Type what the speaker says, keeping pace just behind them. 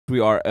we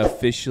are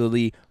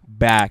officially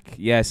back.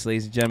 Yes,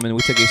 ladies and gentlemen,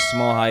 we took a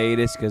small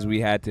hiatus because we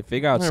had to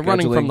figure out scheduling.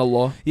 Running from the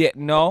law. Yeah,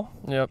 no.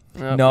 Yep.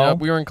 No. Yep.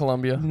 We were in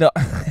Colombia. No.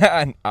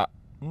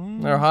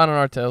 They're hot on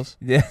our tails.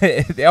 Yeah,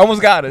 they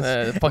almost got us.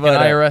 The fucking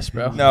IRS,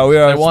 bro. No, we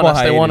are.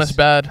 They want us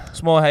bad.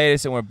 Small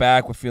hiatus, and we're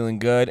back. We're feeling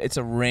good. It's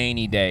a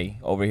rainy day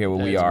over here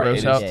where we are.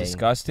 It is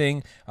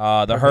disgusting.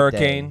 The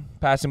hurricane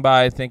passing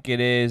by, I think it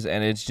is,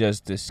 and it's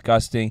just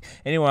disgusting.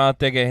 Anyone out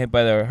there getting hit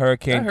by the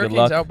hurricane? Good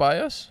luck. Out by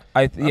us?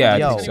 I think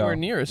so. Anywhere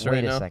near us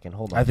right now. Wait a second,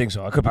 hold on. I think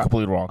so. I could be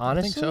completely wrong.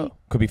 Honestly, I think so.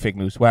 Could be fake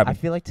news. What happened? I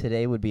feel like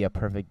today would be a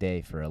perfect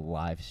day for a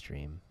live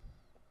stream.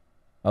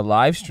 A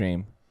live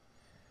stream.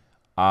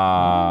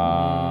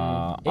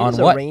 On It's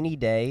a what? rainy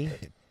day.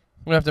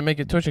 We have to make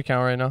a Twitch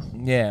account right now.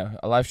 Yeah,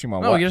 a live stream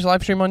on No, what? we just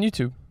live stream on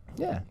YouTube.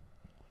 Yeah.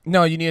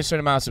 No, you need a certain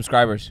amount of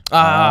subscribers.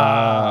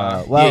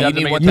 Well, yeah, you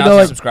need need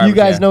 1,000 subscribers. You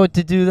guys know what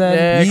to do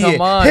then. Yeah,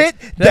 come on. Hit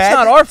That's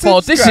not our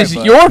fault. This is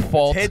your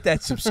fault. Hit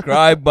that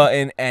subscribe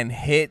button and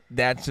hit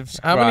that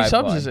subscribe How many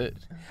subs button. is it?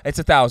 It's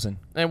 1,000.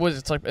 And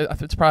it's like I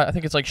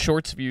think it's like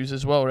shorts views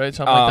as well, right?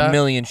 Something like that. A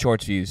million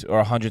shorts views or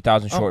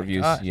 100,000 short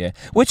views. God. Yeah,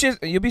 which is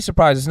you'll be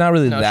surprised. It's not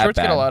really No, that shorts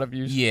bad. get a lot of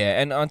views. Yeah,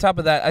 and on top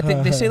of that, I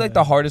think they say like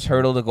the hardest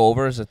hurdle to go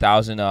over is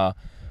 1,000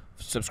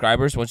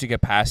 subscribers. Once you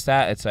get past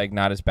that, it's like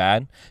not as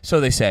bad. So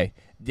they say.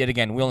 Yet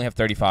again, we only have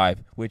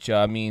 35, which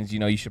means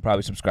you should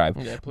probably subscribe.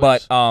 Yeah,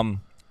 please.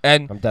 But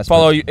and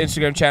follow your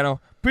Instagram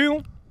channel.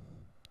 Boom.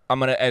 I'm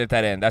gonna edit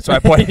that in. That's why I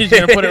put. You're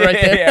gonna put it right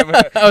there.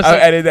 Yeah, I'll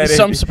edit that in. Is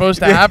something supposed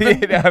to happen?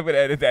 Yeah, I'm gonna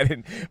edit that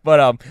in.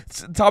 But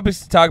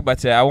topics to talk about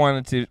today. I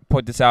wanted to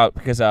put this out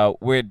because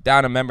we're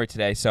down a member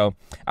today. So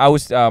I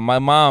was my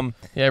mom.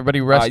 Yeah,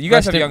 everybody rest. You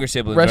guys have younger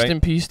siblings, rest right? in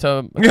peace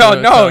to.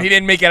 No, he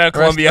didn't make it out of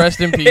Colombia.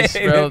 Rest in peace,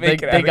 bro. They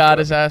got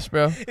his ass,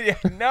 bro. Yeah,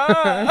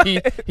 no.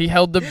 he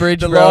held the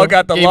bridge, the bro. law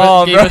got the gave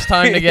law, gave bro. us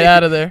time to get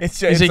out of there.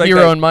 He's a like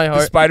hero in my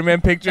heart. The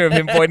Spider-Man picture of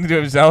him pointing to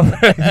himself,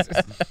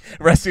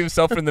 resting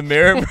himself from the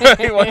mirror.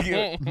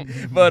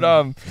 But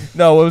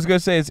no, what I was gonna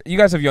say is you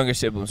guys have younger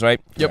siblings, right?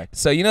 Yep.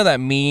 So you know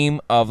that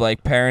meme of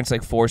like parents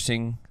like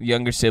forcing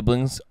younger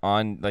siblings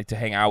on like to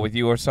hang out with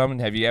you or something?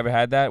 Have you ever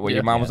had that where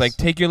your mom was like,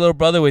 take your little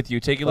brother with you,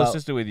 take your little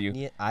sister with you?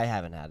 Yeah, I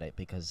haven't had it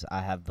because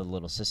I have the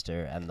little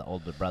sister and the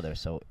older brother.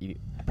 So the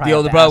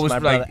older brother was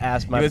like,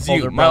 it was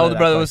you. My older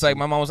brother was like,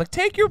 my mom was like,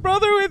 take your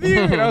brother with you,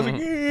 and I was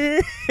like,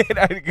 and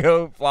I'd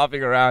go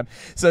flopping around.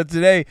 So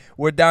today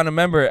we're down a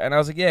member, and I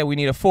was like, yeah, we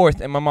need a fourth,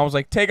 and my mom was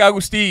like, take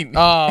Agustin.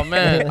 Oh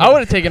man, I would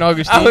have taken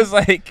Augustine. I was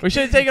like, we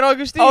should have taken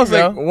Augustine. I was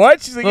like,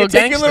 what? She's like, yeah,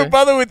 take your little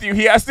brother with you.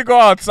 He has to go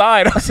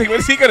outside. I was like, what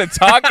is he gonna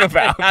talk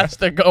about? He has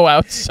to go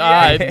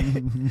outside.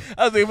 Yeah.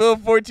 I was like, little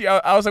 14.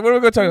 I was like, what are we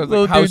gonna talk about?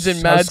 Little like, dudes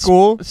in mad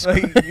school.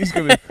 Like, he's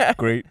gonna be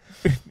great.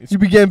 You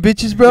began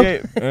bitches, bro.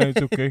 Yeah,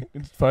 it's okay.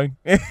 It's fine.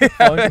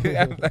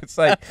 It's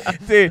like,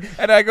 dude.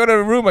 And I go to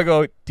the room. I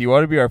go, do you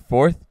want to be our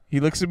fourth? He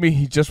looks at me.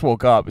 He just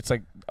woke up. It's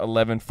like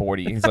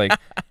 11:40. He's like,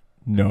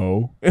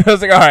 no. And I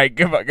was like, all right,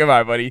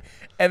 goodbye, buddy.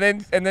 And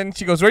then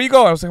she goes, where are you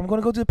going? I was like, I'm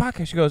gonna go to the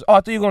podcast. She goes, oh,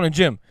 I thought you were going to the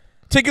gym.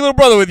 Take your little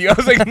brother with you. I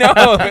was like, no,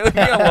 leave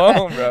me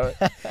alone, bro.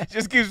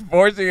 Just keeps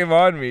forcing him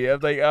on me. I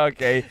was like,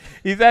 okay,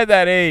 he's at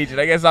that age, and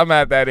I guess I'm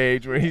at that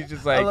age where he's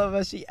just like. I love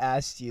how she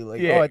asked you,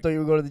 like, oh, I thought you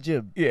were going to the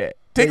gym. Yeah.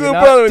 Take your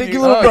little brother with you. Take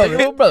your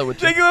little brother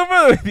with you. Take your little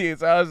brother with you.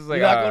 So I was just like,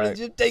 you're not going to the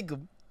gym, take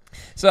him.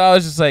 So I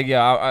was just like,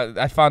 yeah,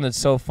 I found it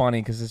so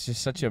funny because it's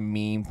just such a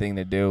meme thing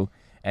to do.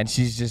 And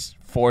she's just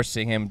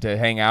forcing him to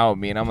hang out with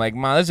me. And I'm like,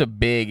 Mom, there's a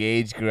big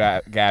age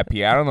gap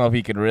here. I don't know if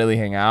he could really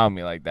hang out with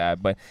me like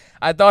that. But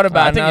I thought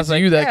about it, and I was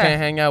like, you that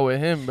can't hang out with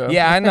him, bro.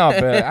 Yeah, I know,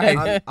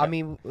 but I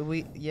mean,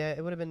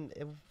 it would have been,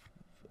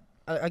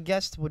 a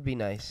guest would be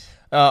nice.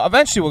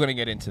 Eventually, we're going to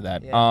get into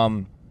that. Yeah.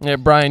 Yeah,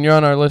 Brian, you're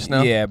on our list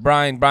now. Yeah,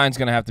 Brian's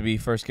going to have to be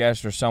first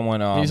guest or someone.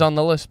 He's on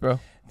the list,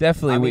 bro.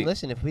 Definitely. I mean,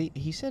 listen, if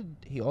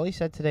all he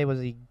said today was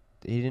he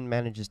didn't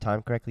manage his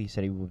time correctly. He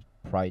said he would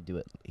probably do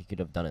it. He could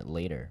have done it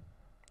later.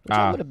 Which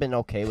I would have been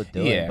okay with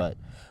doing,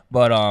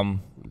 but I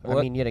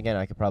mean, yet again,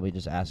 I could probably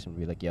just ask him,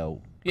 be like,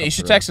 "Yo." Yeah, you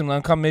should text him. Let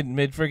him come mid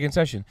freaking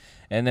session,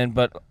 and then.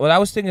 But what I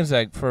was thinking is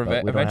like for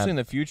eventually in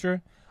the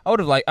future, I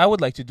would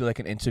like to do like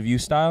an interview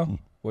style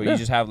where you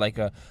just have like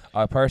a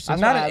person,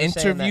 not an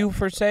interview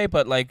per se,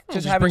 but like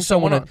just having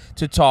someone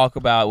to talk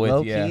about with.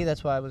 Low key,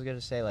 that's why I was gonna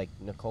say like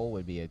Nicole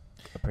would be a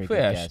pretty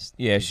good guest.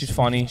 Yeah, she's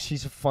funny.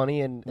 She's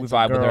funny and we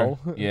vibe with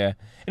her. Yeah,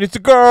 and it's a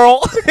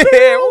girl.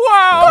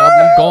 Wow,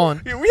 I'm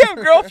gone. We have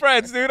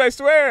girlfriends, dude. I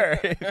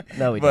swear.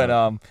 No, we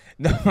don't.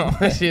 No.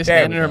 She's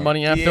handing her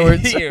money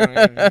afterwards.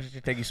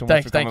 Thank you so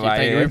much for coming by.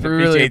 Thank you. We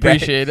really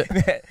appreciate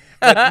it.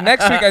 But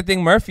next week, I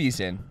think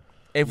Murphy's in.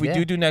 If we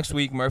do next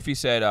week, Murphy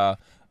said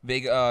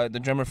Vega, the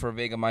drummer for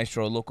Vega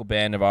Maestro, a local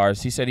band of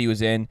ours. He said he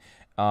was in,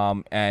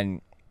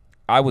 and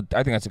I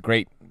think that's a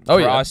great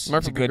for us.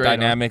 It's a good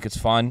dynamic. It's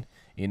fun.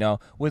 You know,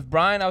 with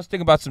Brian, I was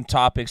thinking about some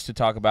topics to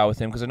talk about with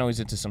him because I know he's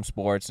into some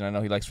sports and I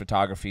know he likes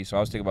photography. So I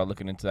was thinking about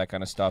looking into that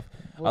kind of stuff.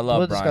 I love Brian.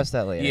 We'll discuss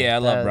that later. Yeah, I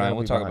love Brian.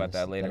 We'll talk about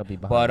that later.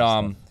 But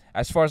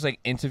as far as like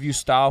interview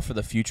style for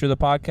the future of the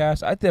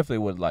podcast, I definitely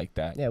would like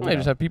that. Yeah, we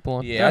just have people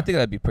on. Yeah, I think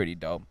that'd be pretty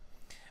dope.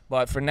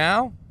 But for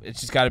now,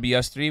 it's just got to be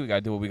us three. We got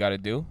to do what we got to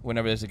do.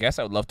 Whenever there's a guest,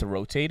 I would love to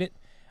rotate it.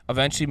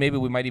 Eventually, maybe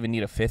we might even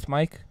need a fifth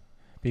mic.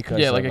 Because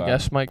Yeah, like a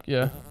guest mic.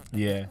 Yeah.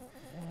 Yeah.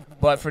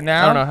 But for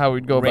now, I don't know how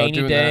we'd go about rainy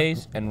doing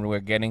days, and we're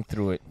getting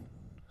through it.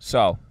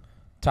 So,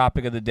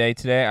 topic of the day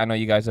today. I know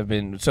you guys have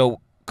been. So, a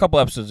couple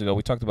episodes ago,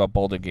 we talked about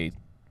Baldur's Gate.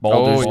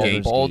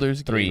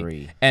 Baldur's Gate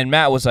 3. And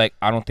Matt was like,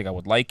 I don't think I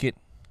would like it.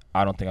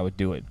 I don't think I would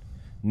do it.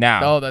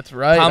 Now, Oh, that's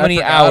right. how I many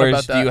forgot hours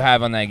about do that. you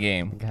have on that I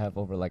game? think I have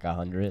over like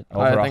 100.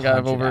 Over I think I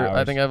have 100 over. I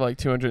hours. think I have like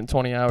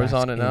 220 hours That's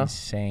on it now. I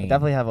insane.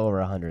 definitely have over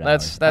 100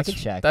 That's hours. I that's can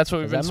check. that's what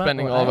we've Is been that not-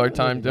 spending I all of our haven't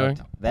time really doing.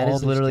 looked. That is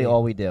Baldur's literally Gate.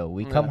 all we do.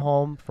 We come Yeah.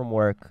 home from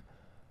work,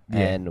 Yeah.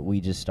 and we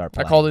just start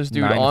I playing. call this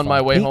dude 9 to on my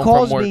 5. way He home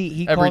calls from work me.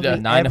 He every calls day. me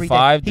 9 to every day.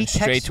 5, He then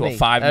straight texts to a me.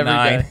 5 to every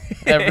 9. day.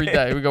 Every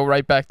day we go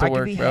right back to I could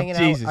work, be bro. hanging out.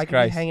 Jesus I could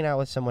Christ. be hanging out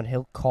with someone.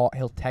 He'll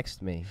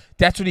text me.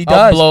 That's what he I'll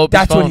does. blow up his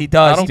That's what phone. he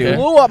does, I don't dude. care.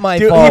 Blew up my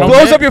Dude, phone. he don't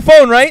blows care. up your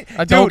phone, right?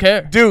 I don't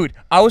care. Dude,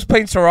 I was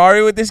playing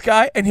Terraria with this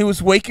guy, and he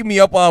was waking me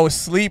up while I was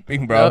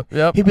sleeping, bro.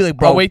 Yep. He'd be like,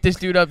 bro, I'll wake this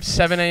dude up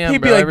 7 a.m. he'd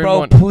be bro, like, every bro,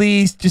 morning.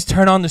 please just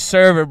turn on the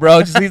server,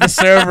 bro. Just leave the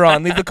server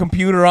on. Leave the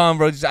computer on,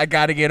 bro. I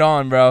got to get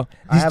on, bro.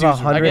 I These have dudes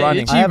are 100. get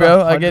running. itchy, I have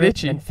bro. I get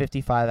itchy.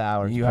 155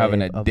 hours. You have an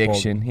played of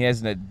addiction. He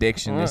has an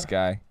addiction, this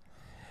Yeah. guy.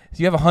 So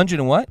you have 100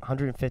 and what?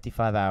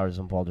 155 hours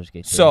on Baldur's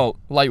Gate 3. So,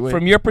 Lightweight.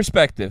 from your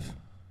perspective,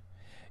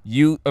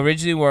 you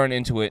originally weren't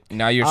into it.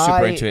 Now you're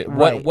super into it.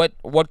 right.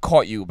 What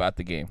caught you about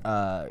the game?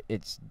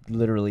 It's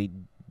literally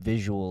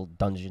visual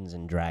Dungeons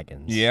and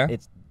Dragons. Yeah?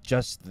 It's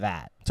just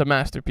that. It's a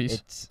masterpiece.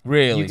 It's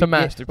Really? It's a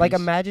masterpiece. like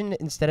imagine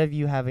instead of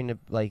you having to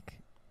like,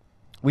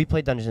 we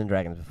played Dungeons and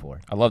Dragons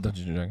before, I love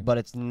Dungeons and Dragons. but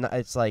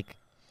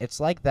it's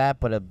like that,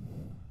 but a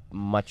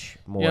much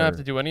more. You don't have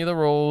to do any of the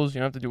rolls. You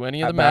don't have to do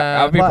any of the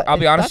I'll math. be But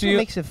honest that's with what you.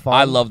 makes it fun.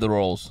 I love the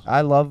rolls.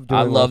 I love doing.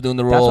 I love doing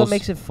the rolls. That's what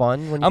makes it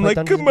fun when you I'm play like,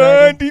 Dungeons come and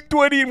on, Dragons.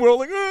 D20, and we're all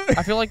like, "Ugh."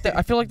 I feel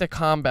like the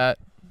combat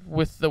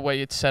with the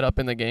way it's set up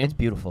in the game. It's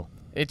beautiful.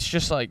 It's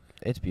just like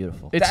It's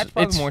beautiful. it's That's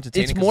probably it's more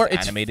entertaining It's 'cause more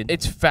it's animated.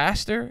 It's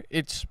faster.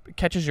 It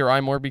catches your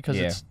eye more because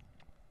Yeah. it's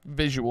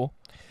visual.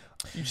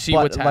 You see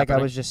But what's like happening.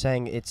 I was just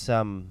saying, it's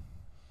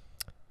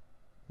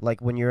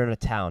like when you're in a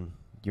town,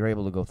 you're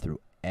able to go through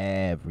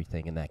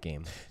everything in that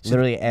game. See,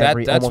 Literally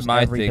every that's almost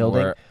my every thing.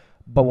 building. Where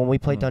But when we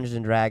play Mm. Dungeons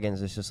and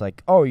Dragons, it's just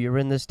like, oh, you're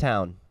in this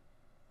town.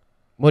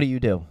 What do you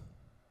do?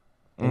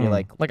 And you're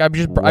Mm. like, I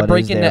just I what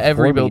break is into there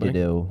every for me building. to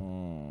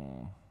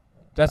do?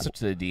 That's up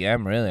to the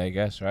DM, really, I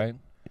guess, right?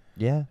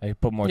 Yeah. They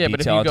put more Yeah, but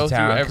if detail you into go through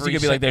town. 'Cause every you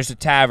could be like, sec- there's a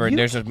tavern, You-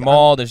 there's a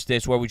mall, there's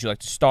this. Where would you like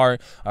to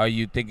start? Are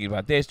you thinking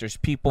about this? There's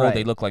people. Right.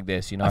 They look like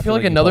this. You know. I feel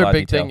like you put a another lot of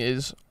big detail. thing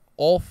is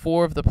all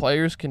 4 of the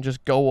players can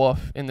just go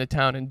off in the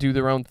town and do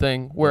their own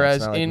thing.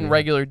 Whereas not like in we-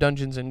 regular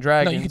Dungeons and No,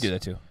 Dragons, you can do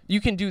that too.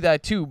 You can do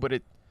that too, but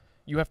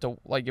you have to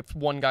like if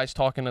one guy's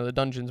talking to the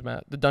dungeon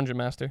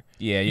master,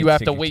 Yeah. you have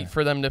to take your wait time.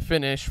 for them to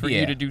finish for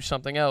Yeah. you to do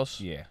something else.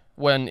 Yeah.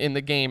 When in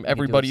the game do it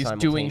everybody's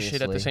doing shit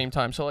at the simultaneously. same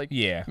time. So like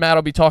Yeah. Matt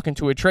will be talking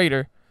to a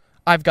trader.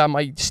 I've got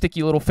my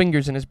sticky little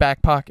fingers in his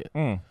back pocket,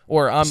 Mm.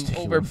 or I'm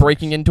Sticky over little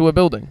breaking fingers. into a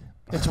building.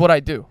 It's what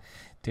I do.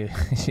 Dude.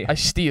 I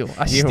steal.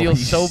 I You- steal you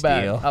so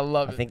bad. steal. I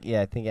love I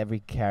it. think every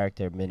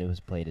character Minu has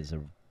played is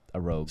a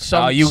rogue.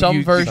 Some Oh, you-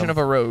 some version some- of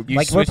a rogue. You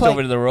Like, we're switched playing-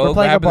 over to the we're rogue. What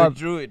playing a happened to bar- the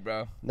druid,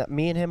 bro?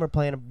 Me and him are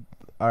playing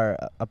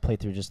a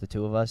playthrough, just the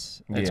two of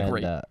us. It's and,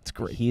 great. It's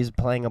great. He's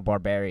playing a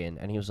barbarian,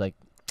 and he was like,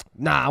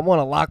 "Nah, I want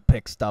to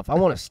lockpick stuff. I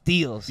want to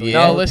steal." So Yeah. he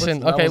No, puts listen.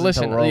 levels Okay, into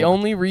listen. The rogue.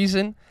 only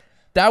reason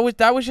that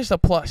was just a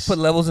plus. Put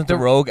levels into The-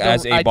 rogue the-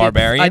 as I a did-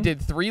 barbarian. I did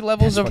 3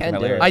 levels That's of. fucking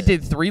Can do hilarious. it. I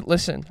did 3.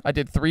 Listen, I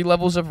did 3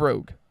 levels of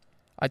rogue.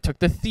 I took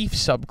the thief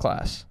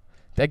subclass.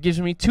 That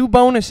gives me 2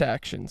 bonus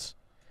actions.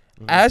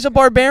 Mhm. As a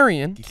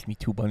barbarian, Gives me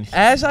 2 bonuses.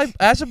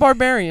 as a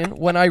barbarian,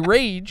 when I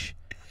rage,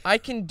 I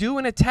can do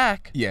an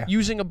attack Yeah.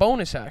 using a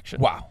bonus action.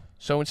 Wow.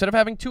 So instead of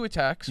having 2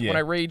 attacks, Yeah. when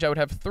I rage, I would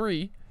have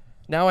 3.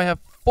 Now I have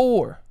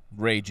 4.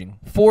 Raging.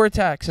 4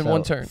 attacks in So-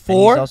 one turn. and he's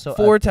 4? also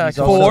 4 a- attacks.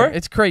 he's also- Four?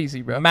 It's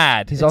crazy, bro.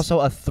 Mad. He's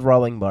also a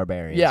throwing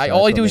barbarian. Yeah, so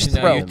all that's I do what is makes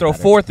throw. him You throw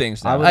better. 4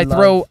 things I now.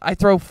 would I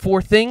throw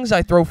 4 things.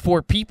 I throw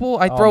 4 people.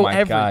 I Oh throw my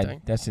everything.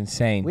 God. That's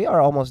insane. We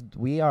are on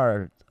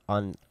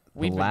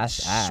We've the been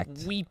last act.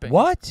 sweeping.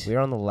 What? We're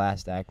on the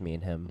last act. Me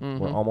and him.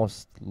 We're Mhm.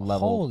 almost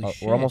level. Holy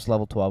shit. We're almost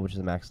level 12, which is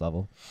the max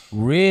level.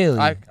 Really?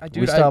 I We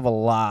dude, still have a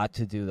lot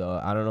to do, though.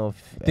 I don't know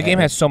if The game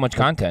has so much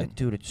content.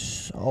 Dude, it's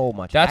so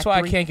much. That's Act why I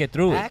 3 can't get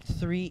through it. Act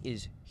 3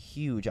 is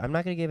huge. I'm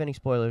not gonna give any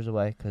spoilers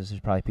away because there's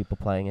probably people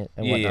playing it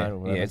and Yeah, whatnot. yeah, or yeah.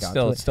 whatever It's got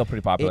still to it's still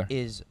pretty popular. It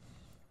is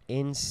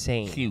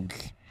insane.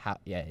 Huge. How?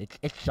 Yeah,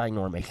 it's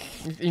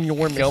ginormous.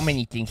 enormous. So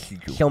many things to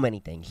do. So many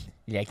things.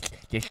 Like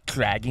there's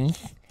dragons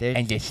There's,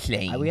 and there's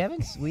slaying. we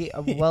haven't.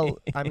 Well,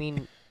 I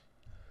mean,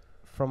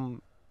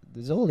 from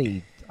there's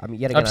only. I mean,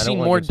 yet again, I've I don't seen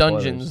wanna more give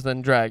spoilers. dungeons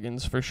than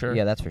dragons for sure.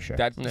 Yeah, that's for sure.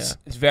 That's Yeah.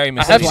 it's very I have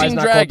That's mysterious. why seen it's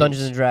not dragons. called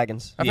Dungeons and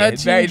Dragons. I've Yeah, had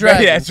it's seen very,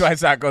 dragons. Yeah, that's why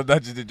it's not called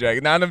Dungeons and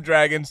Dragons. Not enough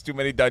dragons, too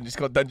many dungeons. It's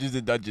called Dungeons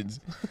and Dungeons.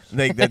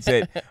 Like that's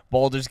it.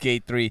 Baldur's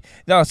Gate 3.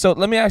 No, so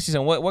let me ask you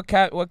something.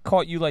 What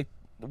caught you like?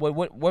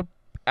 What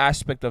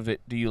aspect of it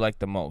do you like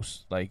the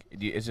most? Like,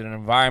 is it an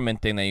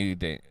environment thing that you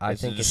think? I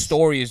Is think it the it's-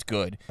 story is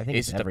good? I think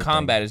Is it's it the everything.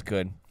 combat is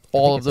good?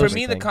 all of For those.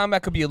 me, the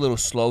combat could be a little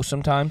slow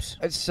sometimes.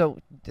 So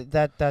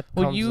that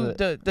Well, comes you with-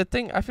 the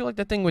thing. I feel like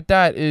the thing with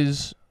that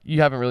is you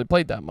haven't really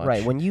played that much.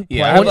 right when you play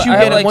Yeah, once you I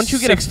get have it, like once you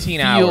get a 16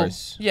 feel-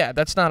 hours. Yeah,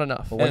 that's not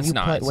enough. But when It's you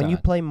not, play it's when you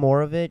not. play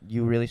more of it,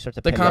 you really start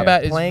to. The pick combat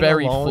up. is Playing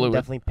very alone fluid.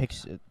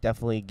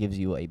 Definitely gives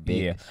you a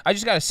big. Yeah, I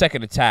just got a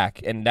second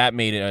attack, and that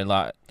made it a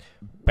lot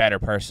better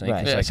personally. Right.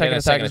 'Cause, Yeah, like, second getting a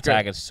attack second is great.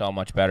 attack is so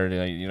much better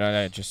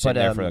than just But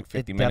sitting there for like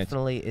 50 it minutes.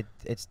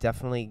 it's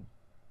definitely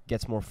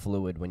gets more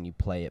fluid when you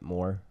play it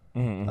more.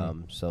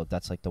 Mm-hmm. So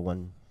that's like the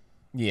one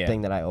Yeah,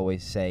 thing that I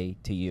always say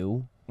to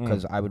you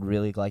because I would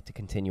really like to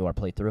continue our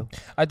playthrough.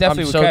 I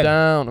definitely I'm would so can.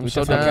 down. I'm We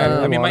so definitely down. can.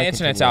 I mean, my wanna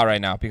internet's continue. out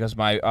right now because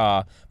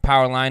my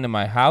power line in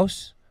my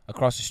house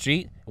across the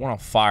street went on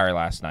fire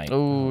last night.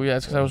 Oh yeah,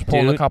 it's because I was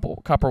pulling Dude. the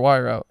copper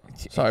wire out.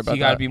 Sorry about You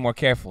gotta that. be more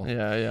careful.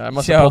 Yeah. I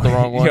must have pulled the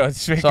wrong one. Yo, it's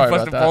Sorry must about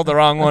have that. pulled the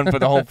wrong one, put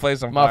the whole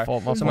place on My fire.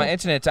 fault. So my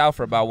internet's out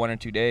for about 1 or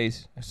 2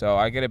 days. So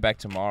I get it back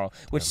tomorrow,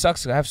 which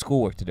sucks 'cause I have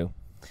schoolwork to do.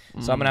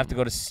 So I'm gonna have to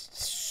go to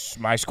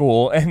my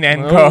school and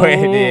then go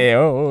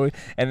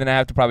and then I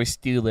have to probably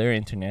steal their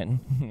internet.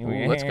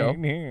 Let's go.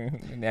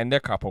 And their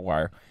copper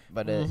wire.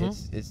 But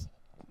Mhm.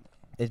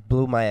 it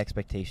blew my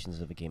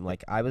expectations of the game.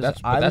 Like I was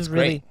That's I was great.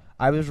 really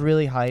I was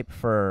really hyped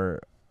for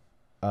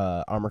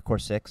Armored Core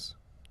 6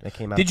 that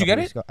came out. Did a you couple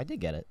get weeks ago. I did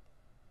get it.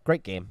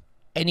 Great game.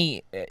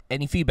 Any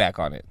feedback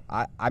on it?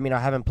 I mean I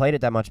haven't played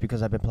it that much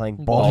because I've been playing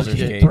Baldur's Baldur's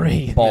Gate. Gate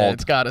 3. Bald. Yeah,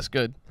 it's got us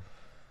good.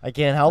 I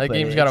can't help That it.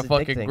 game's got a It's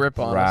fucking addicting. grip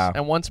on Wow. us.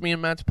 And once me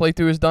and Matt's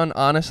playthrough is done,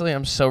 honestly,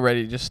 I'm so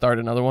ready to just start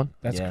another one.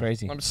 That's Yeah.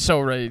 crazy. I'm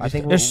so ready. I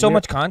think There's so we're-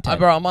 much content.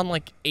 Bro, I'm on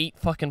like 8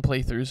 fucking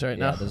playthroughs right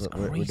Yeah, now.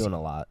 we're crazy. doing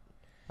a lot.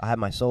 I have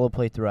my solo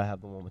playthrough. I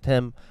have the one with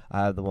him.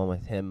 I have the one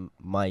with him,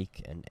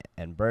 Mike,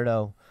 and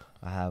Berto.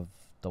 I have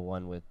the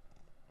one with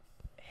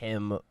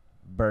him,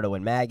 Berto,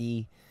 and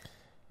Maggie.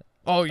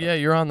 Oh yeah,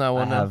 you're on that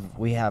one now.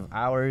 We have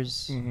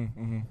ours.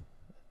 Mm-hmm.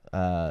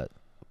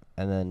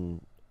 And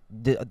then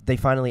they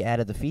finally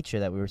added the feature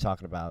that we were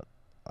talking about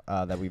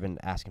that we've been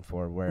asking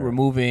for, where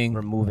Removing.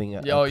 removing.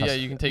 Oh yeah,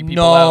 you can take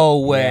people out. No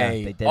way.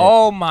 Yeah, they did it.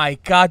 Oh my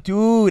god,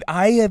 dude!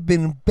 I have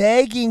been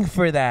begging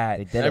for that.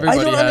 They did Everybody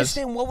I don't has.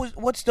 understand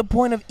what's the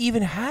point of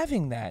even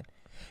having that,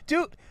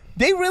 dude.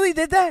 They really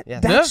did that.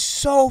 Yeah. That's Yeah.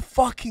 so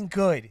fucking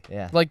good. it.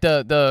 Yeah. Like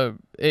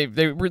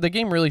the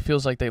game really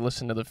feels like they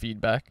listen to the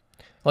feedback.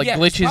 Like yeah,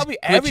 glitches, Probably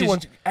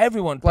glitches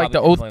everyone. like the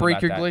probably Oathbreaker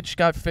complained about that. glitch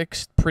got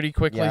fixed pretty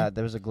quickly. Yeah,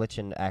 there was a glitch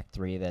in Act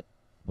 3 that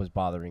was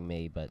bothering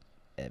me, but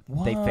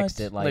they fixed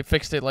it They like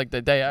fixed it like the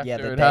day after yeah,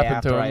 the it day happened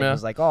after to I him. Yeah.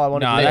 was like, oh, I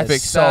want to No, do that's this.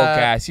 fixed so that.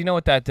 gas. You know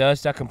what that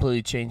does? That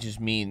completely changes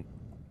me.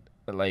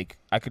 Like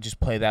I could just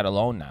play that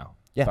alone now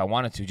if Yeah. I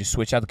wanted to. Just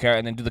switch out the character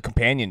and then do the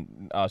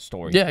companion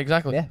story. Yeah,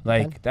 exactly. Yeah,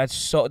 Like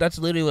that's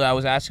literally what I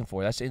was asking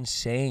for. That's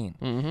insane.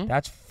 Mm-hmm.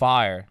 That's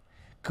fire.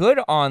 Good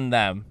on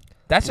them.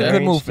 That's a good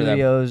Variant move for them.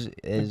 Studios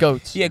is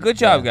Goats. Yeah, good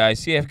job, Yeah.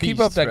 guys. Yeah, keep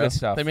Beasts, up that bro. good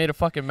stuff. They made a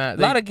fucking A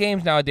lot of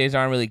games nowadays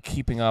aren't really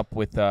keeping up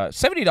with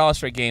 $70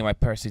 for a game. I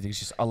personally think is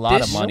just a lot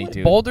of This- money,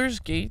 dude. Baldur's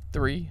Gate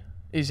 3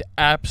 is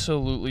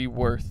absolutely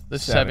worth the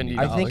 $70.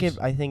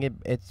 I think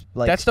it's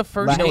like That's the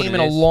first You know what game it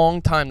in a is?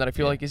 long time that I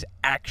feel Yeah. like is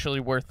actually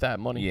worth that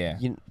money. Yeah.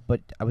 but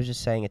I was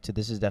just saying it too.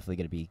 This is definitely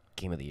going to be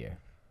game of the year.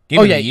 Game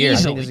Oh of yeah, the year. I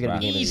easily. think this is gonna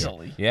be game of the year.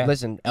 Easily. Yeah.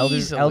 Listen,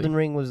 Easily. Elden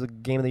Ring was the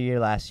game of the year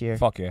last year.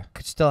 Fuck yeah.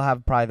 Could still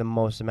have probably the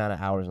most amount of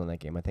hours on that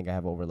game. I think I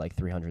have over like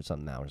 300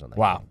 something hours on that.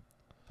 Wow. game.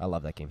 I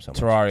love that game so much.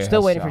 Terraria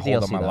Still has waiting a for hold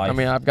on DLC. my though. life. I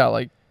mean, I've got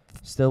like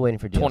Still waiting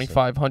for DLC.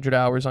 2,500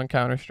 hours on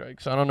Counter-Strike,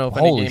 so I don't know if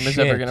Holy any game is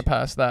ever shit. going to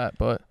pass that,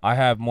 but I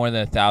have more than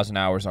 1,000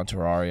 hours on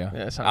Terraria. yeah,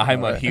 it sounds I'm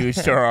about a right. huge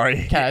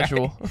Terraria.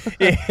 Casual.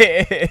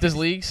 guy. Does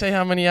League say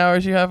how many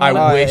hours you have I on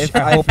Uh, it? wish. if-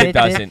 I hope if it it did-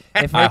 doesn't.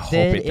 If I it hope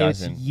did, it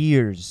doesn't. it's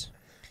years.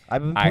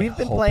 We've been hope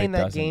playing it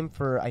that doesn't. game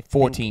for I think,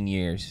 14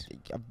 years.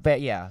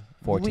 yeah,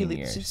 14 we-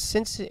 years.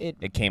 since it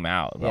It came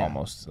out Yeah.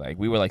 almost. Like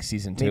we were like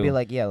season 2. maybe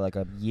like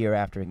a year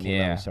after it came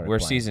out. yeah, We started we're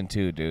playing. season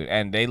 2, dude,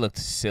 and they looked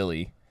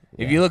silly.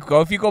 Yeah.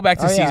 If you go back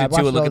to Oh, yeah, I season 2 watched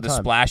and it look all at the the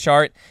time. splash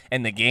art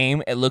and the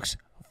game, it looks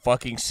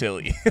fucking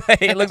silly.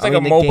 It looks like I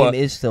mean, a the MOBA.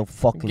 game is still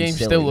fucking Game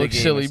silly. still The looks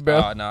game silly, is-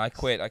 bro. Oh, no, I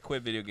quit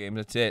video games.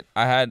 That's it.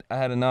 I had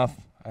enough.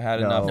 I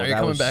had enough. No, you're that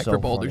coming was back so for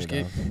Baldur's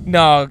funny, Gate.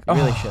 No, though.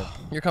 Really oh, should.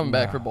 You're coming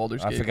back no. for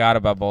Baldur's I Gate. forgot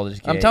about Baldur's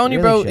Gate. I'm telling you,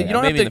 Really bro. should. You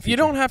don't Maybe in have the to. You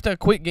don't future. have to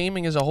quit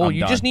gaming as a whole. I'm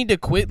You done. just need to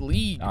quit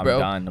League, I'm bro.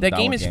 done. I'm That done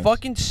game with is games.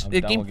 fucking. I'm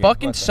That done game with games.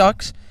 fucking Fuck that.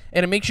 sucks,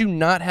 and it makes you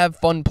not have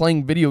fun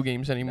playing video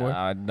games anymore.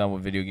 Nah, I'm done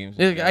with video games.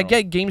 I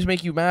get games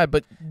make you mad,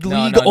 but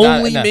No, League no,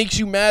 only no. makes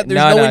you mad. There's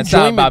no, no it's not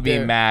enjoyment about there.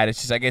 being mad. It's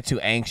just I get too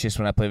anxious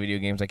when I play video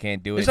games. I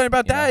can't do it. It's not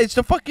about you know? that. It's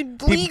the fucking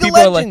League of People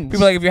are like, Legends.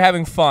 people are like, if you're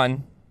having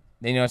fun,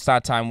 then it's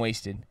not time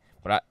wasted.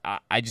 But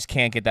I just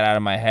can't get that out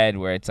of my head.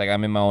 Where it's like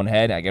I'm in my own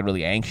head. I get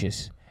really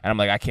anxious, and I'm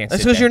like I can't.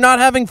 That's sit because there. you're not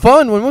having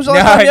fun. When was the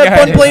last No, time you had no,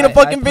 fun no. playing a I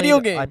fucking played- video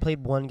game? I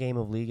played one game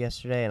of League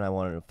yesterday, and I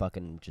wanted to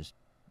fucking just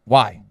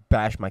Why?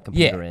 bash my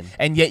computer in.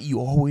 And yet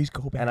you always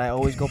go back. And I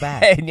always go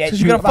back. and yet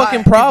Because you got a Bye.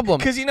 fucking problem.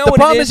 Because you know the what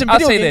problem it is. isn't I'll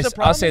video say games, this. the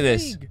I'll problem say is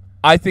this. League.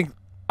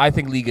 I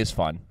think League is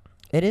fun.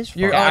 It is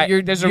fun.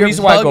 You're, there's a you're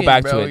reason why I go bugging,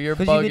 back bro. to it. You're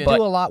Because you bugging. can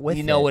do a lot with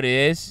you know it. what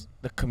it is?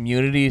 The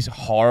community is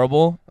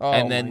horrible, Oh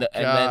and then my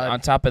and then God. on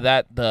top of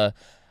that, the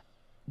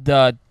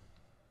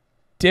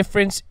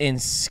difference in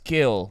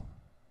skill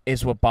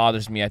is what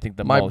bothers me, I think,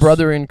 the My most.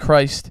 brother in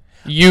Christ,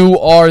 you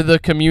are the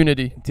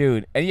community.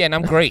 Dude. And yeah, and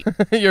I'm great.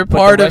 You're But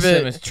part the of rest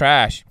them it. is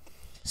trash.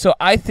 So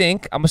I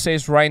think, I'm going to say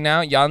this right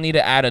now, y'all need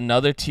to add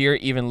another tier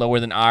even lower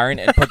than iron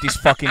and put these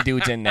fucking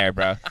dudes in there,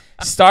 bro.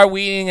 Start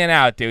weeding it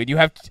out, dude. You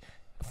have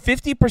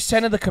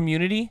 50% of the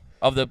community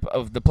of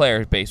the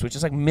player base, which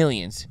is like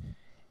millions,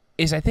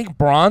 is I think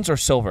bronze or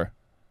silver.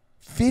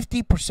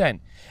 50%.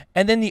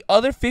 And then the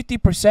other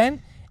 50%,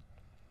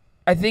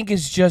 I think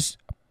is just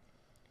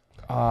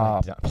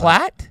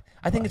plat.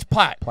 I think it's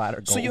plat. Plat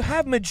or So gold. you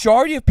have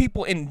majority of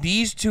people in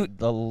these two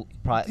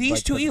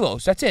These two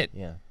elos. That's it.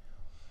 Yeah.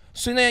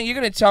 So then you're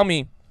gonna tell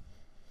me,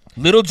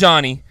 little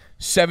Johnny,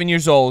 7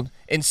 years old,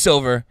 in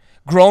silver,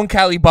 grown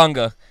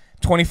Calibunga,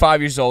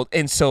 25 years old,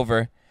 in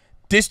silver.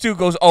 This dude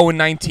goes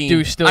 0-19.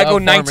 Dude, still I go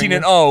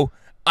outfarming 19-0.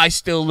 I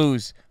still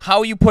lose. How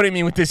are you putting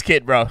me with this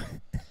kid, bro?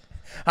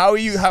 How are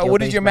you?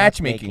 What is your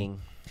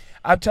matchmaking?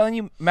 I'm telling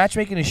you,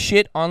 matchmaking is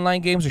shit.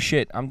 Online games are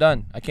shit. I'm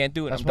done. I can't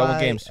do it. I'm done with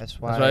games. That's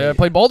That's why I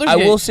play Baulder's I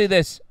Gate. will say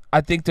this. I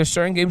think there's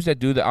certain games that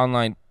do the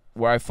online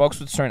where I fucks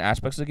with certain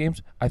aspects of the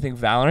games. I think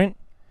Valorant,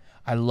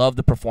 I love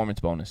the performance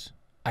bonus.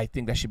 I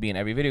think that should be in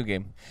every video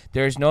game.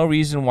 There is no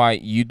reason why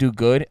you do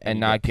good and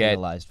you not get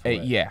penalized for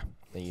it. yeah.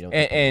 And you don't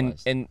get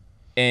penalized. And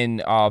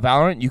in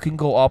Valorant, you can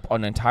go up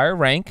an entire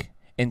rank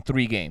in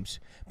 3 games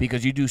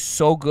because you do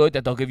so good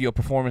that they'll give you a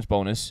performance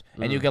bonus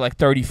and you get like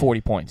 30,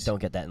 40 points. Don't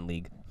get that in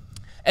League.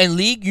 In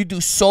League, you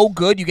do so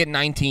good, you get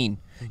 19.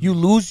 You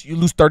lose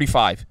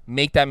 35.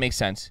 Make that make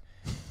sense.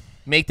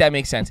 Make that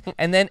make sense.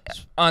 And then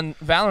on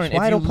Valorant, That's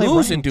why I if you don't play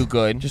lose and ranked. do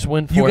good, Just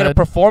win you get a forehead.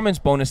 performance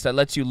bonus that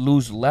lets you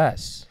lose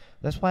less.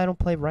 That's why I don't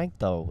play ranked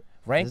though.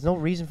 Ranked? There's no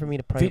reason for me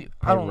to play.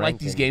 I don't like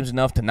ranked these and- games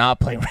enough to not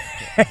play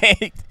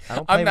ranked. I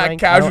don't play I'm not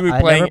ranked. I don't- casually I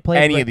never playing played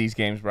any ranked. of these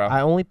games, bro.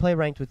 I only play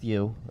ranked with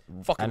you.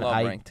 Fucking and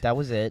love ranked. That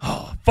was it.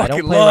 Fucking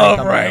play love ranked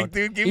on my ranked,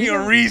 own. dude. Give me a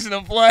Even- reason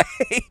to play.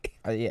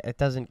 Yeah, it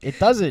doesn't. It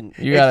doesn't.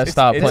 You gotta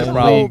stop it's playing a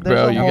problem. League, bro.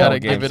 There's a You whole- gotta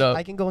give it up.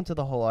 I can go into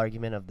the whole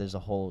argument of there's a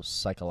whole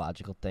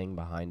psychological thing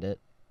behind it.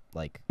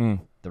 Like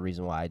the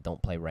reason why I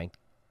don't play ranked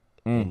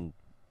in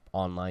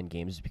online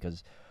games is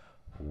because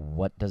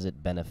what does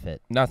it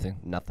benefit? Nothing.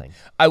 Nothing.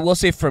 I will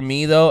say for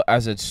me though,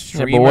 as a Yeah,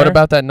 streamer. but what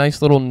about that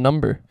nice little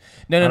number?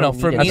 No. I don't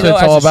For need me it. though,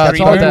 That's what as it's a all about. That's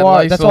It's all all streamer, that you are.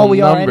 nice That's all little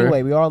we are number.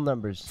 anyway. We are all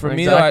numbers. for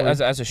me though,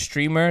 Exactly. as a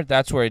streamer,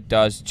 that's where it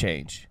does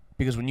change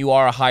because when you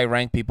are a high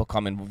rank, people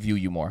come and view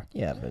you more.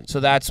 Yeah, but So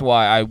that's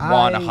why I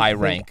want a high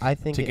think- rank I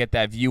think to it- get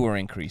that viewer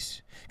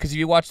increase. Because if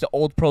you watch the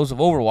old pros of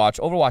Overwatch,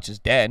 Overwatch is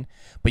dead,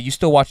 but you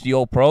still watch the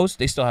old pros,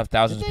 they still have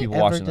thousands Did of they people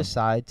ever watching them.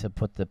 decide to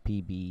put the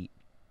PvE?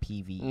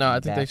 No, I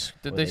think back,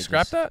 did or they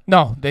scrap just- that?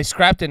 No, they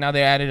scrapped it. Now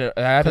they added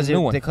a new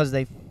one. Because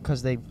they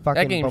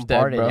fucking game's dead,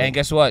 bombarded bro. it. And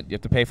guess what? You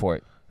have to pay for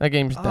it. That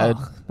game's dead.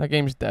 Ugh. That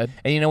game's dead.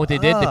 And you know what they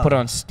did? They put it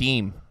Ugh. on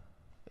Steam.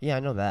 Yeah, I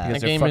know that.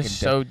 Because That they're game is fucking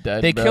so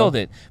dead. They bro. killed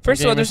it.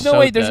 First of all, game there's is no so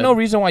way. There's dead. no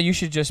reason why you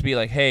should just be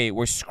like, "Hey,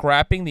 we're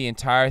scrapping the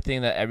entire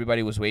thing that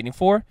everybody was waiting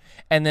for,"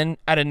 and then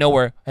out of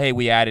nowhere, "Hey,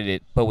 we added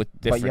it, but with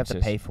But differences." you have to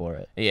pay for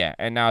it. Yeah,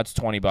 and now it's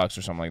 $20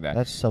 or something like that.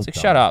 That's so It's like,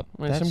 dumb. shut up.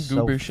 Man, That's some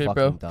goober so shit,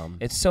 bro. fucking dumb.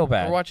 It's so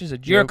bad. Overwatch is a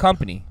joke. You're a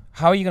company.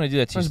 How are you gonna do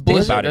that to That's us? Think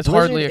Blizzard. about it. That's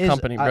hardly a Blizzard is-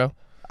 company, bro.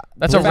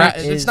 That's a Blizzard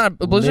It's is not.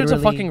 Blizzard's a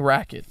literally- fucking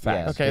racket.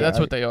 Facts. Okay, Yeah, that's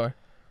what they are.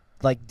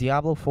 Like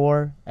Diablo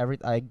 4,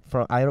 I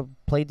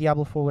played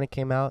Diablo 4 when it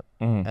came out,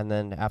 Mhm. and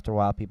then after a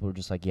while, people were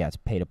just like, "Yeah, it's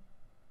pay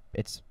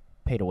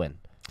to win,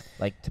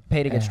 like to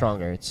pay to get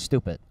stronger." It's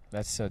stupid.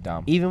 That's so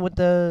dumb. Even with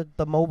the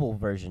mobile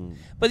version.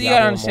 But you Diablo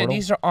gotta understand, Immortal.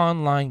 these are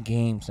online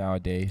games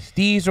nowadays.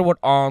 These are what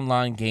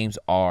online games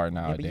are Yeah,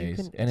 but you nowadays,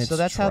 can- and it's so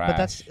that's trash. how. But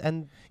that's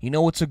and You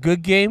know what's a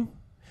good game?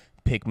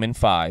 Pikmin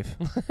 5.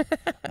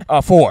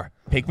 4.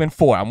 Pikmin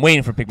 4. I'm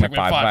waiting for Pikmin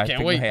 5. 5,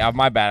 can't wait. Hey,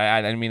 my bad.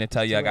 I didn't mean to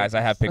tell you Too guys late.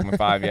 I have Pikmin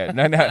 5 yet.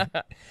 No.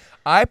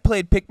 I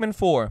played Pikmin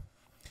 4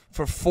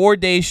 for 4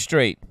 days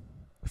straight.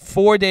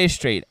 4 days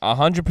straight.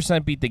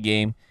 100% beat the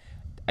game.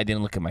 I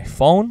didn't look at my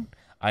phone.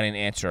 I didn't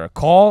answer a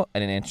call. I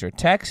didn't answer a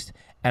text.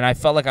 And I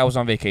felt like I was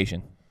on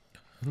vacation.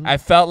 I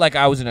felt like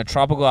I was in a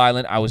tropical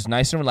island. I was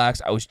nice and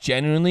relaxed. I was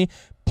genuinely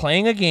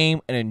playing a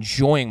game and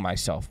enjoying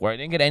myself, where I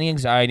didn't get any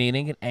anxiety, I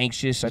didn't get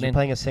anxious. I you're didn't.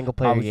 playing a single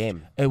player was-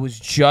 game. It was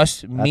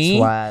just me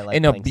why I like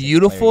in a playing single-player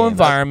beautiful games.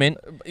 environment.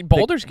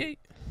 Baldur's Gate.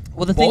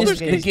 Well, the thing is, Baldur's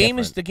the Gate is game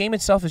different. the game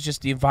itself is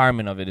just the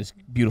environment of it is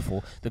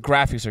beautiful. The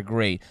graphics are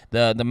great.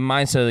 The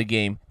mindset of the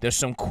game. There's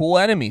some cool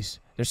enemies.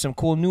 There's some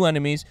cool new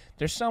enemies.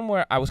 There's some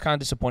where I was kind of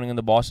disappointing in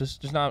the bosses.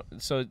 There's not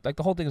so like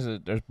the whole thing is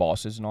that there's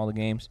bosses in all the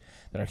games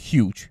that are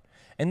huge.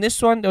 In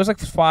this one, there was like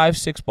 5,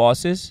 6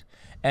 bosses,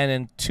 and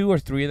then 2 or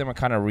 3 of them are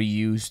kind of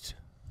reused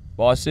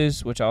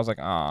bosses, which I was like,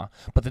 ah.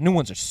 But the new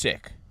ones are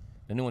sick.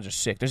 The new ones are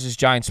sick. There's this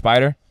giant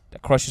spider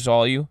that crushes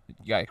all of you.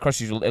 Yeah, it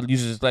crushes you. It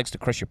uses its legs to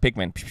crush your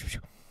Pikmin.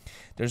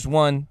 There's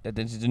one that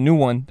there's the new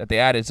one that they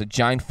added. It's a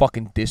giant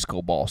fucking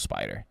disco ball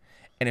spider,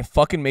 and it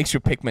fucking makes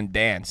your Pikmin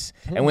dance.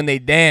 And when they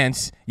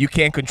dance, you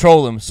can't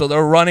control them, so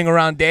they're running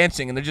around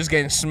dancing, and they're just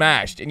getting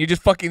smashed, and you're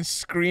just fucking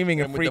screaming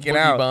and with the freaking boogie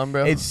out. bomb,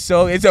 bro. It's a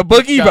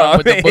boogie Got 'em bomb.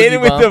 with the They hit boogie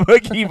it with the bomb.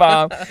 boogie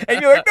bomb,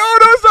 and you're like,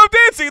 no, stop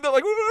dancing. They're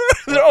like,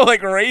 they're all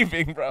like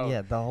raving, bro.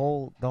 Yeah, the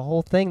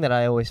whole thing that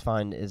I always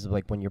find is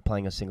like when you're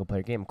playing a single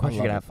player game, of course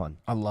you're love gonna it. have fun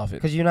I love it.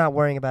 because you're not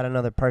worrying about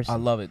another person. I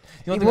love it.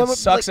 The only Even thing when that we-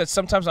 sucks like- that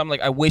sometimes I'm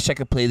like, I wish I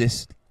could play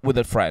this with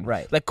a friend.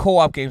 Right. Like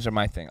co-op games are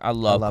my thing. I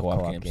love co-op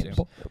co-op games. games.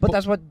 dude. But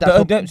that's what the-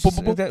 that's what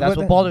the- that's the-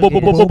 what Baldur's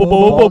Gate is.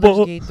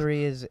 Baldur's Gate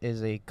 3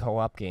 is a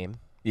co-op game.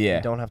 Yeah.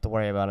 You don't have to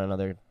worry about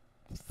another.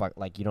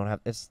 Like you don't have.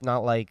 It's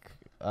not like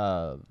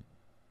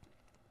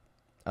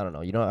I don't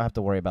know. You don't have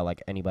to worry about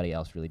like anybody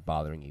else really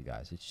bothering you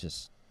guys. It's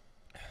just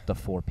the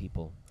 4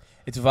 people.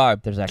 It's a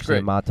vibe. There's actually a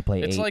great. mod to play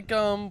 8. It's like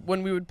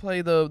when we would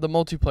play the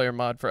multiplayer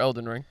mod for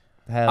Elden Ring.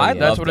 Hell I yeah.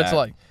 That's love what it's that.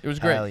 like. It was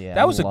great. Hell yeah.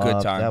 That was a good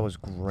Loved- time. That was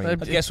great. But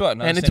But guess what?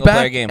 Another And it's single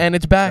player back. game. And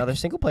it's back. Another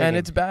single player And game.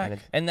 it's back.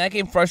 And that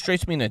game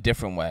frustrates me in a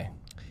different way.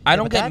 I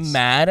don't but get that's-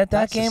 mad at that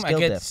that's a game.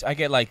 skill I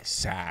get like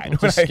sad.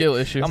 It's a skill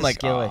issue. I'm It's a like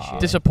skill "Oh, issue.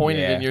 Disappointed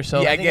yeah. in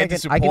yourself. Yeah, I I think I get can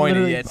disappointed.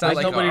 literally- Yeah, it's There's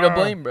not like nobody to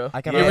blame, bro.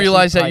 I can You honestly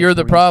realize that probably you're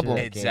the breeze through problem.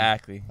 that game.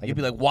 Exactly. I You'd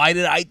be can- like, why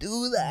did I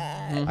do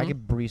that? Mhm. I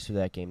could breeze through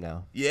that game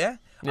now. Yeah.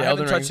 Yeah, I Elden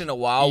haven't touched Ring's in a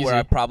while where easy.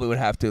 I probably would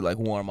have to like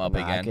warm up Nah,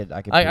 again.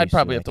 I could I'd breeze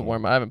probably through have to that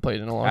warm. game. I haven't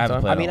played in a long I haven't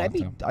time. played I in mean, a I long beat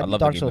time. I I beat love the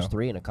Dark game, Souls though.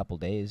 3 in a couple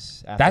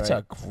days. That's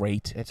after a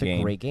great It's game.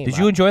 a great game. Did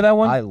you enjoy that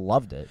one? I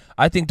loved it.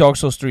 I think Dark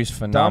Souls 3 is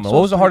phenomenal. What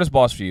Souls was the 3 hardest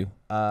boss for you?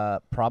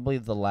 Probably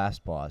the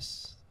last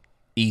boss.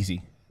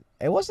 Easy.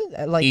 It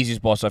wasn't like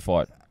Easiest boss I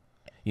fought.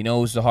 You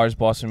know who's the hardest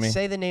boss for me?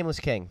 say the Nameless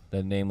King.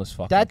 The nameless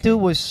fucking That king.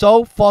 dude was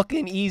so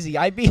fucking easy.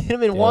 I beat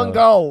him in one Yeah.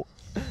 go.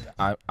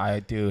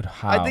 Dude,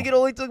 how? I think it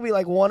only took me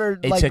like one or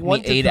It like took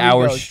 1 me to 8 3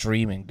 hours goes.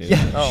 streaming, dude.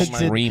 Yeah. Oh my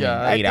Streaming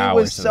God. That 8 dude hours.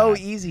 was of so that.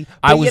 easy.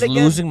 I But was yet again-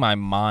 losing my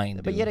mind.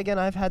 But dude. yet again,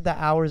 I've had the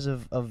hours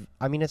of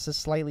I mean, it's a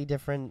slightly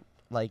different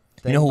like.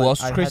 You thing, know who but else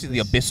is I've crazy? had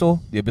The this-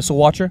 Abyssal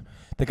Watcher,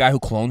 the guy who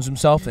clones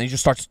himself and he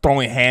just starts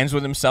throwing hands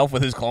with himself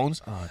with his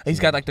clones. Oh, He's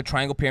dude. got like the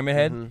triangle pyramid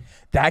head. Mhm.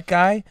 That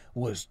guy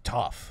was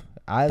tough.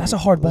 That's a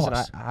hard listen,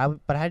 boss.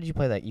 But how did you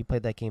play that? You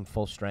played that game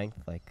full strength,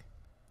 like.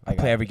 I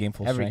play every game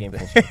full every strength. game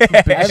full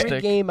strength. Big Every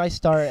stick. game I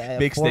start at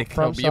Big from, stick.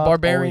 from No, be a soft,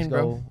 barbarian, always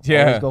bro. Go,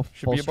 Yeah. always go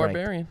Should full be a strength.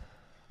 barbarian.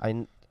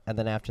 And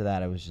then after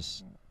that, I was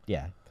just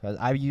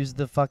I used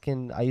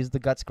the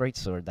Guts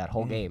Greatsword that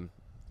whole game.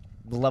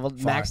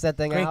 Max that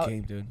thing Great out.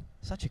 game, dude.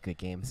 Such a good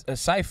game.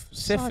 Sif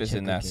Such is a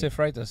in good that. game. Sif,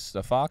 right?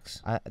 The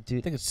fox. I I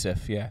dude, think it's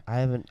Sif. Yeah. I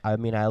haven't. I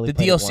mean, I only The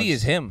played it DLC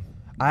is once. him.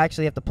 I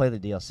actually have to play the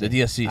DLC. The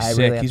DLC is I really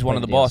sick. have He's to one play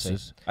of the the DLC.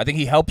 bosses. I think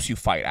he helps you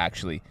fight.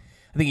 Actually,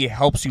 I think he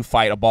helps you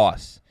fight a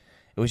boss.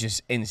 It was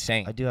just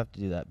insane. I do have to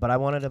do that, but I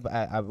wanted to.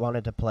 I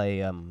wanted to play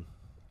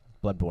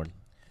Bloodborne.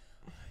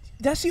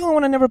 That's the only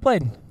one I never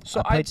played.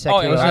 So I played it Sekiro.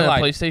 was- Wasn't I it a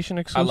lied. PlayStation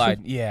I exclusive?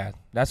 lied. Yeah,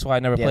 that's why I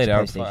never Yeah, played it.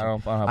 it's I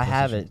don't, PlayStation. I don't I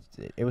have PlayStation.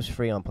 it. It was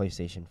free on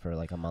PlayStation for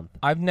like a month.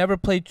 I've never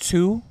played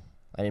 2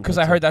 I didn't because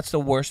play I heard two. that's the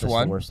worst That's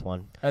one. the worst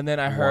one. And then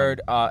I One.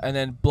 heard, and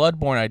then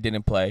Bloodborne I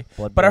didn't play.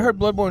 Bloodborne. But I heard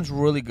Bloodborne's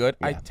really good.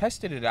 I Yeah.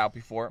 tested it out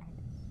before.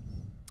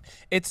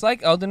 It's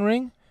like Elden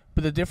Ring,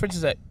 but the difference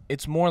is that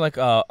it's more like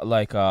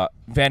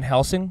Van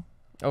Helsing.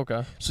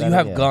 Okay. So That you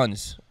have yeah.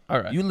 guns. All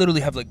right. You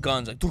literally have like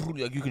guns, like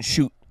you can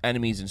shoot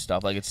enemies and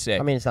stuff. Like it's sick.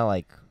 I mean, it's not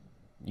like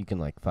you can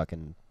like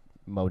fucking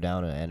mow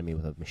down an enemy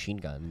with a machine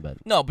gun, but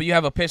no, but you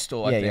have a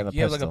pistol. I Yeah, think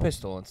you have a like a pistol.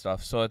 pistol and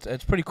stuff. So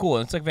it's pretty cool.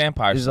 It's like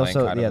vampire there's slaying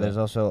also kind of. there's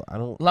also I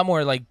don't. A lot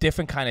more like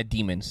different kind of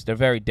demons. They're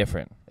very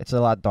different. It's a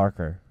lot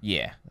darker,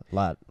 Yeah, a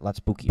lot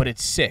spookier. but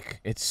it's sick.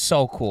 It's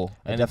so cool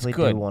I and definitely it's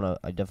good. do want to.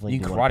 I definitely You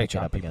do can wanna karate pick it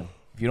chop up people. again.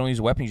 If you don't use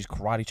a weapon, you just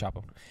karate chop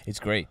them. It's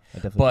great. I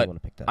definitely But do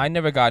want to pick that. I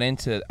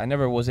up.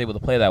 never was able to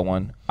play that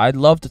one. I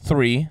loved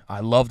 3. I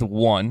loved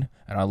 1,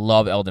 and I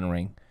love Elden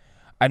Ring.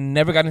 I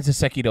never got into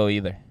Sekiro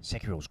either.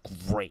 Sekiro was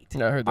great.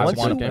 Yeah, I heard I that's a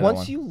wanna good play game. that Once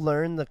one. you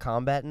learn the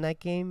combat in that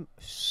game,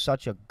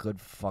 such a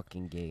good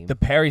fucking game. The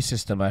parry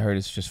system I heard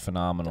is just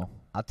phenomenal.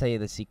 I'll tell you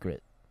the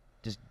secret: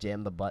 just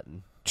jam the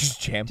button.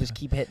 Just jam. Just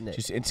keep hitting it.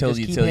 Just until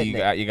keep you hitting it.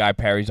 got your guy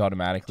parries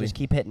automatically. Just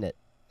keep hitting it.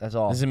 That's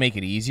all. Does it make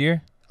it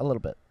easier? A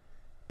little bit.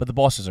 But the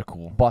bosses are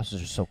cool.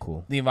 Bosses are so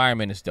cool. The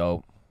environment is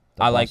dope.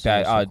 The I like bosses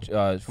that are so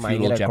cool. Come on, you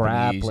feudal get a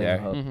Japanese. grappling Yeah.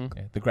 hook. Mhm.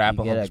 Yeah. The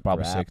grappling You get hook a is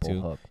probably sick grapple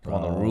too. hook, Go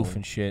on the bro. roof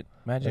and shit.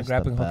 Imagine a It's the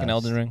grappling hook in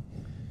Elden best. Ring.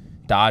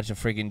 Dodge a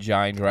freaking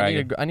giant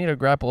dragon. I need a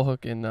grapple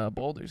hook in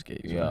Baldur's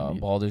Gate. is what I Yeah,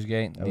 need. Baldur's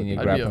Gate. That You would need be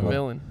a I'd be a grappling hook.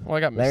 villain. Well, I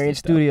got Larian Misty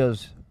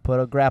Studios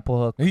put a grapple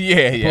hook.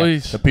 Yeah.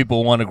 Please. The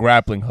people want a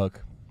grappling hook.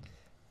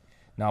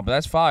 No, but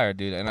that's fire,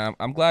 dude. And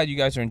I'm glad you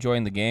guys are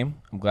enjoying the game.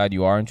 I'm glad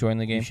you are enjoying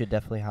the You game. should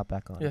definitely hop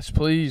back on. Yes,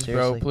 please,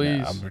 Seriously? bro. Please.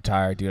 Yeah, I'm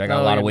retired, dude. I got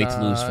No, a lot of you're weight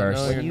to lose not.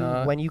 first. No, When you're you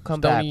not. when you come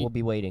Just don't back, eat. we'll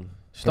be waiting.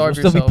 'Cause Starve we'll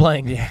still be yourself.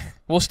 playing. Yeah.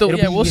 We'll still, It'll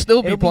yeah, be we'll ye-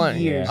 still be it'll be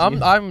playing. years. I'm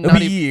It'll not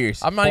be even.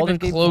 years. I'm not Baldur's even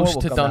Gate 4 close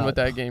will to come done out. with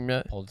that game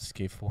yet. Baldur's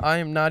Gate 4. I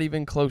am not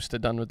even close to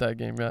done with that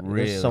game yet.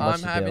 Really? so much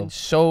I'm to having do.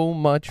 so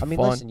much I mean,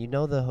 fun. listen. You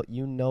know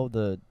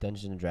the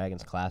Dungeons and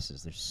Dragons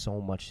classes. There's so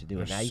much to do,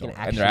 and There's now you can so-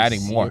 actually and they're adding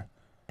see more. it,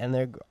 and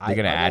they're They're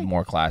gonna add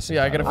more classes. So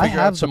yeah, I by the gotta way. I figure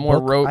out have some the more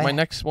book. rogue. I My ha-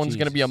 next one's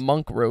gonna be a Jesus.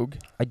 monk rogue.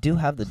 I do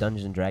have the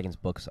Dungeons and Dragons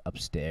books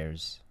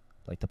upstairs.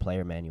 like the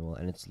player manual,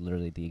 and it's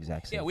literally the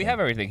exact same. Yeah, we thing. have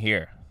everything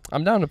here.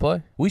 I'm down to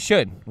play. We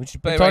should play We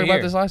right talked about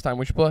here. this last time.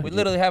 We should play. We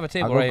literally have a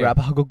table I'll go right grab.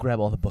 I'll go grab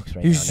all the books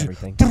right here. now and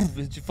everything.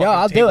 Yeah,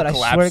 I'll do it. I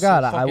swear to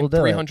God, I will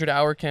do it.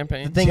 300-hour The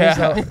campaign. thing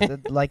Yeah. is, though,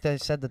 like I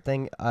said, the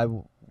thing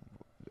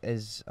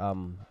is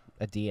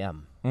a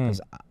DM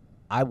because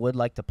I would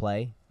like to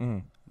play,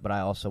 but I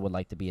also would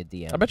like to be a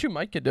DM. I bet you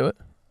Mike could do it.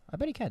 I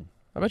bet he can.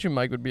 I bet you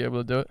Mike would be able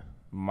to do it.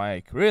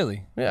 Mike,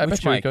 really? Yeah, I Which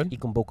bet you Mike? he could. He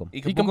can book him.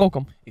 He can book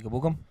him.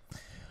 Ikabukum?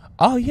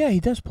 Oh, yeah, he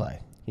does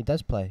play. He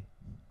does play.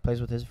 Plays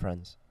with his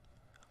friends.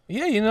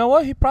 Yeah, you know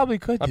what? He probably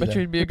could I do bet that.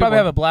 you he'd be a He'd good probably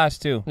one. have a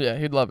blast, too. Yeah,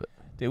 he'd love it.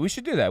 Dude, we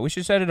should do that. We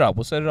should set it up.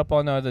 We'll set it up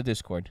on the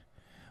Discord.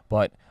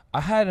 But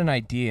I had an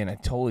idea, and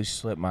it totally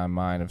slipped my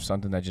mind of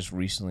something that just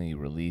recently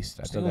released.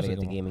 I Still think gotta it get was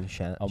the like gaming a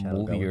channel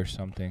movie going. or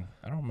something.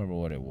 I don't remember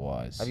what it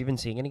was. Have you been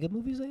seeing any good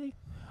movies lately?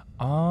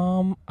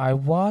 I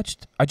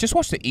just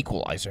watched The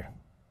Equalizer.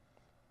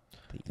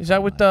 Is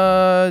that with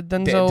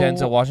Denzel?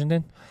 Denzel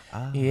Washington?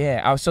 Ah.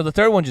 Yeah. So the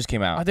third one just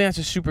came I out. think that's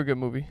a super good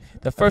movie.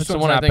 The first the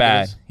one's one I not think it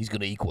bad. is. He's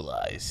gonna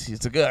equalize.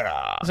 He's a good.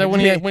 Is that when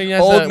he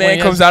has old when man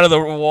he comes has- out of the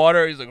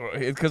water? He's like,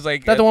 because like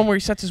Is that the one where he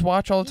sets his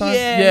watch all the time?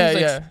 Yeah,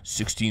 he's yeah. like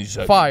 16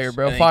 seconds. Fire,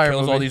 bro, And then fire He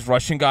kills all movie. these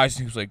Russian guys.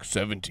 And he was like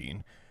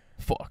 17.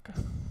 Fuck.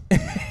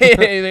 He's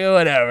like,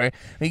 whatever. I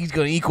think he's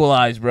gonna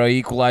equalize, bro. He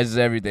equalizes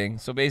everything.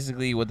 So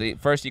basically, with the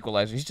first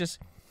equalizer, he's just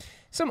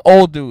some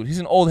old dude. He's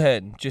an old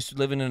head, just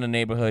living in a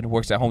neighborhood.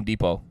 Works at Home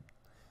Depot,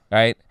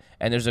 right?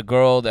 And there's a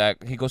girl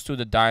that he goes to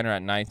the diner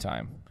at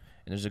nighttime.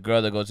 And there's a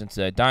girl that goes into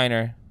that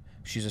diner.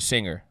 She's a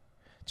singer.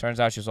 Turns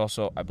out she's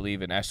also, I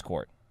believe, an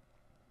escort.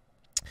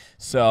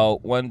 So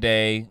one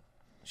day,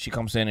 she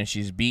comes in and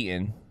she's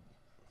beaten.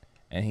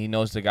 And he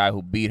knows the guy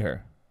who beat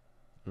her.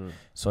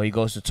 So he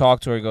goes to talk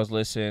to her. He goes,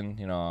 listen,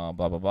 blah,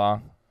 blah, blah.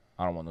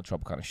 I don't want no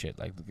trouble kind of shit.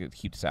 Like,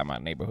 keep this out of my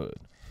neighborhood.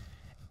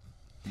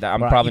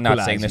 I'm probably not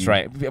saying this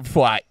right.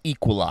 Before I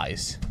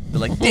equalize. They're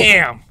like,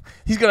 damn,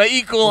 he's going to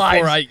equalize.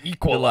 Before I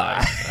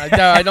equalize.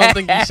 I don't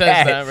think he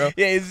says that, bro.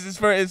 Yeah, it's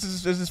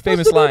his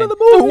famous line.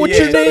 What's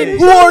your name?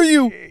 Who are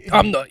you?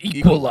 I'm the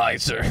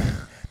equalizer.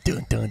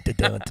 Dun, dun, dun,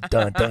 dun,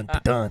 dun, dun,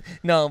 dun, dun.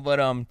 No, but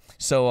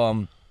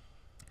so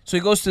he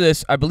goes to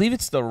this. I believe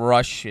it's the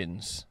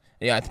Russians.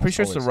 Yeah, I'm pretty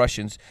sure it's the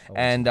Russians.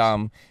 And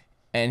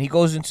he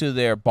goes into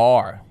their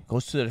bar,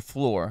 goes to the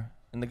floor,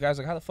 and the guy's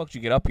like, "How the fuck did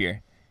you get up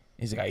here?"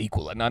 He's like, "I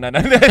equalize." No.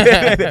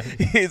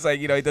 He's like,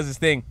 he does his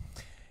thing.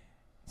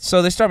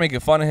 So they start making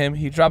fun of him.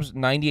 He drops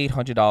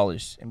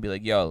 $9,800 and be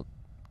like, "Yo,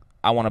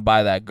 I want to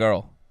buy that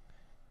girl."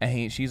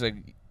 And she's like,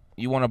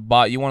 "You want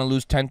to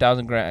lose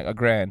 10,000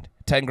 grand,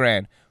 10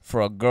 grand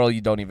for a girl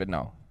you don't even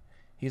know?"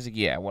 He's like,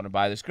 "Yeah, I want to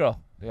buy this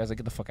girl." The guy's like,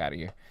 "Get the fuck out of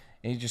here!"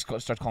 And he just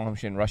starts calling him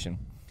shit in Russian.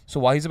 So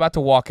while he's about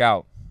to walk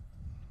out,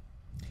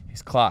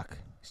 his clock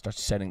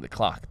starts setting the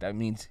clock. That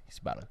means he's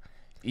about to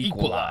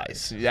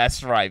equalize.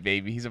 That's right,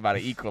 baby. He's about to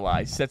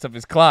equalize. Sets up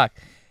his clock,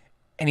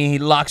 and he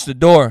locks the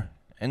door.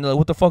 And they're like,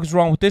 what the fuck is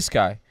wrong with this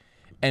guy?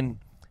 And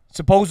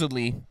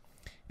supposedly,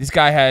 this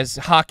guy has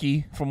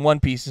hockey from One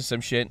Piece or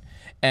some shit,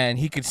 and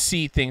he could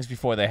see things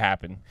before they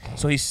happen.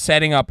 So he's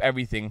setting up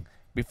everything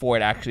before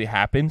it actually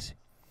happens,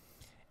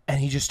 and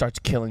he just starts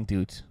killing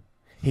dudes.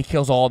 He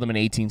kills all of them in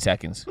 18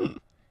 seconds.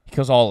 He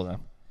kills all of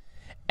them.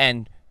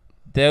 And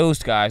those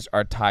guys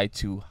are tied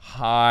to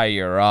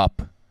higher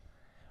up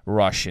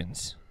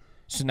Russians.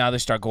 So now they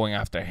start going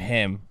after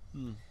him.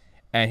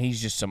 And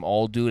he's just some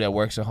old dude that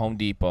works at Home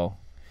Depot.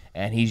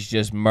 And he's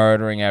just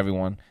murdering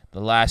everyone. The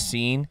last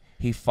scene,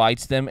 he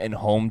fights them in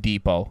Home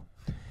Depot.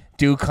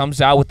 Dude comes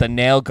out with a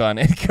nail gun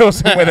and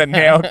kills him with a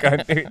nail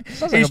gun, dude.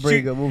 Sounds like a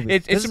pretty good movie.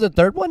 This This is the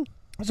third one?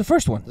 It's the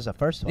first one. This is the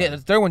first one. Yeah, the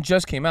third one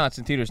just came out. It's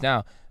in theaters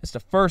now. It's the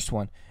first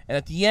one. And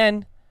at the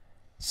end,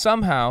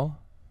 somehow,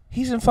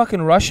 he's in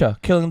fucking Russia,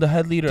 killing the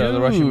head leader of the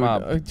Russian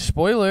mob.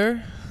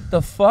 Spoiler.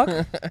 The fuck?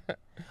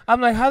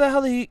 I'm like, how the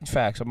hell did he...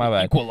 Facts, my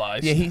bad.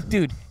 Equalized.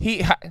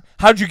 Yeah,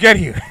 how'd you get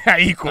here? I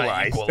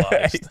equalized.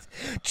 He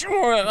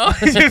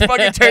just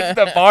fucking turns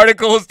into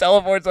particles,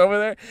 teleports over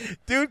there.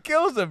 Dude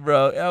kills him,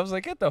 bro. And I was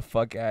like, get the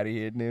fuck out of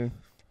here, dude.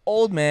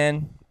 Old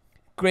man.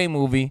 Great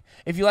movie.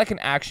 If you like an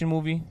action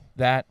movie,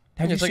 have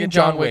you It's like seen a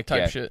John Wick yet?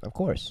 type shit. Of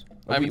course.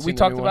 I haven't We seen the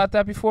talked new about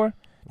that before.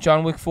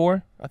 John Wick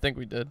 4. I think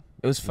we did.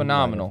 It was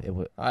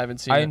phenomenal. I haven't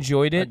seen it. I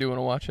enjoyed I it. do want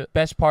to watch it.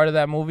 Best part of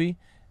that movie,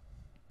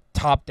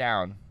 top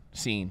down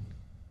scene.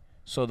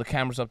 So the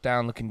camera's up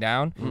down looking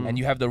down, and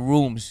you have the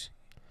rooms.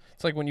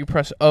 It's like when you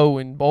press O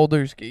in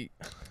Baulder's Gate.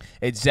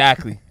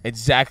 Exactly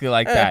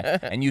like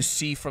that. And you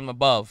see from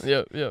above.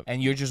 Yep.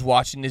 And you're just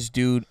watching this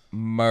dude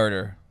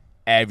murder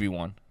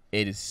everyone.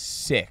 It is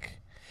sick.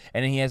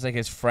 And then he has like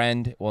his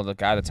friend, well, the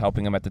guy that's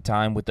helping him at the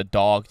time with the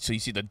dog. So you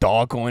see the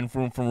dog going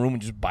from room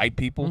and just bite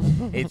people.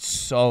 It's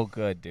so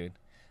good, dude.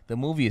 The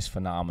movie is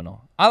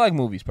phenomenal. I like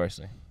movies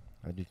personally.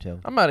 I do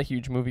too. I'm not a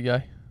huge movie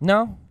guy.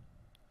 No,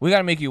 we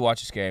gotta make you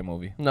watch a scary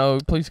movie. No,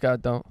 please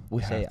God, don't.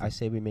 I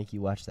say we make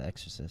you watch The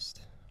Exorcist.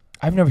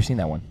 I've never seen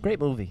that one. Great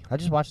movie. I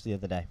just watched it the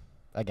other day.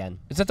 Again.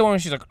 Is that the one where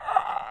she's like,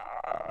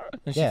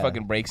 And she Yeah.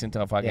 fucking breaks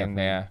into a fucking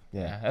Yeah.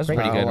 That was Great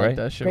pretty I good, don't like right?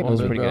 that shit Great one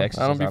movie. bit, Pretty bro. good I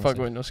Exorcist, don't be honestly.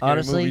 fucking with no scary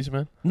Honestly, movies,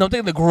 man. No, I'm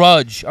thinking The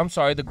Grudge. I'm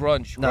sorry, The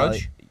Grudge. No,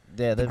 Grudge.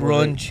 Yeah, The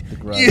Grunge. The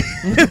Grudge.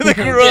 The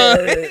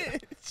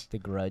Grudge. The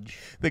Grudge.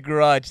 The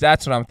Grudge.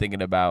 That's what I'm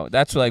thinking about.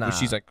 That's like when Nah.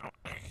 she's like,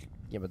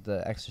 Yeah, but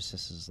The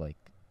Exorcist is like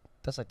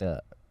that's like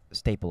the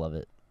staple of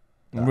it.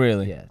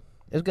 really? Yeah,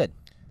 it was good.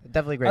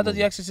 Definitely a great. I thought movie.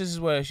 The Exorcist is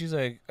where she's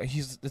like,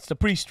 it's the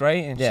priest,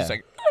 right? And Yeah. she's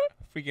like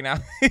freaking out.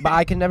 But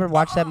I can never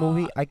watch that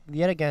movie.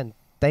 Yet again,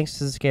 thanks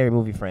to the Scary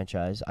Movie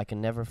franchise, I can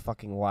never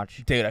fucking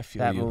watch Dude, I feel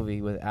that you.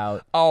 movie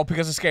without. Oh,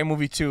 because of Scary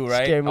Movie 2,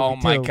 right? Scary Movie oh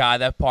my 2.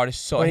 god, that part is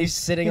so. When he's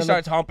sitting he on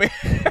starts humping.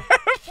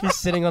 He's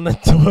sitting on the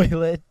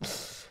toilet.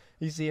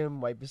 You see him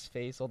wipe his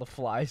face. All the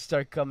flies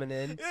start coming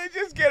in. It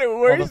just getting All the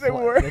worse and fly-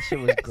 worse. That shit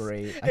was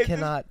great. I It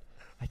cannot.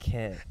 I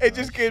can't. It bro.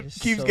 just That shit is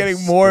keeps so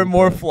getting more and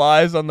more stupid.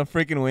 flies on the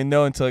freaking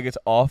window until it gets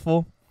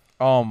awful.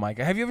 Oh my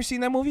god, have you ever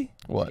seen that movie?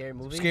 What? Scary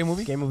movie. Scary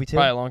movie? Scary movie 2.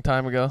 Probably a long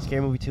time ago.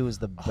 Scary movie 2 is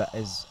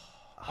is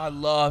I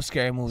love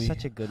Scary Movie.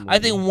 such a good movie. I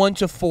think 1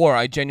 to 4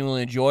 I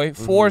genuinely enjoy.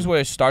 4 is Mhm. where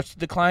it starts to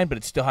decline, but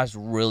it still has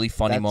really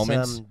funny That's,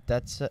 moments. No,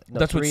 That's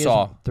what 3 is,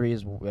 Saw. 3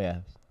 is yeah.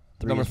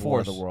 3 Number is War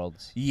of the 4's.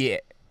 Worlds. Yeah,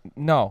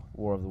 no,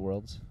 War of the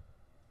Worlds.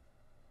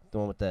 The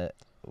one with the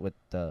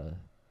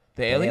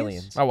the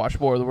aliens. I watched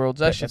War of the Worlds.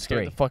 That That's shit scared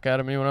 3. the fuck out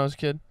of me when I was a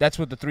kid. That's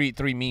what the three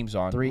memes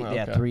on. 3. Oh,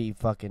 Yeah, okay. 3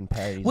 fucking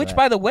parodies. Which, of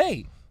by the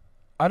way,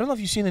 I don't know if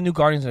you've seen the new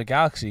Guardians of the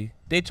Galaxy.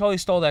 They totally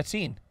stole that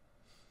scene.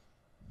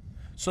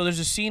 So there's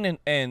a scene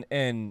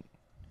in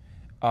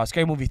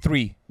Scary Movie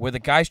 3 where the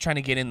guy's trying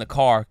to get in the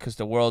car because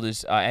the world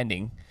is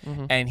ending,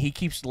 Mm-hmm. and he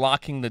keeps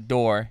locking the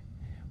door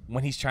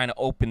when he's trying to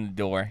open the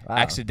door Wow.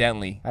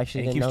 accidentally. I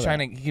actually and he didn't keeps know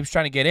trying to he keeps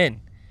trying to get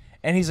in.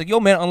 And he's like, "Yo,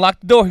 man, unlock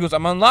the door." He goes,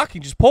 "I'm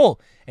unlocking. Just pull."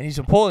 And he's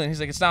pulling.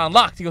 He's like, "It's not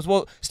unlocked." He goes,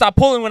 "Well, stop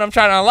pulling when I'm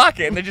trying to unlock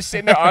it." And they're just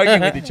sitting there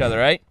arguing with each other,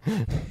 right?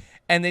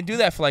 And they do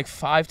that for like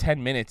 5-10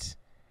 minutes.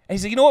 And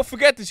he's like, "You know what?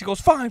 Forget this." He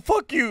goes, "Fine,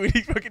 fuck you." And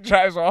he fucking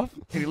drives off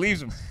and he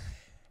leaves him.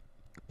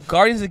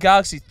 Guardians of the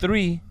Galaxy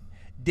 3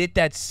 did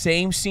that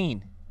same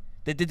scene.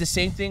 They did the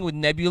same thing with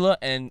Nebula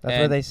and That's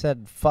where they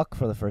said "fuck"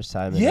 for the first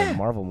time in Yeah. a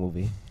Marvel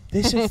movie.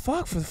 They said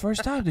fuck for the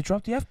first time. They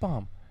dropped the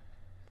F-bomb.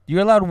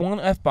 You're allowed one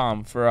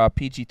F-bomb for a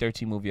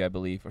PG-13 movie, I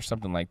believe, or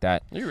something like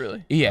that. You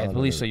really? Yeah, I Oh,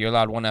 believe no. so. You're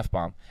allowed one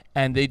F-bomb.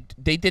 And they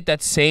did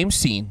that same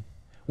scene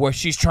where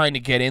she's trying to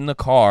get in the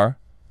car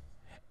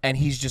and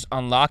he's just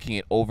unlocking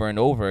it over and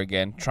over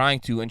again, trying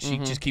to, and she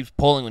Mhm. just keeps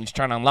pulling when he's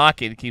trying to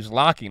unlock it. It keeps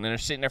locking, and they're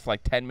sitting there for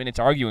like 10 minutes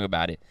arguing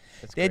about it.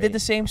 That's They did the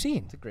same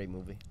scene. It's a great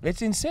movie.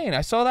 It's insane.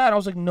 I saw that, and I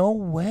was like, no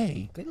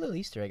way. Good little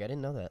Easter egg. I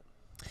didn't know that.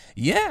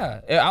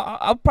 Yeah,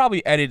 I'll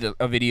probably edit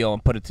a video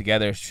and put it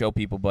together, show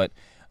people, but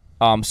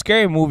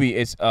Scary Movie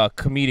is a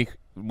comedic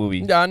movie.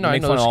 Yeah, They no, I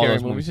make know fun the of all scary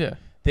those movies. Yeah.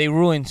 They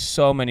ruin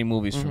so many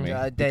movies for Mhm.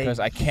 me They because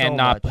I so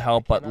cannot much.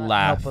 help but I cannot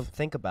laugh. Help but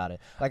think about it.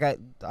 Like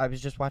I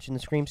was just watching the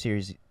Scream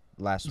series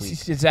last week.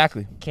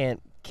 Exactly. Can't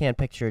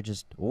picture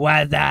just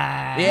what's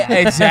that? Yeah,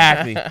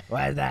 exactly.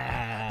 What's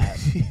that?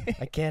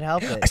 I can't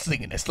help I it.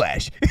 sling in a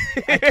slash.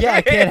 I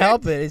can't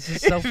help it. It's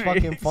just so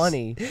fucking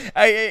funny.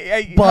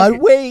 I But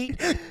wait,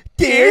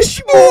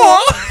 there's more.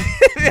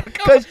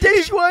 because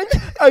this one's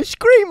a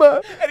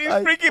screamer. And he's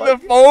I freaking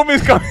the foam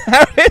is coming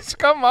out.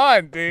 Come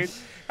on, dude.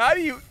 How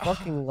do you?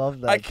 Fucking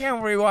love that. I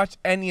can't rewatch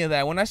any of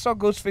that. When I saw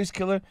Ghostface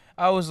Killer,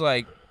 I was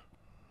like,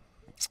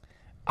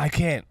 I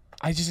can't.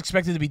 I just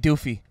expected it to be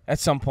doofy at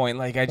some point.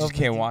 Like I just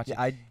can't watch it.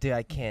 I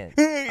can't.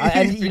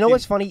 And you know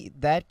what's funny?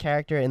 That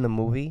character in the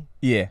movie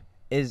Yeah.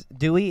 is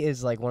Dewey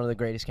is like one of the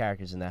greatest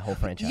characters in that whole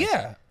franchise.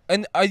 Yeah.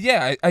 And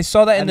yeah, I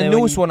saw that in And the then when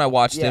newest you- one I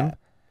watched Yeah. him.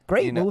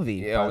 Great You know, movie.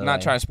 Yeah, by the not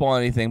way. trying to spoil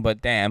anything,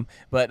 but damn.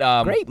 But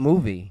Great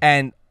movie.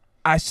 And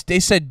they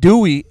said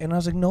Dewey, and I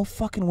was like, no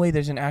fucking way.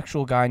 There's an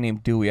actual guy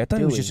named Dewey. I thought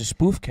he was Dewey. just a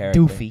spoof character.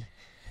 Doofy.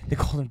 They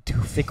call him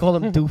Doofy. They call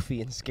him Doofy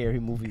in Scary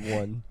Movie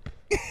 1.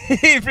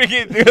 He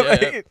freaking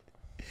Yeah.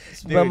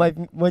 Smell my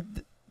what?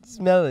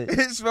 Smell it.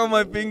 smell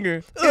my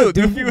finger. Ew,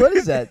 Doofy, what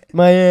is that?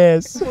 My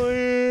ass.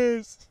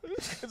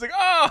 It's like,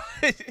 oh,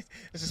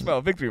 it's a smell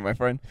of victory, my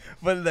friend.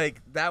 But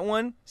like that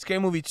one, Scary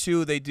Movie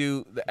 2, they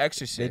do The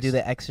Exorcist. They do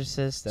The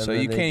Exorcist. And So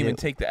then you they can't even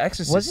do- take The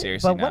Exorcist was it?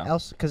 seriously But now. what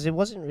else? Because it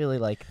wasn't really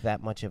like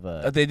that much of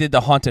a. They did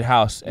The Haunted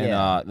House in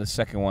Yeah. the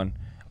second one.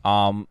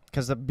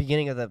 Because the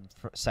beginning of the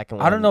second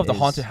one. I don't know if The is-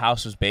 Haunted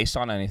House was based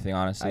on anything,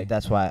 honestly.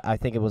 That's why I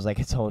think it was like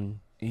its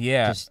own.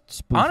 Yeah. Just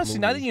spoof Honestly,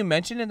 now that movie. you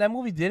mention it, that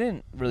movie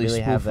didn't really,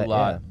 spoof have that, a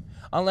lot.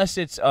 Unless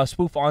it's a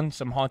spoof on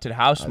some Haunted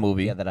House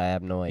movie. Yeah, that I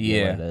have no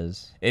idea Yeah. what it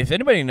is. If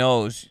anybody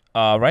knows,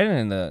 write it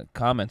in the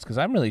comments because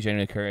I'm really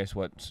genuinely curious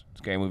what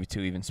Scary Movie 2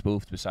 even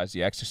spoofed besides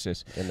The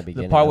Exorcist. In the The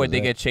beginning. part that where was they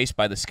it. get chased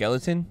by the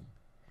skeleton,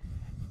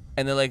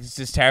 and they're like, it's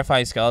this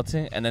terrifying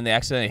skeleton, and then they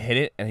accidentally hit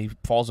it, and he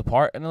falls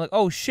apart, and they're like,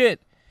 oh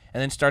shit,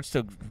 and then starts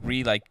to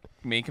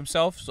make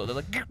himself. So they're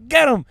like,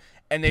 get him,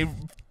 and they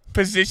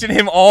position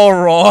him all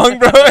wrong,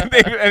 bro,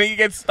 and he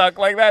gets stuck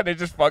like that. They're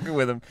just fucking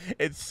with him.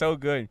 It's so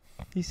good.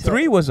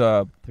 Three was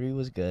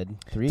good.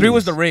 Three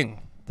was The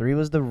Ring. 3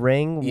 was The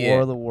Ring. Yeah.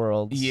 War of the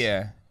Worlds.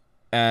 Yeah,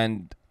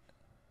 and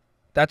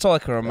that's all I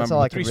can remember. That's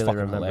all I can Three's really fucking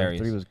remember.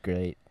 hilarious. 3 was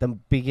great. The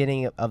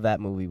beginning of that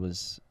movie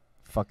was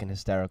fucking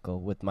hysterical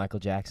with Michael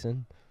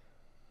Jackson,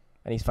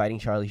 and he's fighting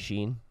Charlie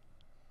Sheen.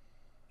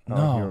 I don't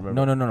know if you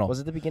remember. No. Was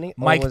it the beginning?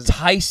 Or Mike was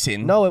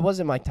Tyson. No, it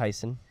wasn't Mike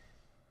Tyson.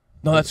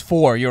 No, that's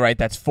 4. You're right.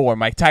 That's 4.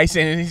 Mike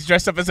Tyson, and he's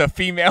dressed up as a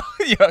female.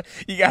 Yo,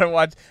 you gotta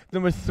watch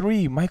number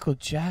 3. Michael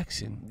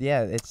Jackson.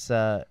 Yeah, it's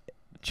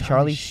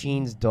Charlie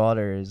Sheen's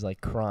daughter is like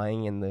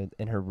crying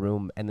in her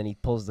room, and then he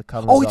pulls the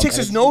covers. Oh, he off, takes and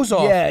his it's- nose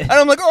off. Yeah, And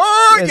I'm like,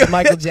 oh, It's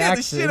Michael that scared the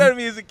Jackson. shit out of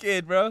me as a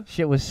kid, bro.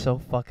 shit was so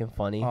fucking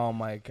funny. Oh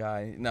my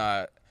god,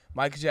 nah.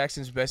 Michael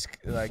Jackson's best,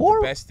 like For-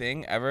 the best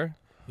thing ever,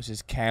 was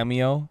his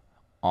cameo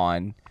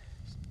on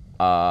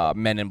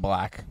Men in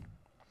Black.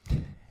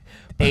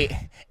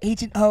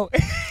 Agent O.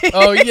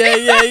 Oh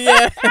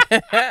yeah.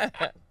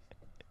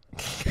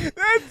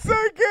 That's so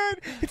good.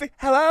 He's like,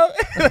 hello.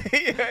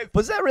 Yeah,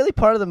 Was that really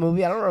part of the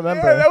movie? I don't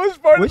remember. yeah, that was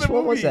part Which of the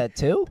one movie. was that?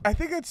 2? I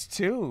think it's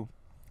 2.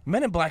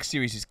 Men in Black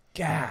series is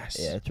gas.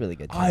 Yeah, it's really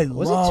good. Too. I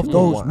was love it 2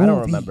 or those 1? I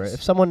don't remember. movies.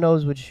 If someone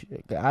knows which,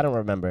 I don't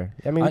remember.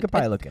 I mean, we I- could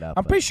probably look it up.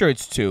 I'm but pretty sure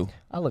it's 2.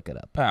 I'll look it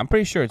up. I'm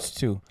pretty sure it's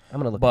 2. I'm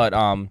gonna look. But it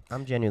up.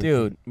 I'm genuinely.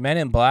 dude, Men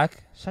in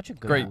Black. such a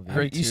good Great, movie.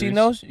 great. You seen series.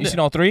 those? You Yeah. seen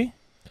all 3?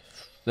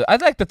 I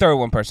like the third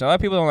one personally. A lot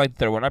of people don't like the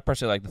third one. I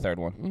personally like the third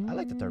one. I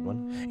like the third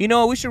one. You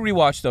know, we should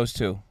rewatch those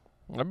 2.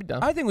 I'll be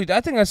down. I think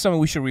that's something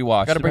we should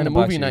rewatch. Gotta bring Men the in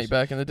Black movie night series.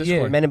 back in the Yeah.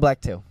 Discord. Men in Black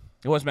 2.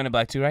 It was Men in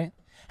Black 2, right?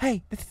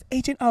 Hey, this is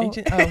Agent O.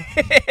 Agent O.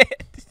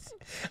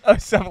 Oh,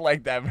 something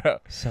like that, bro.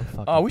 So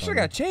fucking. Oh, we should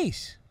funny. have got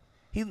Chase.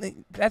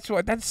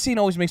 That scene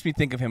always makes me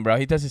think of him, bro.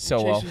 He does it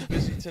so well. Chase was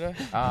busy today.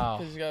 Oh,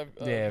 'Cause he's got,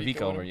 yeah, Vico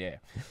Vico with over, him. yeah.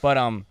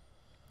 But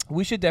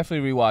we should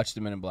definitely rewatch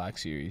the Men in Black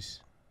series.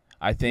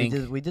 I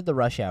think We did the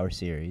Rush Hour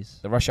series.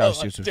 the Rush Hour Oh,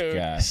 series was dude,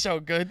 gas. so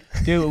good.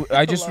 Dude,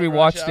 I just love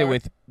Rush rewatched it Hour.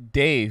 with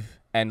Dave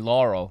and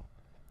Laurel.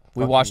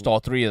 We Fucking- watched all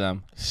 3 of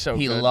them. So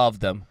He good. loved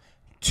them.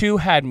 2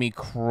 had me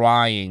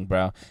crying,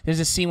 bro. There's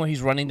a scene where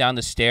he's running down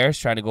the stairs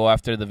trying to go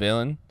after the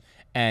villain,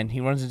 and he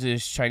runs into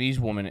this Chinese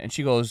woman, and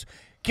she goes,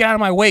 "Get out of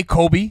my way,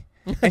 Kobe!"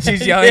 And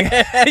she's yelling. Yo,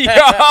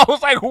 I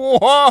was like,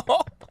 "Whoa!"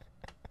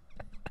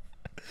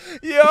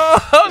 Yo,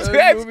 Those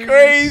that's movies are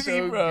crazy,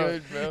 so bro.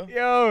 good, bro.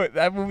 Yo,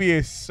 that movie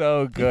is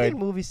so Do you think good.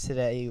 movies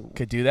today?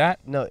 Could do that.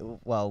 No.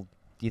 Well,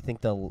 do you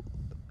think they'll?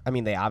 I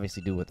mean, they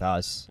obviously do with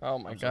us. Oh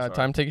my I'm so god, sorry.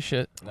 time to take a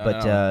shit.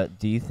 But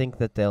do you think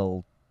that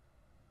they'll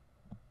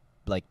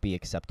like be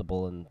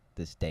acceptable in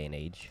this day and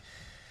age?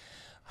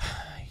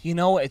 You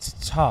know, it's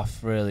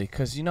tough, really,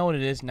 because you know what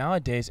it is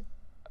nowadays.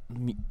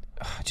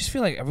 I just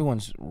feel like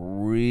everyone's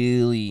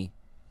really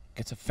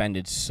gets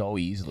offended so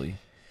easily.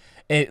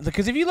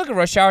 Because if you look at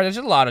Rush Hour, there's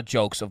a lot of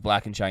jokes of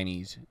black and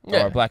Chinese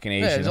Yeah. or black and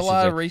Asian. Yeah, there's a I should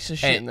lot say. of racist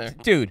shit in there.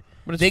 Dude,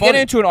 But it's they funny.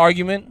 get into an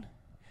argument,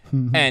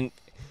 and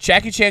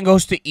Jackie Chan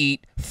goes to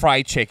eat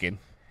fried chicken,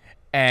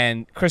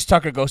 and Chris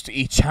Tucker goes to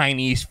eat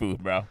Chinese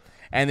food, bro.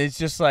 And it's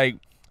just like,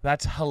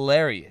 that's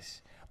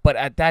hilarious. But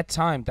at that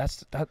time,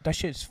 that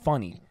shit is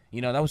funny.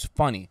 You know, that was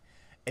funny.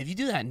 If you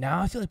do that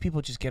now, I feel like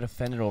people just get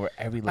offended over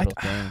every little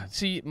thing.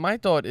 See, my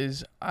thought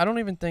is, I don't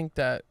even think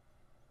that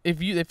if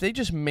they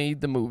just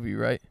made the movie,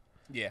 right,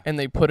 Yeah. and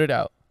they put it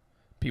out,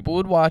 people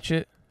would watch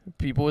it,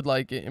 people would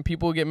like it, and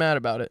people would get mad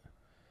about it.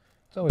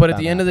 But at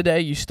the end of the day,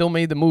 you still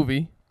made the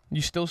movie,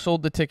 you still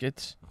sold the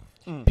tickets,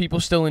 people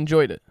still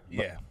enjoyed it.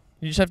 Yeah.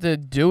 You just have to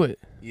do it,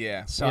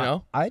 Yeah. So you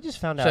know? I just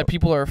found So out. that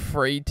people are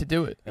afraid to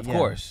do it. Of Yeah.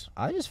 course.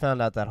 I just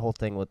found out that whole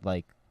thing with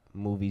like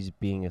movies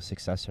being a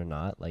success or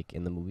not, like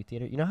in the movie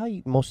theater. You know how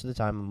most of the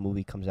time a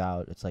movie comes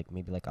out, it's like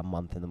maybe like a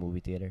month in the movie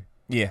theater.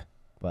 Yeah.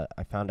 But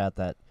I found out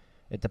that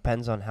it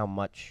depends on how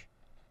much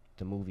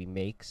the movie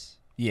makes.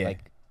 Yeah.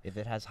 Like if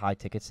it has high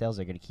ticket sales,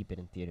 they're gonna keep it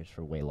in theaters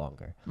for way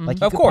longer. Mhm. Like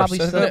you Of could course. probably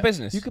That's still, their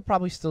business. you could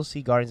probably still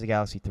see Guardians of the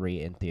Galaxy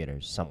 3 in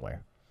theaters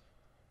somewhere.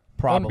 Wouldn't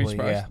be Probably,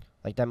 surprised. yeah.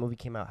 Like that movie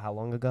came out how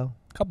long ago?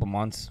 A couple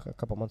months. A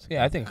couple months ago.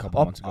 Yeah, I think a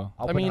couple months ago.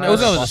 I mean, It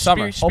was over the Spir-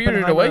 summer. Spirited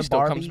Oppenheimer Away and still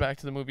comes Barbie. back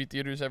to the movie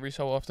theaters every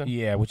so often.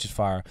 Yeah, which is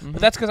fire. Mhm.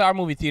 But that's because our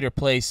movie theater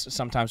plays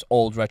sometimes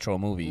old retro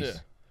movies. Yeah.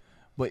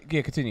 But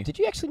yeah, continue. Did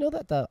you actually know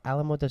that the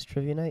Alamo does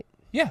trivia night?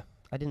 Yeah.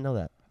 I didn't know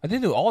that. I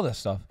did do all that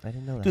stuff. I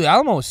didn't know that. Dude,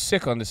 Alamo is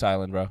sick on this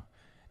island, bro.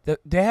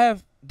 They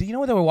have. Do you know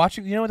what they were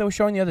watching? You know what they were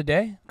showing the other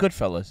day?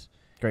 Goodfellas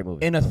Great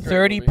movie. in a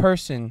Great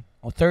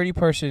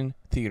 30-person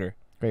theater.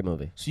 Great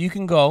movie. So you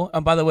can go.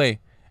 And by the way,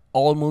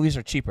 all movies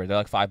are cheaper. They're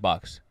like $5,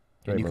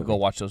 Great and you can movie. go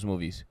watch those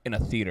movies in a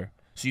theater.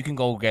 So you can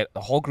go get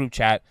a whole group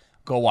chat,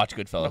 go watch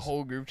The Goodfellas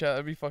whole group chat,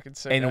 that'd be fucking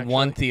sick. in actually.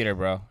 one theater,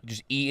 bro.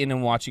 Just eating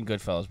and watching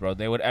Goodfellas, bro.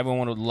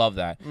 Everyone would love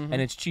that, Mhm.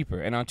 and it's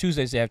cheaper. And on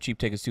Tuesdays they have cheap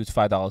tickets too. It's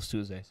 $5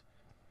 Tuesdays.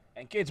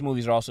 And kids'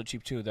 movies are also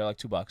cheap too. They're like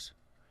 $2,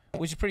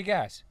 which is pretty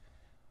gas.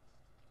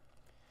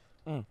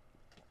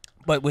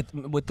 But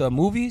with the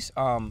movies,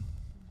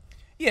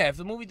 yeah, if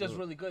the movie does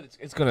really good,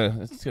 it's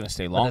gonna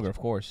stay longer, of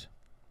course.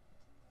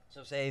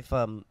 So say if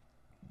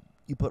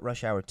you put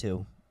Rush Hour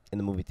 2 in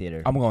the movie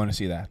theater. I'm going to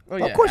see that. Oh,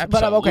 yeah, of course,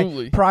 but I'm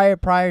absolutely. okay.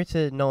 Prior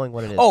to knowing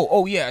what it is.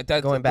 Oh yeah,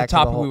 that's Going the back to the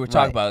topic whole- we were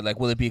talking right. about. Like,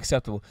 will it be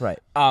acceptable? Right.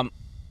 Have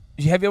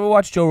you ever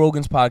watched Joe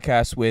Rogan's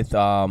podcast with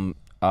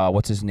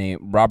what's his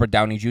name, Robert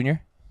Downey Jr.?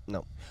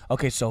 No.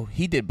 Okay, so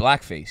he did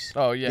blackface.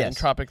 Oh, yeah, in Yes,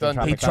 Tropic in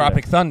Thunder. He Tropic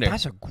Tropic Thunder.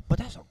 But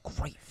that's a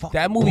great fucking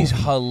That movie's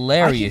movie.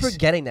 hilarious. I keep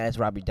forgetting that it's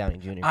Robert Downey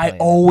Jr. I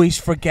always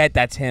forget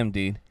that's him,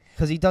 dude.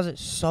 because he does it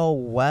so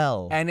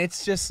well. And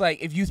it's just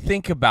like, if you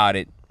think about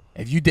it,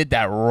 if you did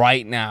that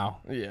right now,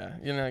 Yeah,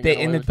 you know.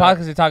 in the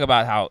podcast they talk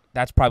about how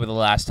that's probably the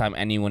last time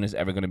anyone is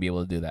ever going to be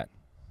able to do that.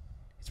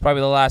 It's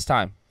probably the last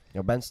time.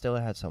 Ben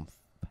Stiller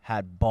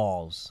had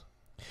balls.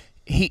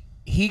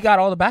 He got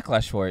all the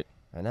backlash for it.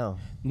 I know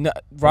No,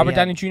 Robert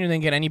Downey Jr.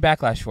 didn't get any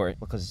backlash for it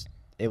because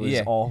it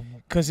was all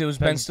because it was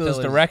Ben Stiller's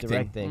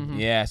directing. Mhm.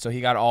 Yeah, so he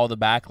got all the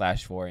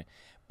backlash for it.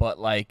 But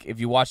like, if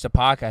you watch the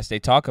podcast, they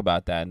talk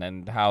about that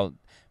and how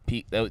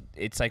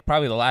it's like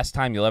probably the last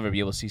time you'll ever be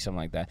able to see something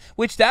like that.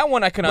 Which that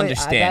one I can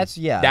understand.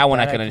 That one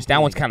I can understand.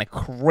 That one's kind of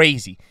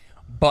crazy,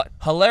 but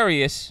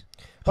hilarious.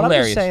 But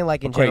hilarious, I'm just saying,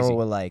 like in crazy. general,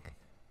 with like,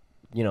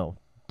 you know,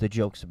 the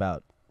jokes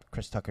about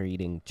Chris Tucker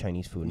eating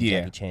Chinese food and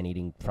Jackie Chan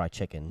eating fried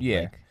chicken. Yeah.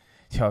 Like,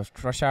 Yo,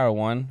 Rush Hour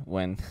 1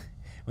 when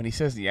he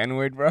says the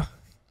N-word, bro.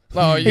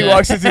 Oh He yeah.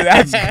 walks into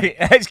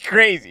that's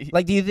crazy.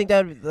 do you think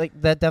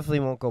that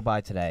definitely won't go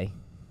by today?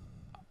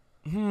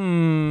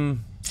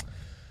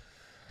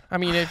 I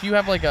mean, if you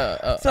have like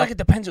I feel like it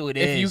depends who it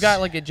is. if you got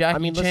like a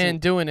Jackie listen- Chan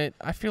doing it,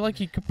 I feel like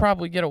he could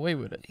probably get away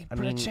with it. I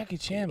mean, Jackie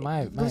Chan,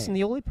 Listen,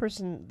 the only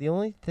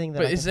thing that.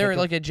 But I is can there think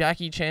like a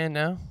Jackie Chan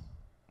now?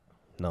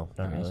 No, not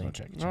there's really. no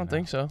Jackie I Chan don't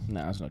think so.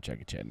 No, there's no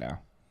Jackie Chan now.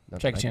 Not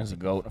Jackie that I Chan's can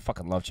the GOAT. I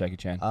fucking love Jackie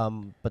Chan.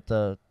 think.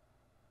 But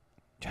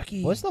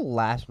Jackie. what's the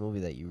last movie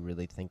that you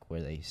really think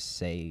where they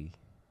say?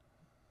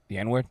 The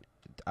N-word?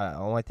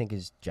 All I think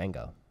is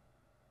Django.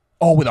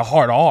 Oh, with a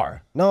hard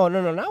R. No,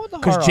 not with the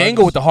hard. Because R, Django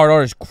just- with the hard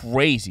R is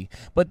crazy.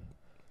 But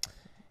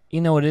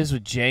you know what it is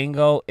with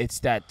Django? It's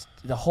that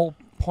the whole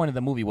point of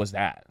the movie was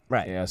that.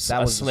 Right. Yeah, That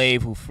a was-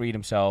 slave who freed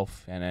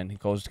himself and then he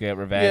goes to get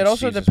revenge. Yeah, it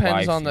also sees his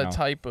depends wife, on you the know.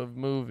 type of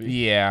movie.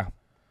 Yeah.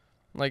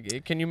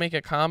 Like, can you make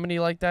a comedy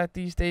like that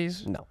these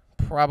days? No,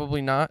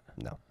 Probably not.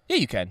 no. Yeah,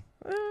 you can.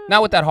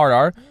 Not with that hard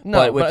R. No,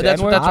 but with but the that's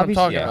N-word? what I'm Obviously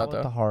talking not about, with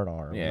though. the hard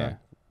R. Yeah.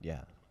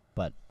 Yeah.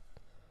 But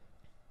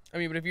I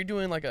mean, but if you're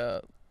doing like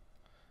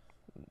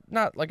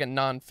not like a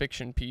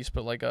nonfiction piece,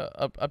 but like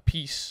a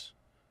piece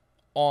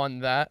on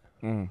that,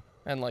 Mm.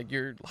 and like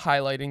you're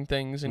highlighting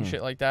things and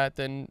shit like that,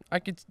 then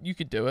you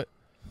could do it.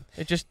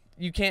 It just,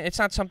 you can't, it's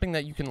not something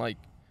that you can like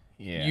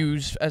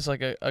use as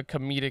like a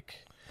comedic.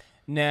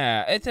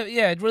 Nah,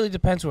 it really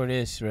depends what it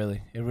is,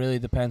 really. It really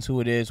depends who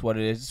it is, what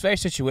it is. It's very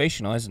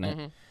situational, isn't it?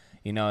 Mhm.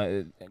 You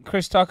know,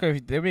 Chris Tucker,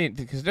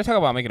 because they're talking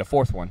about making a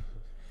fourth one.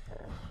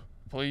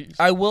 Please.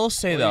 I will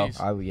say, though, Please.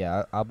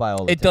 I'll buy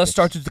all the it does tickets.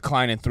 start to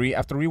decline in 3.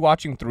 After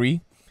rewatching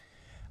 3,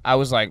 I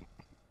was like,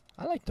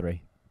 I like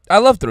 3. I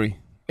love 3.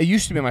 It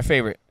used to be my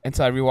favorite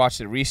until I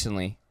rewatched it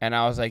recently, and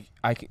I was like,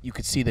 you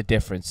could see the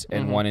difference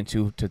in 1 and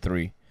 2 to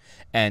 3,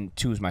 and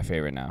 2 is my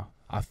favorite now.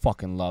 I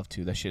fucking love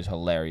 2. That shit is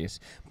hilarious.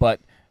 But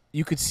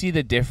you could see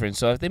the difference.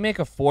 So if they make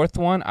a 4th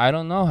one, I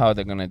don't know how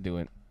they're gonna do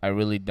it. I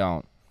really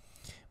don't.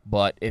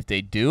 But if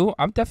they do,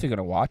 I'm definitely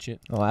gonna watch it.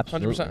 Oh,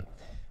 absolutely. 100%.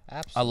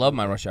 Absolutely. I love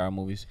my Rush Hour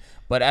movies.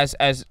 But as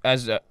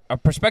a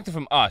perspective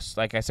from us,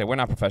 like I said, we're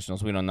not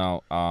professionals. We don't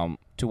know.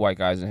 2 white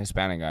guys and a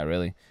Hispanic guy,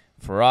 really.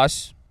 For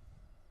us,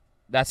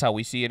 that's how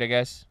we see it, I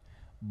guess.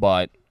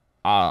 But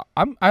I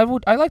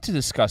like to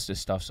discuss this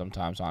stuff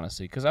sometimes,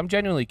 honestly, because I'm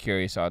genuinely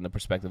curious on the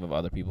perspective of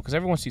other people, because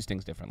everyone sees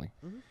things differently.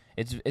 Mhm.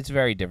 It's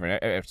very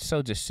different. It's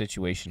so just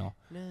situational.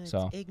 No, it's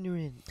So.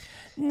 ignorant.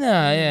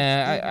 Nah,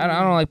 yeah,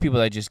 I don't like people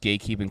that just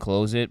gatekeep and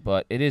close it,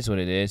 but it is what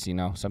it is. You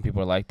know, some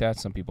people are like that,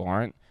 some people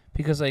aren't.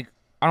 Because like,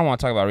 I don't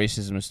want to talk about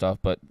racism and stuff,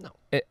 but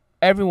No.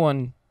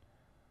 everyone,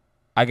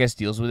 I guess,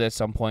 deals with it at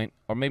some point,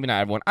 or maybe not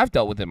everyone. I've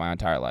dealt with it my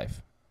entire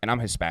life, and I'm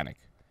Hispanic.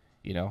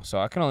 You know, so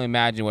I can only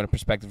imagine what a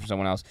perspective for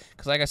someone else.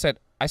 Because like I said,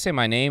 I say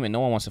my name, and no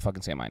one wants to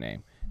fucking say my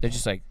name. They're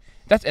just like,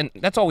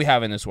 that's all we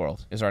have in this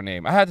world is our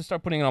name. I had to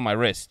start putting it on my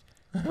wrist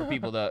for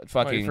people to Are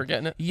fucking you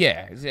forgetting it?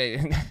 Yeah,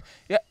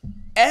 yeah.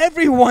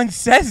 Everyone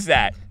says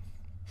that.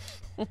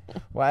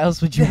 Why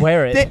else would you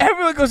wear it?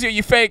 Everyone goes,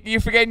 you fake. You're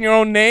forgetting your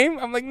own name.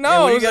 I'm like, no, Yeah,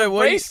 well, it you was gotta a wait.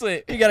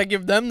 bracelet. You gotta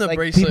give them the Like,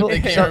 bracelet. people- They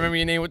can't so- remember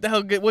your name. What the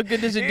hell? What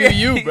good does it do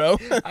you, bro?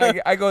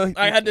 I go.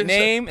 I had to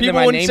name. and then People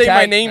my wouldn't name say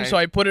my tag, name, and so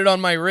I put it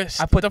on my wrist.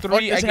 I What put the fuck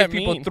 3. I does give that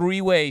people mean?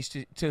 3 ways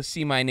to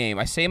see my name.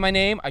 I say my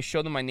name. I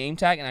show them my name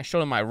tag, and I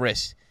show them my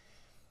wrist.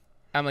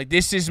 I'm like,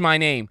 this is my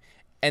name,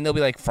 and they'll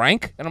be like,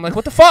 Frank, and I'm like,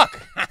 what the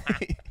fuck?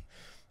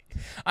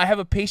 I have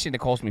a patient that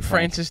calls me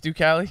Frank. Francis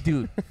Ducali.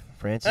 Dude,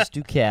 Francis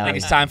Ducali. I think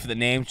it's time for the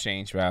name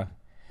change, bro.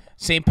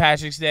 St.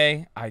 Patrick's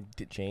Day. I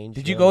did. Change.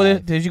 Did you your go?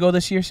 life. Did you go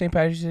this year, St.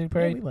 Patrick's Day Yeah,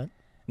 parade? we went.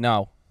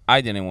 No,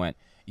 I didn't went.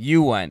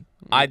 You went.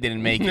 I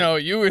didn't make it. No,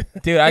 you were.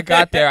 Dude, I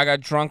got there. I got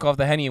drunk off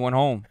the Henny and went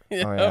home.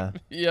 Yep, yeah.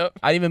 Yep.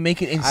 I didn't even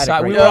make it had a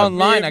inside. We great were time.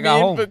 online. I got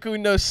home. Me and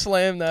Facundo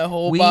slammed that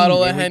whole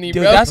bottle of Henny,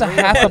 dude, bro. that's a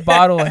half a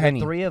bottle of Henny.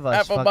 3 of us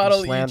Half a fucking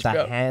bottle slammed each, the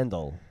bro.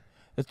 handle.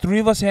 The three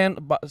of us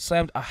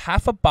slammed a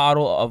half a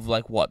bottle of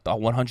like what, the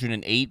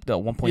 108, the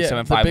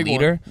 1.75 the big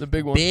liter, one, the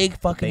big one, big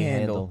fucking Big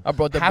handle. handle. I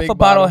brought the half big a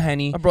bottle of bottle.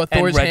 Henny. I brought and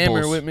Thor's Red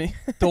hammer Bulls. with me.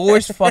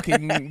 Thor's fucking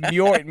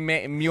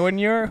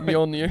Mjolnir.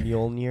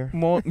 Mjolnir.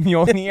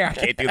 Mjolnir. I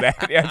can't do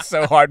that. Yeah, it's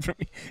so hard for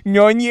me.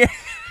 Mjolnir.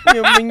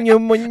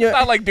 It's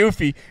not like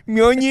Doofy.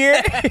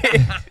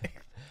 Mjolnir.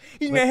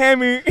 He's my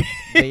hammer.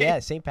 But yeah,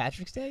 St.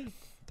 Patrick's Day.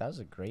 That was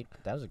a great.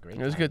 It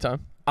was a good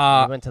time.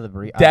 We went to the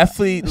burrito.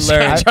 Definitely I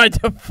learned. tried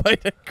to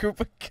fight a group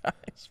of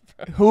guys.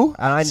 Who?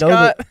 And I know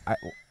Scott. that.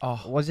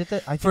 Oh. Was it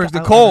that? I think First, I-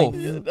 Nicole.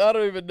 I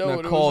don't even know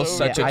Nicole's what it was.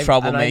 such over. a I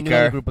troublemaker.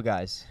 knew the group of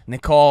guys.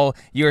 Nicole,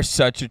 you're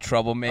such a I was like,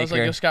 troublemaker.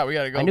 yo, Scott, we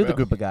gotta go. I knew bro. the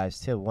group of guys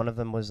too. One of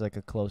them was like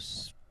a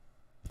close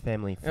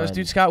family Yeah, this friend.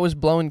 dude Scott was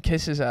blowing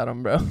kisses at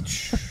him, bro.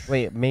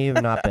 Wait, may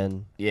have not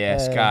been. Yeah, Yeah.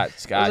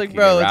 Scott. I was like, can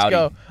bro, get let's rowdy.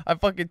 go. I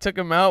fucking took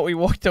him out. We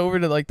walked over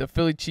to like the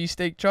Philly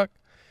cheesesteak truck,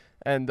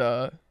 and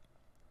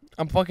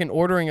I'm fucking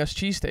ordering us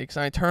cheesesteaks,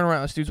 and I turn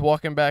around. This dude's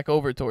walking back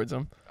over towards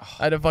him.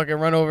 I had to fucking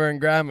run over and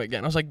grab him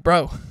again. I was like,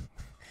 bro,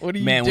 what are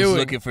you Man doing? was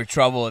looking for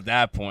trouble at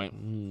that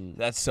point.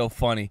 That's so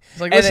funny. It's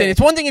like, And listen, then-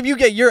 it's one thing if you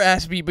get your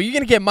ass beat, but you're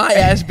gonna get my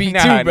ass beat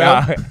Nah, too, bro.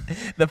 nah.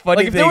 The funny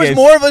Like if thing there was is,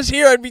 more of us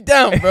here, I'd be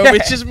down, bro. But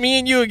it's just me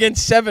and you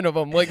against 7 of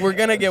them. Like we're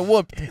gonna get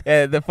whooped.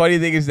 the funny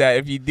thing is that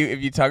if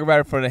you talk about it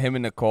in front of him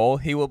and Nicole,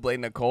 he will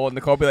blame Nicole, and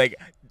Nicole will be like,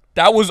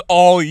 "That was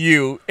all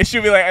you." It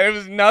should be like it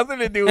was nothing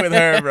to do with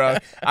her, bro.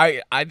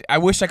 I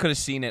wish I could have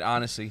seen it,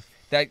 honestly.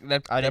 That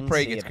I didn't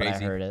parade see gets it, but I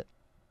crazy. heard it.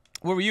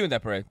 Where were you in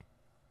that parade?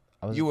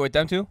 I You were with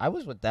them too? I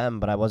was with them,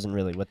 but I wasn't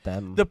really with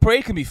them. The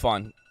parade can be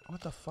fun.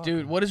 What the fuck,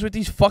 Dude, what is with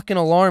these fucking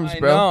alarms,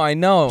 bro? I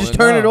know. Just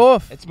turn it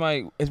off. It's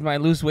my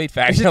lose weight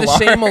factor. Is it the alarm.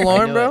 same I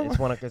alarm, know bro? it. It's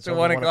 1 o'clock. It's at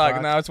 1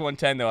 o'clock. Now it's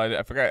 1:10 though.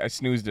 I forgot. I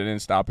snoozed it and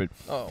didn't stop it.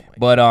 Oh my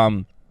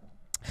But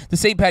the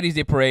St. Patty's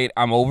Day parade,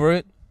 I'm over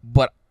it.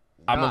 But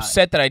I'm Nah.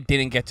 upset that I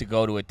didn't get to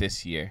go to it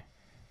this year.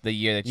 The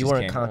year that You just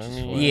weren't came. conscious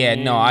for it. Yeah,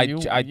 no, I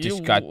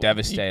just got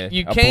devastated.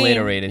 You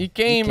obliterated.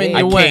 came You and came. you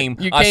I went. came.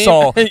 You I came,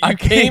 saw. You I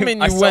came came.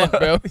 and I you saw. went,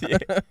 bro.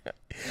 Yeah.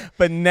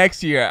 But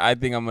next year, I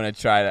think I'm gonna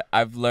try to.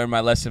 I've learned my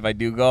lesson. If I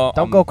do go,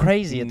 Don't go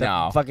crazy at the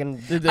no.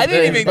 fucking. I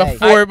didn't even-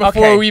 before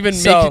okay, we even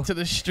so- make it to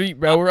the street,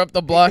 bro. We're up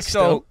the block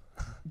still.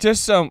 So,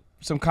 just some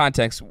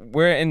context.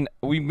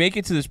 We make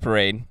it to this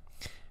parade.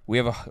 We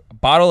have a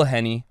bottle of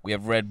Henny. We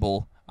have Red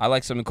Bull. I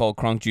like something called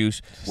Crunk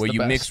Juice, where the you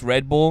best. mix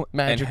Red Bull and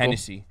Magical.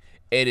 Hennessy.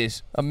 It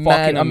is A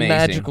fucking amazing.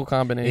 magical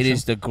combination. It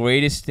is the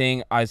greatest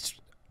thing. I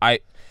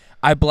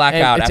black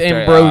out It's after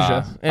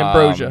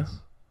ambrosia.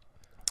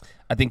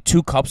 I think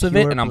 2 cups of it,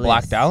 Pure and I'm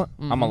blacked bliss. out.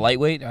 I'm a Mhm.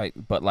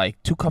 lightweight, but like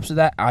 2 cups of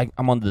that,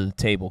 I'm under the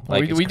table.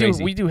 Like it's we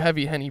crazy. do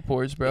heavy Henny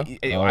pours, bro.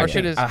 Our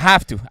shit is- I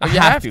have to. I you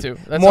have have to. to.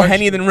 That's More our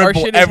Henny shit- than our Red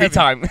Bull shit is every heavy.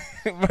 time.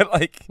 But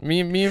like,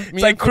 Me it's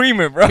like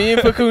creamer, bro. Me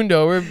and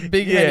Facundo, we're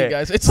big Yeah. Henny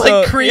guys. It's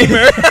So- like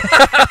creamer.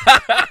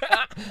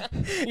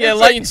 Yeah, It's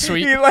light and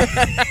sweet. you like-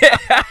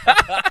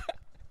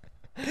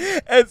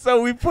 And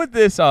so we put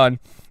this on.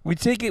 We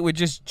take it. We're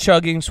just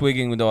chugging,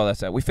 swigging with all that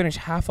stuff. We finish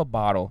half a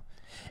bottle,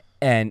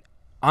 and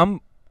I'm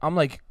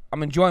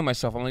enjoying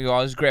myself. I'm like,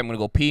 oh, this is great. I'm gonna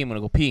go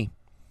pee.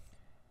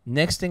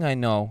 Next thing I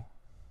know,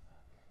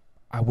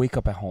 I wake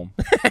up at home.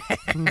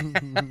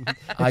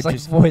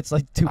 It's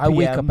like 2 p.m. I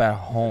wake up at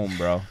home,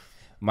 bro.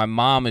 My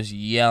mom is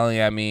yelling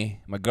at me.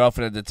 My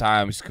girlfriend at the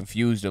time is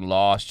confused and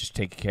lost, just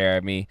taking care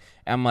of me.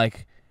 And I'm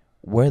like,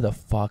 where the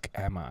fuck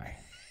am I?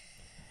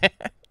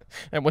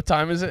 And what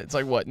time is it? It's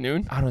like what,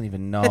 noon? I don't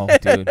even know,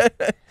 dude.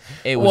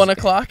 It was 1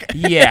 o'clock.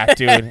 Yeah,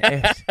 dude.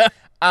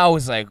 I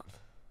was like,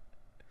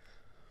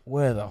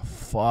 where the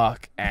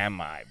fuck am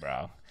I,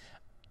 bro?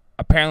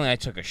 Apparently, I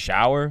took a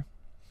shower.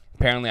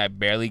 Apparently, I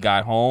barely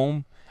got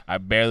home. I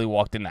barely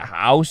walked in the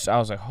house. I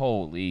was like,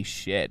 holy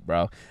shit,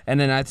 bro. And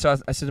then I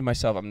said to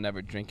myself, I'm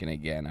never drinking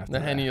again after The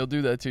that. Henny will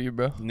do that to you,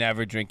 bro.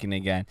 Never drinking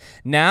again.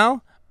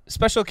 Now,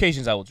 special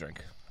occasions I will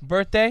drink.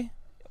 Birthday,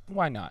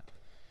 why not?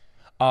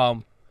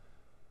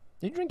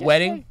 Did you drink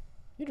Wedding? yesterday?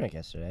 You drank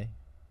yesterday.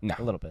 No.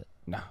 A little bit.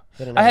 No.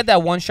 Didn't I know. had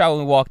that one shot when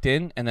we walked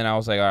in, and then I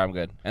was like, all right, I'm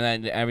good. And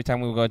then every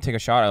time we were going to take a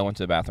shot, I went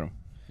to the bathroom.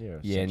 You're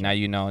Yeah, such a- now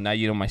you know. Now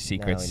you know my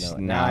secrets. Now,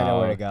 we know. Now I know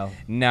where to go.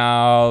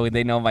 No,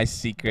 they know my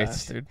secrets.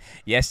 Bastard.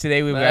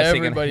 Yesterday we Not were taking.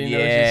 everybody knows your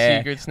Yeah,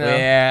 secrets now.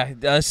 Yeah,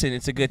 listen,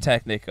 it's a good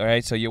technique. All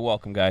right, so you're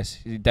welcome, guys.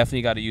 You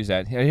definitely got to use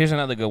that. Here's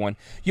another good one.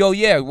 Yo,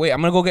 yeah, wait,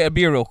 I'm gonna go get a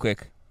beer real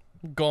quick.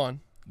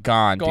 Gone.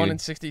 Gone, Gone dude. in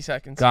 60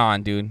 seconds.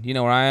 Gone, dude. You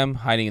know where I am?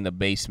 Hiding in the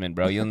basement,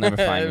 bro. You'll never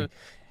find me.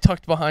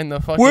 Tucked behind the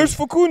fucking. Where's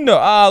Facundo?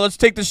 Ah, let's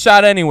take the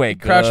shot anyway.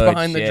 Crouched Good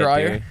behind the shit,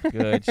 dryer. dude.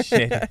 Good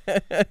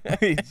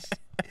shit.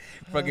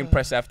 Fucking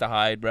press F to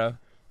hide, bro.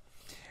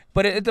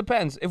 But it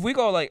depends. If we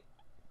go like,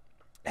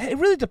 it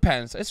really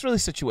depends. It's really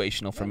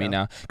situational for me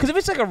now. Because if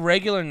it's like a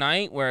regular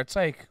night where it's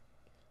like,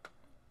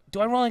 do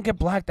I really get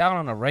blacked out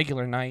on a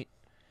regular night?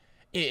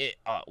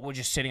 We're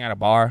just sitting at a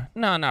bar.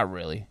 No, not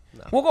really.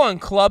 No. We're going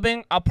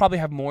clubbing. I'll probably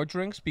have more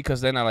drinks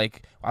because then I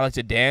like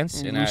to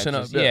dance and Loosen I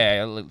up, just, yeah.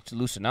 yeah, I like to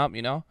loosen up,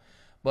 you know.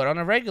 But on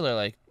a regular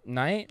like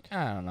night,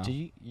 I don't know.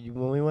 Did you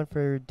when we went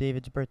for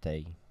David's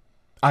birthday,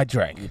 I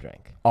drank. you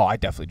drank. Oh, I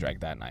definitely drank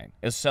that night.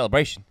 It was a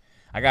celebration.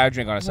 I got a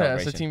drink on a Yeah,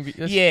 celebration. that's a team.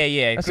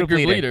 Yeah. That's a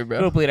group leader, bro.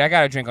 Group leader. I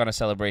got a drink on a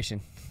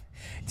celebration.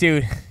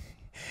 Dude,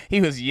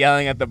 he was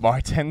yelling at the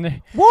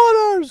bartender.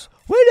 Waters!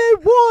 We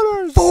need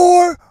waters!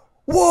 4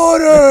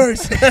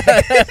 waters!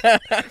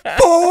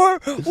 4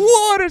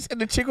 waters! And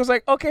the chick was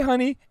like, okay,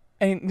 honey.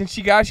 And then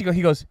he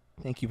goes,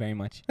 thank you very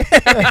much.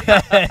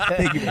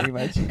 Thank you very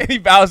much. And he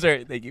bows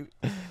her, thank you.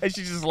 And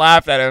she just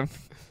laughed at him.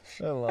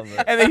 I love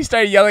it. And then he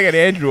started yelling at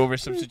Andrew over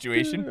some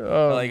situation.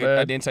 Oh, like man.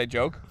 an inside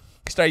joke.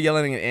 He started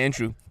yelling at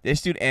Andrew.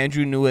 This dude,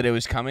 Andrew, knew that it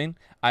was coming.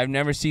 I've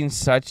never seen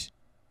such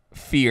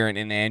fear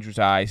in Andrew's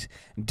eyes.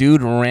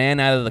 Dude ran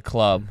out of the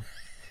club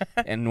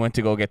and went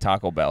to go get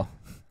Taco Bell.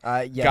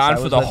 Yes, Gone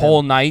for the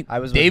whole night. I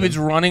was with David's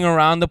him. running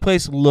around the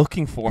place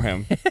looking for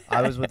him.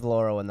 I was with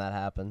Laura when that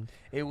happened.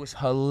 It was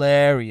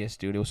hilarious,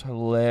 dude. It was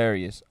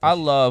hilarious. I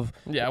love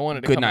Yeah, I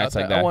wanted to good come nights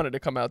out like that. I that. wanted to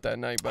come out that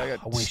night, but I I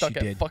got wish stuck you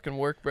at did. fucking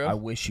work, bro. I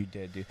wish you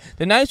did, dude.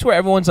 The nights where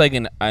everyone's like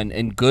in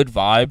good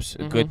vibes,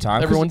 a good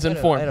time. Everyone's I had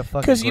informed. a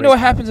fucking Because you great know what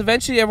time. happens?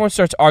 Eventually, everyone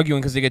starts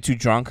arguing because they get too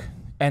drunk,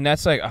 and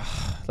that's like,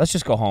 let's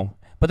just go home.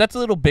 But that's a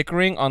little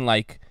bickering on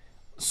like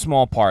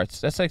small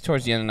parts. That's like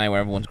towards the end of the night where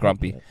everyone's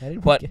grumpy. How did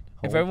we But get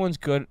if home? everyone's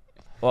good,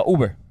 well,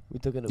 Uber. We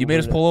took an You made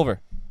us Uber pull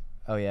over.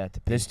 Oh yeah, to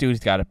pee. This dude's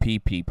got a pee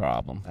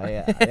problem.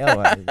 This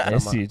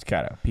This dude's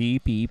got a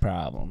pee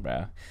problem,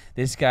 bro.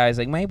 This guy's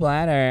like, my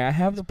bladder. I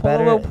have to pull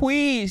better- over,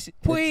 please,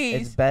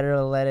 please. It's better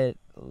to let it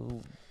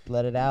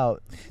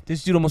out.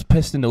 This dude almost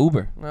pissed in the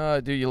Uber.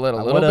 Oh, dude, you let a I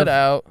little would've- and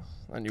out,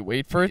 and you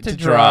wait for it to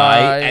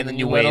dry, and then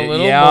you wait wait a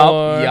little Yup,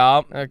 more.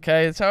 yup.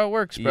 Okay, that's how it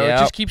works, bro. It Yep.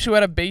 just keeps you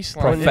at a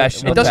baseline.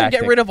 Professional It doesn't tactic.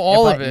 get rid of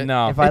all If of I- it.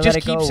 No. If I It let just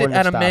it go, keeps it it at a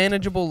wouldn't stop.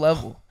 manageable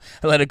level.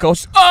 I let it go.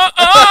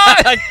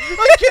 I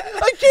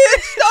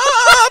can't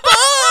stop.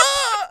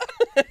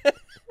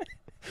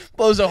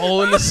 Blows a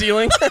hole in the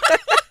ceiling.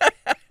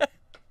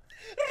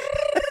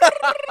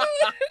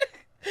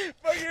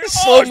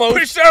 Slow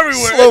motion.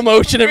 everywhere. Slow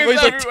motion.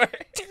 Everybody's Piss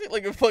like,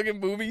 like a fucking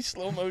movie.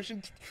 Slow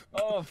motion.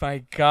 Oh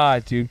my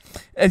god, dude.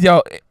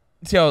 Yo,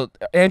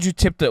 Andrew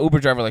tipped the Uber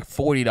driver like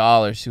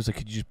 $40. He was like,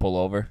 "Could you just pull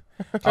over?"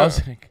 I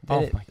was like,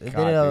 "Oh my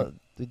god." Dude.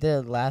 We did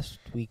it last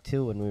week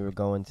too when we were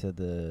going to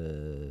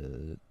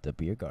the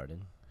beer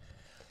garden.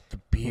 The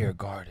beer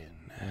garden.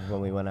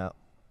 When we went out,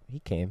 he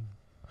came.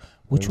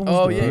 Which one was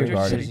Oh, the yeah, beer Jersey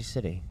garden? Jersey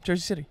City.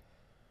 Jersey City.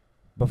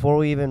 Before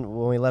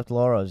when we left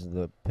Laura's,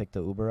 picked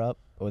the Uber up,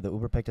 or the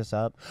Uber picked us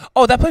up.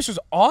 Oh, that place was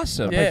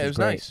awesome. Yeah, place it was was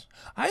great. nice.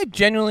 I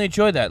genuinely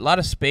enjoyed that. A lot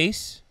of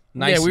space.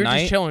 Nice yeah, we were night.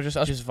 just chilling, just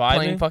us just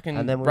playing vibing. fucking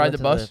And then we ride went the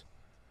to bus.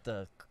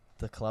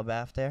 The club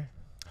after.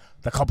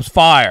 The club was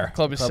fire.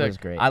 Club is Club sick. was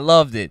great. I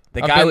loved it.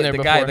 The I've guy, been there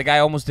before. the guy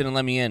almost didn't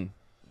let me in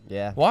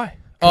Yeah. Why?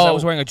 because I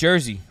was wearing a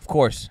jersey, of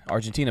course,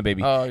 Argentina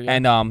baby. Oh, yeah.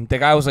 And the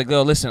guy was like,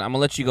 "Yo, listen, I'm gonna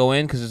let you go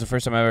in because it's the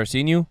first time I've ever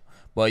seen you,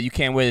 but you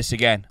can't wear this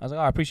again." I was like,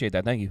 "Oh, I appreciate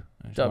that, thank you."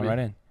 I just went W. right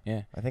in.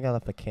 Yeah. I think I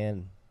left the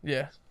can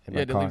yeah. in Yeah,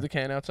 my to car. leave the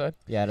can outside.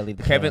 Yeah, I had to leave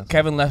the Kevin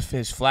can. left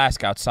his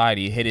flask outside.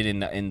 He hid it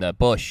in the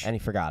bush. And he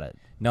forgot it.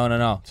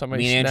 No.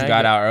 Somebody Me and Andrew snagged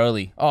got it. out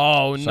early.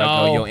 Oh, So no.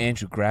 I go, "Yo,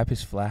 Andrew, grab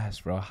his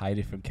flask, bro. Hide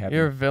it from Kevin."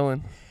 You're a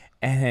villain.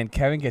 And then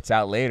Kevin gets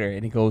out later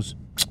and he goes,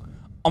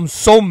 "I'm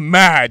so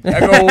mad." I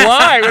go,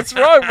 "Why? What's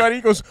wrong, buddy?"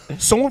 He goes,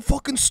 "Someone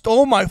fucking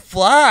stole my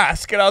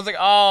flask." And I was like,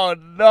 "Oh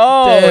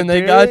no, Damn, they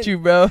dude." got you,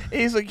 bro.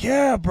 He's like,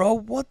 "Yeah, bro.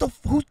 What the?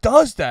 Who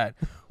does that?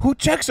 Who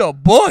checks a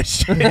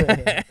bush?"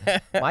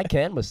 My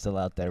can was still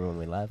out there when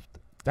we left.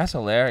 That's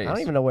hilarious. I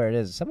don't even know where it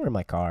is. It's somewhere in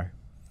my car.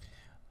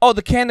 Oh,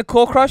 the can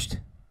Nicole crushed.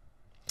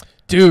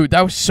 Dude,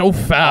 that was so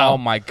foul. Oh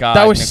my god,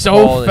 that was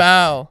Nicole so is-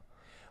 foul.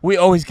 We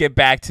always get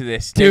back to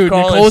this, Dude,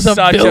 Nicole Nicole's is a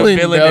such villain,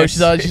 a bro.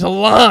 villainess. She's a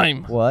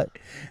lime. What?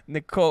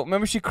 Nicole,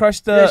 remember she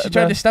crushed the? Yeah, she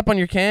tried the- to step on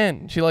your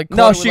can. She like No,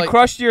 caught it she with, like,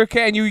 crushed your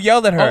can. You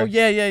yelled at her. Oh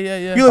yeah.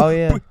 You're like, Oh,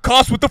 yeah.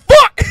 Cost, what the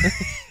fuck?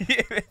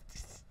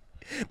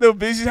 No,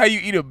 this is how you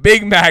eat a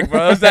Big Mac,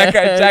 bro. It was that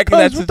kind, exactly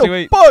that Cuz, what the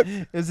situation. fuck?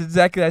 It was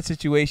exactly that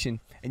situation.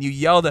 And you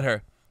yelled at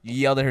her. You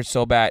yelled at her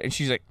so bad. And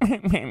she's like,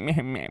 Villain.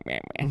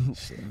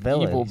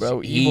 Evil,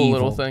 bro. She's Evil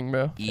little evil. thing,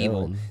 bro.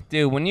 evil. Villain.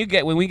 Dude, when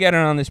we get her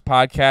on this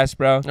podcast,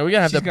 bro. No, we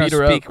gotta have she's to gonna beat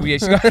her speak, up.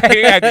 She's gonna have to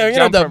We're gonna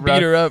jump have her, to bro.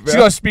 beat her up, bro. She's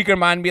gonna speak her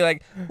mind and be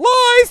like,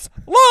 lies.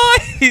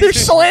 They're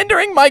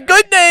slandering my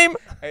good name.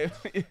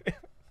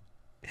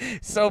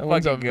 So That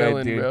one's a fucking good,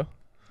 villain, dude. bro.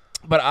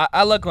 But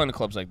I like going to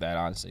clubs like that,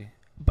 honestly.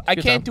 But I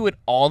Good can't time. do it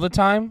all the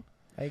time.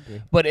 I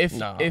agree. But if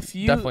No,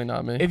 you definitely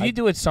not me. if you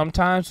do it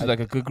sometimes with like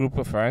a good group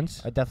of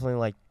friends, I definitely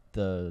like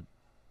the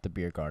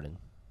beer garden.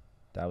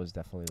 That was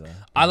definitely the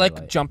I like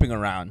highlight. jumping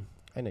around.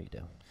 I know you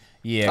do.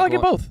 Yeah, I like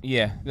it both.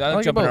 Yeah, I like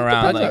like it jumping both.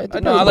 around. Depends Like, on- it no,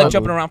 depends I on like the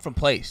jumping mood. around from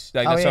place.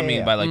 Like, Oh, that's what I yeah, mean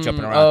yeah. by like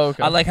jumping around. Oh,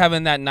 okay. I like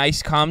having that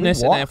nice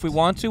calmness, and then if we walked.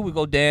 want to, we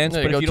go dance.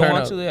 Yeah, but you if you go don't turn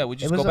want up. to, yeah, we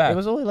just it was go back. It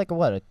was only like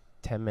a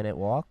 10-minute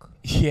walk.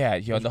 Yeah,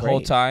 yo, was the whole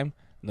great. time,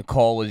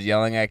 Nicole was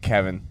yelling at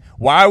Kevin.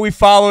 Why are we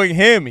following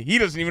him? He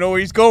doesn't even know where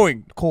he's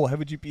going. Nicole, I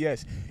have a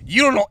GPS.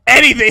 You don't know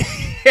anything.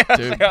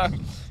 Dude.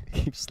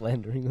 Keep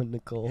slandering on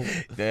Nicole.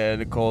 Yeah,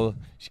 Nicole,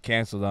 she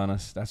canceled on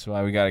us. That's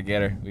why we gotta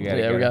get her. We gotta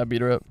Yeah, get we her. gotta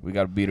beat her up. We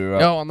gotta beat her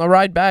up. Yo, on the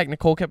ride back,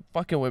 Nicole kept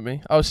fucking with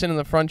me. I was sitting in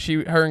the front.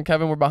 Her and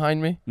Kevin were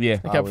behind me. Yeah.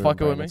 They kept we were in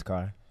fucking with me. Brandon's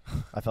car.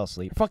 I fell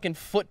asleep. Her fucking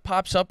foot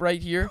pops up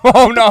right here.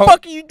 Oh What no! the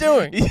fuck are you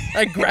doing?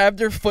 I grabbed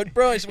her foot,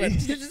 bro. I just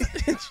went. She's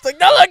like,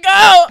 no, let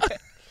go.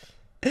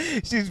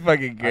 She's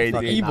fucking I great,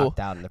 fucking dude. Evil. knocked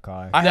out in the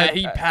car.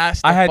 He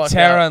passed. I the had fuck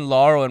Tara out. and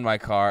Laura in my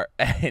car,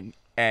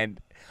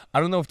 and I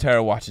don't know if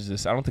Tara watches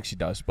this. I don't think she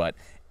does, but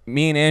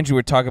me and Andrew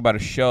were talking about a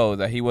show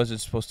that he wasn't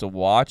supposed to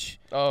watch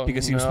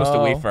because he was supposed to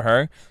wait for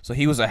her. So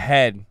he was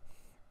ahead,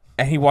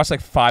 and he watched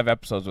like 5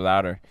 episodes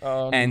without her.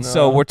 And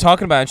so we're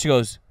talking about it, and she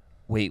goes,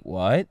 "Wait,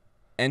 what?"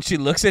 And she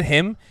looks at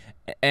him,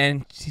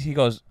 and he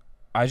goes,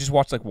 "I just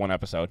watched like 1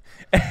 episode."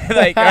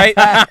 Like, right?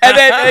 And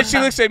then she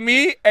looks at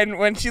me, and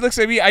when she looks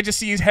at me, I just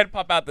see his head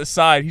pop out the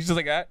side. He's just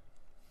like that.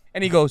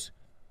 And he goes,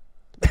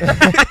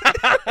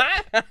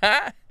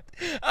 I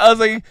was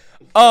like,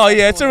 oh,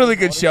 yeah, it's a really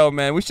good show,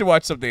 man. We should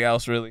watch something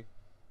else, really.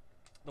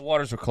 The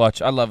waters were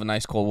clutch. I love a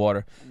nice cold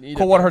water.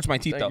 Cold water hurts my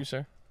teeth, Thank though. you,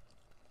 sir.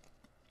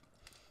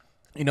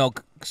 You know,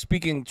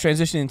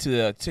 transitioning to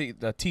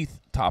the teeth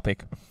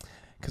topic,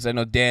 because I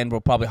know Dan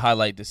will probably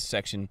highlight this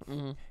section.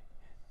 Mm-hmm.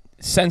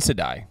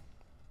 Sensodyne.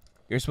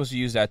 You're supposed to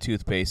use that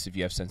toothpaste if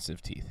you have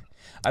sensitive teeth.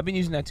 I've been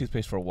using that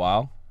toothpaste for a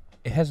while.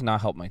 It has not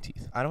helped my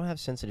teeth. I don't have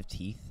sensitive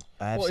teeth.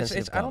 I have Well,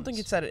 sensitive I don't think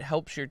gums. it's that it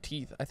helps your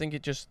teeth. I think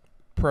it just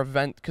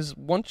because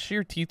once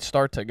your teeth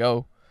start to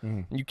go,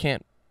 you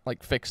can't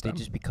like fix They them.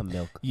 just become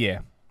milk. Yeah.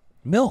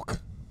 Milk.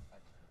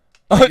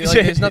 Like,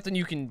 there's nothing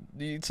you can.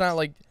 It's not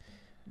like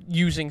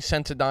using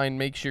Sensodyne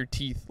makes your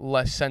teeth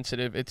less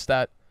sensitive. It's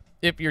that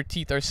if your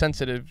teeth are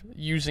sensitive,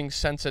 using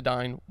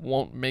Sensodyne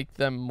won't make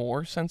them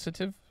more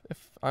sensitive.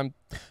 If I'm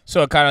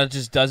So it kind of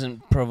just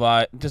doesn't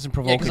provoke it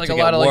like to a get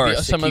lot of worse.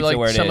 like some it of keeps it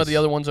where like it some is. of the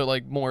other ones are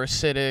like more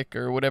acidic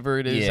or whatever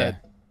it is. Yeah.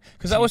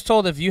 Because I was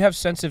told if you have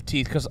sensitive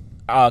teeth, because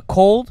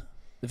cold,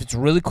 if it's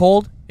really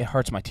cold, it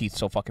hurts my teeth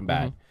so fucking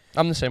bad.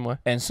 I'm the same way.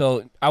 And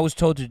so I was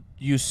told to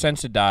use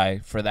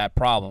Sensodyne for that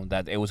problem,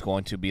 that it was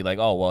going to be like,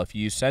 oh, well, if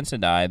you use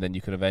Sensodyne, then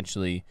you could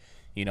eventually,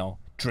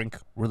 drink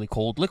really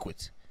cold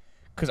liquids.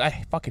 Because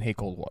I fucking hate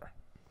cold water.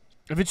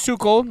 If it's too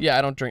cold, Yeah,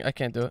 I don't drink. I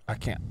can't do it. I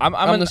can't.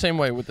 I'm the same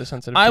way with the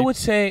sensitive. I teeth. would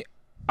say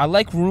I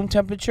like room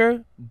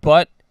temperature,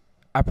 but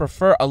I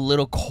prefer a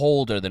little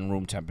colder than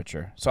room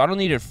temperature. So I don't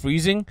need it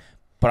freezing,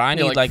 but I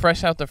need like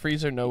fresh out the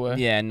freezer. No way.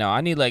 yeah, no,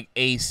 I need like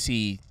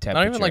AC temperature.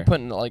 I don't even like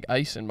putting like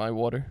ice in my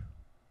water.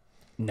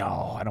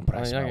 No, I don't put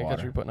ice in my I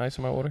water. you putting ice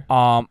in my water.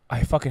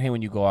 I fucking hate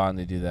when you go out and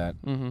they do that.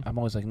 Mm-hmm. I'm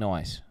always like, no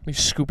ice. You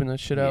scooping that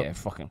shit out. Yeah,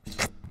 fucking.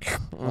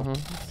 Mm-hmm.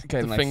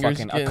 Getting The like fingers,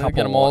 fucking get a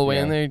couple them all the way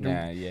yeah, in there.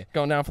 Yeah, yeah.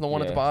 Going down from the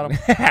one at the bottom.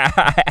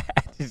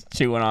 Just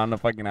chewing on the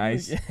fucking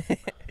ice.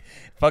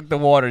 Fuck the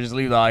water, just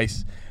leave the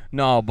ice.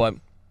 No, but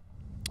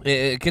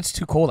it gets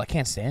too cold. I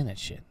can't stand that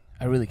shit.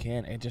 I really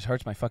can't. It just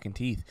hurts my fucking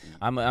teeth.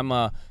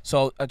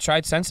 So I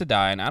tried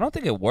Sensodyne. I don't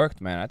think it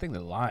worked, man. I think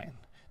they're lying.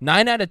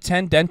 9 out of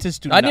 10 dentists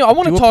do. I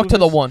want to talk to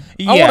the one.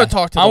 Yeah, I want to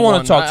talk to the one. I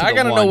want to talk to the I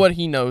gotta know one. what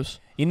he knows.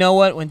 You know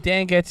what? When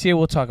Dan gets here,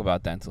 we'll talk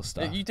about dental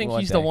stuff. You think One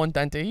he's day. the one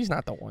dentist? He's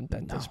not the one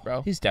dentist, No,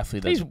 bro. He's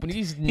definitely the.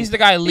 He's the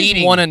guy leading.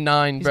 He's 1 and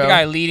 9, He's bro. the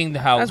guy leading the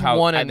That's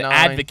 1 and the 9.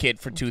 advocate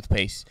for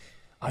toothpaste.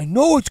 I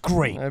know it's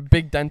great.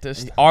 Big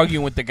dentist. He's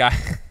arguing with the guy,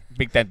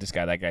 big dentist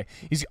guy. That guy.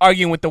 He's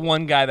arguing with the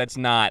one guy that's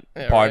not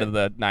part of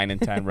the 9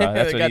 and 10, bro.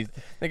 That's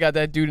they got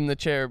that dude in the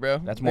chair, bro.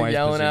 That's They're more his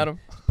yelling position. at him.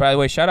 By the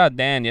way, shout out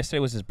Dan. Yesterday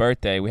was his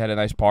birthday. We had a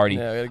nice party.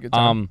 Yeah, we had a good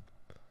time.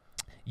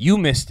 You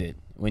missed it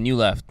when you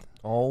left.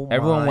 Oh my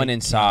Everyone went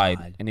inside,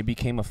 God. and it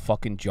became a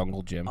fucking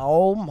jungle gym.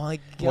 Oh my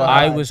god.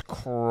 I was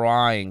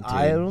crying, dude.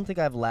 I don't think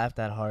I've laughed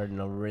that hard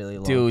in a really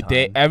long Dude,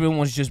 time. everyone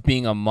was just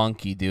being a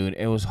monkey, dude.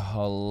 It was Fucking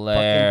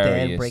hilarious,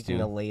 Dan breaking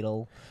dude. a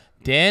ladle.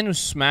 Dan was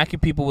smacking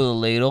people with a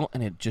ladle,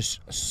 and it just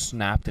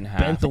snapped in half.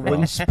 Bent the bro.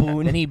 wooden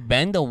spoon. Then he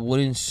bent a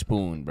wooden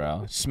spoon,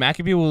 bro.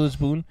 Smacking people with a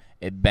spoon,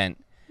 it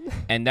bent.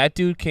 And that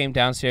dude came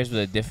downstairs with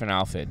a different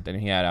outfit than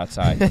he had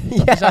outside.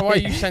 Yeah. Is that why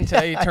you sent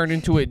today? It turned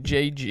into a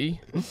JG.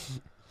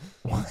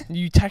 What?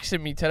 You texted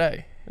me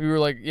today. We were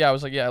like, I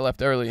was like, I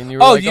left early, and you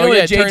were like, you know what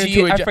yeah, a it turned JG?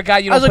 into a I J-"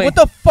 forgot you I don't was play. like,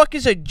 what the fuck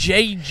is a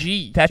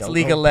JG? That's Jungle.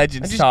 League of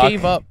Legends I just talk.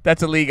 gave up.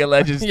 That's a League of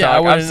Legends Yeah, I talk.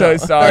 I'm wouldn't so know.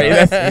 sorry.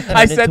 It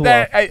I turned said into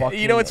that. a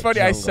You know what's funny?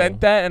 I jungle.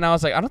 sent that, and I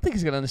was like, I don't think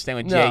he's gonna understand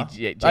what No,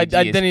 JG I is.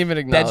 didn't even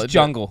acknowledge That's it.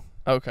 jungle.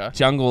 Okay.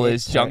 Jungle It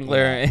is turned-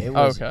 jungler. yeah, it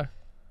was Okay.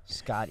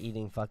 Scott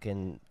eating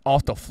fucking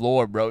Off the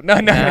floor, bro. No.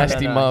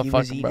 Nasty He was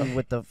motherfucker, bro. eating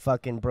with the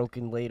fucking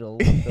broken ladle.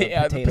 The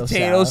Yeah, potato the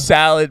potato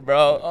salad,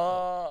 bro.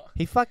 Oh.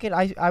 He fucking.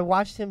 I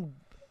watched him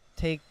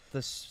take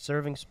the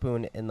serving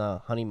spoon in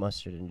the honey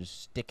mustard and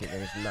just stick it in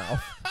his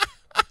mouth.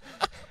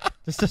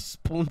 Just a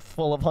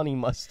spoonful of honey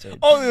mustard.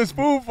 Only a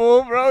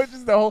spoonful, bro.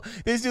 Just the whole.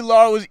 This dude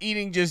Laura was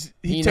eating just.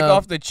 He You took know-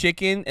 off the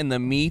chicken and the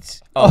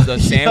meat of the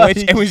sandwich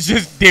he and was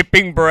just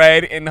dipping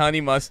bread in honey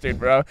mustard,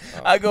 bro.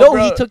 I go, No,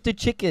 bro. he took the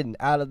chicken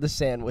out of the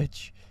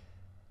sandwich.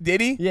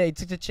 Did he? Yeah, he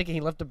took the chicken.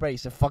 He left the bread. He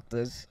said, "Fuck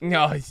this."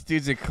 No, this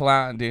dude's a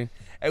clown, dude.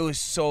 It was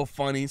so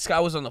funny.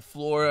 Scott was on the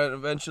floor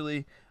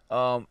eventually.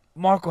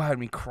 Marco had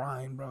me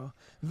crying, bro.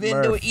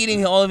 Vin, they were Murph.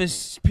 eating all of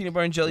his peanut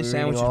butter and jelly We were eating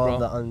sandwiches, all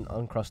bro. of the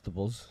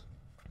Uncrustables.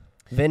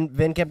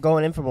 Vin kept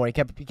going in for more. He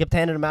kept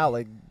handing them out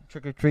like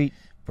trick or treat.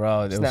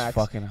 Bro, it snacks.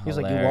 was fucking hilarious. He was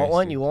like, "You want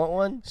one? dude. You want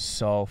one?"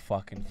 So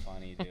fucking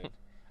funny, dude.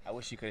 I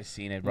wish you could have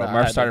seen it, bro. Nah, I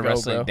Murph had to started go,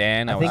 wrestling bro.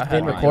 Dan. I was think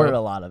Vin crying. recorded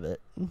a lot of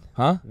it.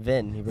 Huh?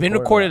 Vin Vin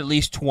recorded at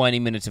least 20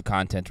 minutes of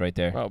content right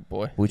there, Oh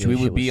boy. which Dude, we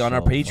shit would be was on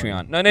our so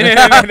Patreon. funny.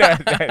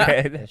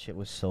 No. That shit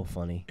was so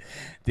funny.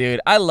 Dude,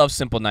 I love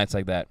simple nights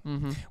like that.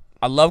 Mm-hmm.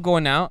 I love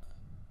going out,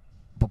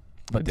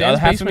 but the other Dan's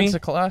half of basement's me, a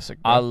classic.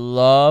 I Bro.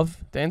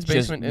 love Dan's just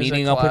basement is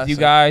meeting a up with you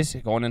classic.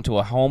 guys, going into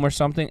a home or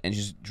something, and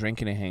just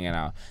drinking and hanging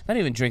out. Not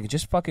even drinking,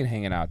 just fucking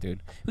hanging out,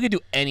 dude. We could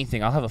do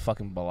anything. I'll have a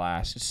fucking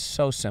blast. It's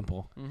so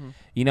simple. Mm-hmm.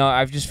 You know,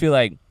 I just feel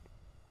like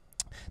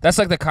that's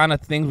like the kind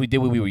of things we did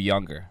when we were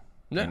younger.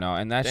 Yeah. You know,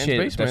 and that Dan's shit,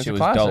 basement that is shit a was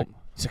classic. dope.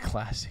 It's a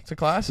classic. It's a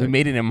classic. We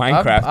made it in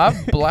Minecraft.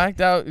 I've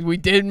blacked out. We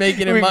did make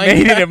it in we Minecraft.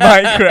 made it in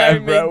Minecraft,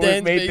 We bro. made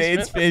We made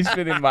Dan's Dan's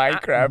basement in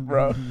Minecraft,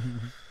 bro.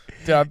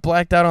 Dude, I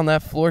blacked out on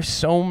that floor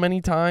so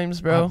many times,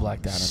 bro. I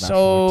blacked out on that so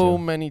floor,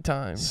 too. many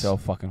times. So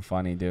fucking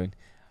funny, dude.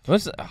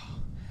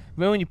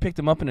 Remember when you picked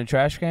him up in a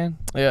trash can?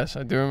 Yes,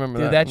 I do remember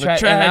Dude, that. that The tra-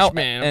 trash and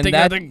man. I'm and taking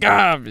out that- the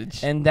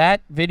garbage. And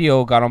that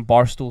video got on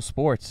Barstool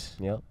Sports.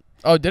 Yep.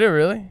 Oh, did it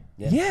really?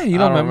 Yeah. You I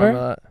don't remember?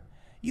 that.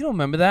 You don't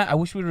remember that? I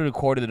wish we would have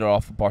recorded it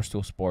off of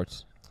Barstool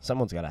Sports.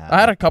 Someone's gotta have. I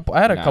had it. a couple.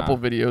 I had a Nah. couple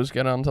videos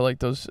get onto like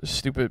those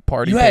stupid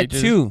party You pages.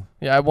 had two.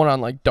 Yeah, I had one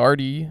on like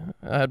Darty.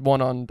 I had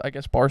one on I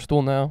guess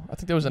Barstool now. I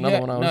think there was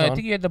another one I was no, on. I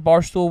think you had the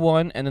Barstool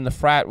one and then the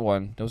frat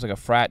one. There was like a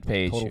frat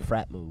page. Total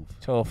frat move.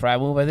 Total frat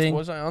move, I think.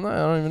 Was I on that? I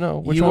don't even know.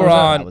 Which You one were was that?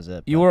 on- That was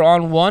it. You bro. were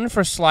on one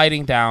for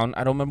sliding down.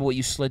 I don't remember what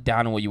you slid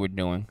down and what you were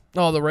doing.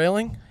 Oh, the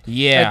railing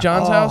Yeah. at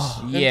John's Oh,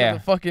 house. yeah. Into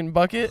the fucking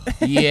bucket.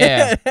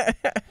 Yeah.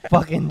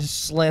 fucking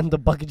just slammed the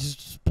bucket,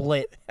 just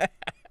split.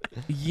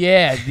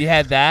 Yeah, you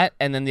had that,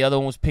 and then the other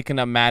one was picking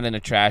up Matt in a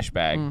trash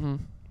bag. Mm-hmm.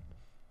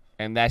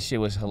 And that shit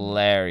was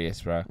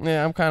hilarious, bro.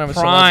 Yeah, I'm kind of a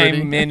Prime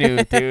celebrity. menu,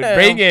 dude.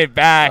 Bring it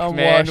back, I'm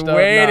man. washed up.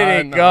 Where did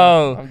it Nah,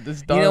 go? I'm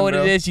just done, You know what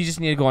bro. it is? You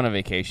just need to go on a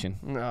vacation.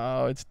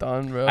 No, it's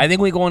done, bro. I think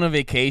when we go on a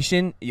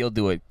vacation, you'll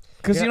do it.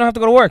 Because Yeah. you don't have to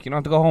go to work. You don't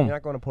have to go home. You're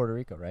not going to Puerto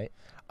Rico, right?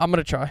 I'm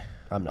gonna try.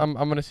 I'm not. I'm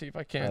gonna see if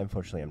I can.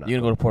 Unfortunately, I'm not. You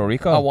gonna go to Puerto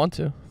Rico? I want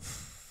to.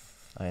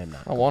 I am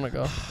not. I want to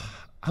go.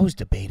 I was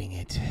debating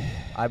it.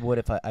 I would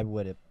if I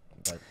would if.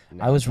 But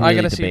no. I was I really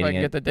gotta see if debating I can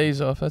it. get the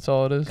days off. That's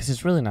all it is. Because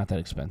it's really not that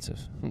expensive.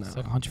 No. It's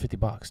like $150,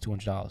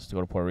 $200 to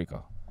go to Puerto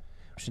Rico,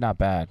 which is not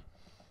bad.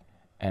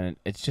 And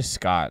it's just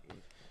Scott.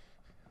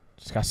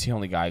 Scott's the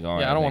only guy going.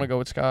 Yeah, I don't want to go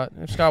with Scott.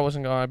 If Scott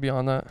wasn't going, I'd be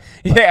on that.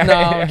 Yeah, No,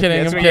 I'm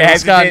kidding. That's I'm what you kidding.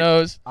 Scott hesitate.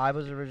 knows. I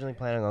was originally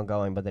planning on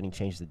going, but then he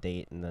changed the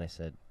date, and then I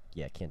said,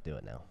 "Yeah, can't do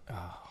it now."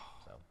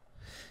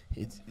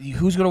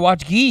 Who's gonna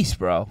watch Geese,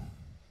 bro?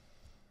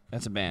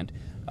 That's a band.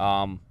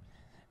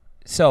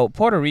 So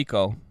Puerto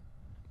Rico.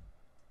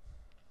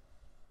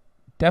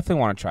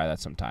 Definitely want to try that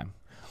sometime.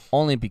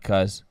 Only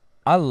because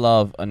I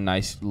love a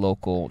nice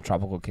local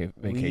tropical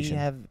vacation. We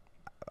have.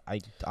 I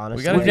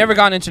honestly. gotta We've never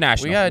gone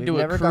international. We gotta We've do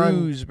a never gone-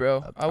 cruise,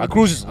 bro. A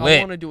cruise is I lit.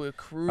 want to do a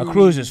cruise. A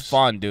cruise is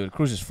fun, dude. A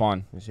cruise is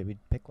fun. We said we'd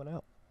pick one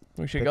out.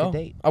 We should Pick go. a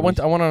date. I went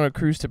on a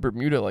cruise to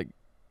Bermuda like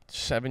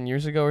 7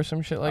 years ago or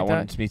some shit like I that.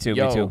 wanted me too.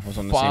 Yo, Me too. I was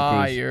on the same cruise.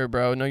 fire,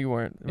 bro. No, you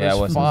weren't. It Yeah, I was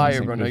wasn't on the fire,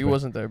 same bro. No, cruise, you bro.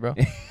 wasn't there, bro.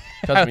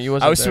 Trust me, you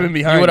wasn't I was there. swimming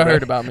behind. You would have bro.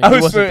 heard about me.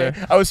 You wasn't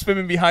there. I was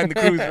swimming behind the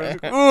cruise.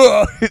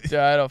 Bro. Like, Dude,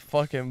 I had a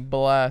fucking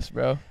blast,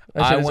 bro.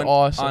 That I shit is went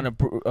awesome.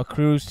 on a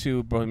cruise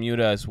to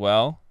Bermuda as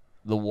well.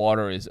 The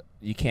water is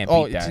you can't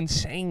Oh, beat it's that.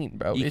 insane,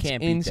 bro. You It's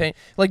can't beat that. insane.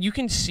 Like you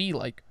can see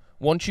like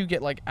once you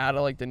get like out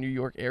of like the New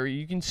York area,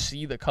 you can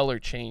see the color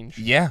change.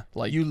 Yeah,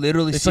 Like, you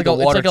literally It's see like the a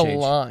water it's like change. a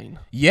line.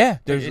 Yeah,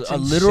 there's It's a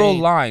literal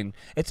insane. line.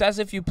 It's as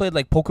if you played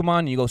like Pokemon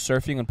and you go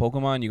surfing in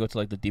Pokemon, you go to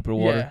like the deeper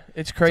water. Yeah,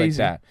 it's It's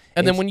crazy. like that.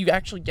 And then It's when you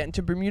actually get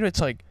into Bermuda,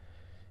 it's like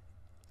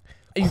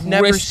you've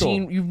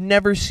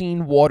never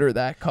seen water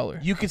that color.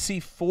 You could see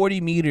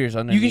 40 meters You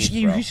underneath, can see,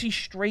 you bro. can see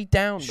straight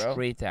down, bro.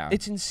 Straight down.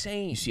 It's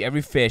insane. You see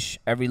every fish,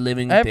 every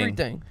living thing.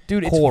 Everything,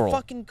 dude. Coral. It's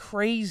fucking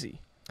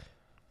crazy.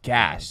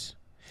 Gas.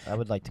 I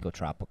would like to go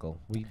tropical.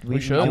 We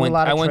should. do I a went,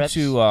 lot of I went trips.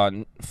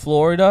 to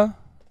Florida,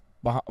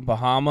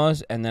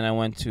 Bahamas, and then I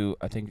went to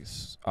I think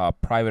it's,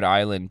 private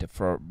island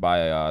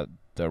by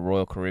the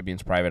Royal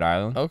Caribbean's private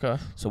island. Okay.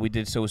 So we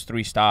did. So it was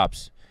 3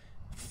 stops.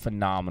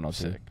 Phenomenal,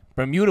 dude. Sick.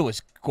 Bermuda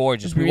was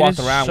gorgeous. We Bermuda's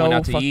walked around, so went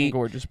out to fucking eat.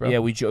 gorgeous, bro. Yeah,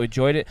 we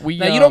enjoyed it. We,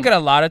 Now you don't get a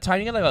lot of time.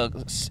 You get like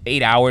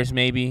 8 hours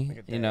maybe. Like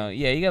a day. You know,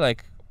 yeah, you get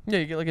like Yeah,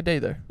 you get like a day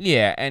there.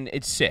 yeah, and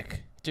it's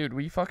sick. Dude,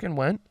 we fucking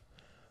went.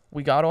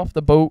 We got off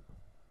the boat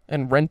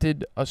and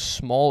rented a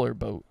smaller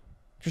boat,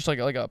 just like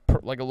a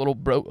little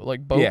boat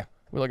Yeah,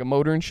 with like a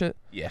motor and shit.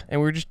 yeah.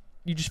 And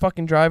you just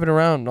fucking driving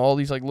around all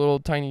these like little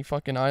tiny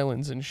fucking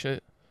islands and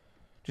shit.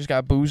 Just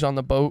got booze on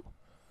the boat.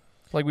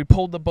 Like we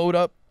pulled the boat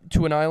up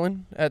to an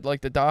island at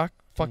like the dock.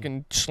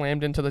 Fucking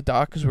slammed into the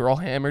dock because we were all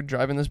hammered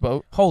driving this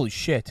boat. Holy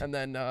shit. And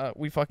then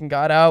we fucking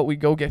got out. We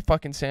go get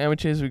fucking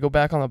sandwiches. We go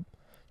back on the,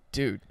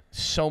 dude.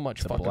 So much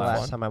It's a fucking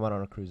Last fun. time I went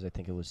on a cruise, I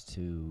think it was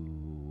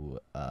to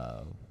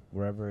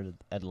wherever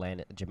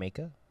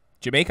Jamaica.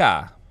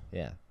 Jamaica.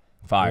 Yeah.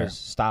 Fire. It was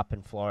stop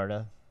in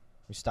Florida.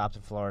 We stopped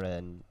in Florida,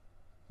 and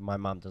my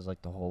mom does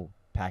like the whole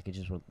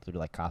packages through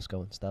like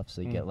Costco and stuff.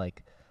 So you get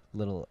like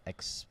little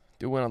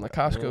Dude went on the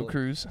Costco Little-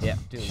 cruise. Yeah,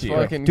 dude. Let's Yeah.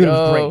 fucking Dude, it was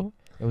go. great.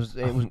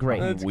 It was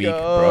great. Let's Weak,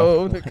 go.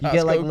 bro. The You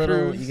get like Costco little,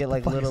 cruise. you get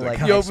like little like.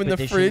 You open the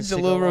expeditions fridge, the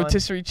to little go on.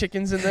 rotisserie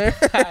chickens in there.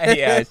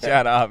 Yeah,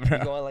 shut up, You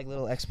bro. go on like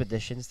little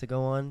expeditions to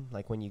go on,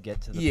 like when you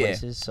get to the Yeah.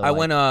 places. So I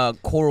like,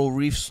 went coral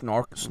reef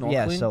snorkeling.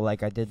 Yeah, so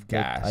like I did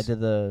Gas.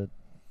 the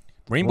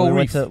Rainbow when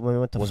we Reef. Went to, when we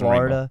went to Wasn't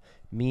rainbow. Florida,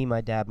 me,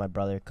 my dad, my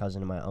brother,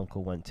 cousin, and my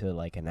uncle went to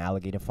like an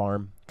alligator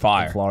farm in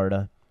Fire.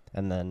 Florida,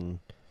 and then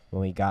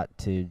when we got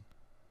to,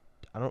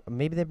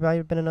 maybe there might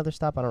have been another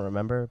stop. I don't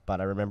remember,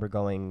 but I remember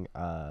going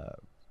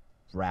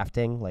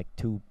rafting, like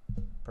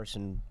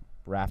 2-person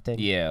rafting.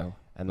 Yeah.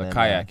 and The then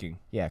kayaking.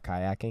 yeah,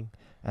 kayaking,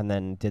 and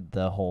then did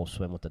the whole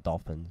swim with the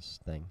dolphins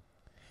thing.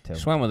 Too.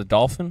 Swam with a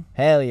dolphin?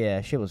 Hell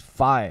yeah, shit was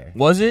fire.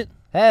 Was it?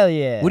 Hell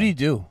yeah. What do you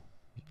do?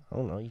 I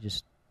don't know. You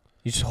just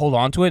You just hold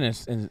on to it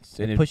and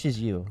it pushes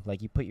you.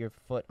 Like you put your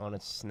foot on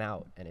its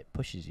snout and it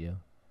pushes you.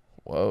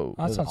 Whoa.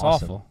 Oh, that was sounds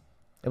awesome. awful.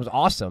 It was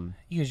awesome.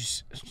 You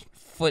just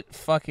foot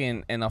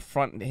fucking in the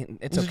front.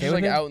 It's Is it okay just with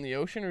like it? out in the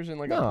ocean, or is it in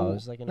like a No, pool? it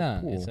was like in Nah,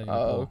 a pool. it's like a Oh,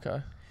 pool.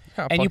 okay.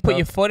 Kinda And you fucked put up.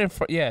 your foot in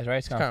front. Yeah, right.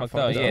 It's kind kinda of fucked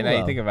up. fucked Yeah, up. now you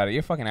Cool, think about it. You're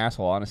a fucking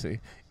asshole, honestly.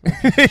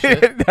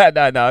 Shit. no.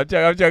 I'm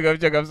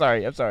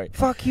joking. I'm sorry.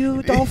 Fuck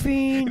you,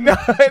 dolphin. No.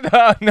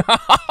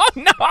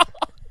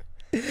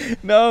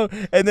 No.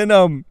 And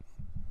then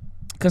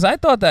because I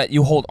thought that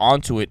you hold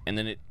on to it and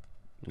then it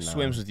No.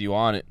 swims with you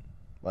on it.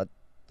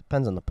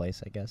 Depends on the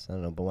place, I guess. I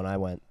don't know. But when I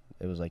went,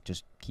 it was like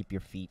just keep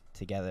your feet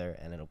together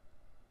and it'll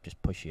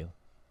just push you.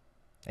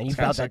 And you It's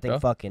kinda felt that sick, thing though.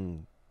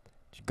 fucking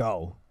just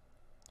go.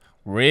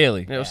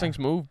 Really? Yeah, those things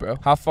move, bro.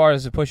 How far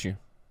does it push you?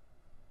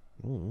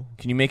 Ooh.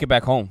 Can you make it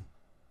back home?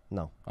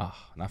 No. Oh,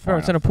 not far Bro,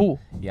 it's in a enough. pool.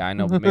 Yeah, I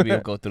know, but maybe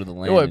it'll go through the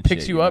land. What, and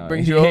picks shit, you up, know?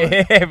 brings you over,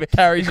 Yeah, but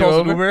Carries you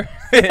calls an over.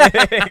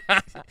 Uber.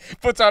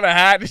 Puts on a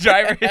hat, the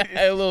driver.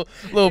 A little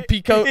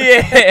peacoat.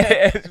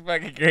 Yeah, it's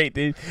fucking great,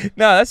 dude.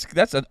 No,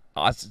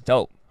 that's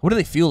dope. What do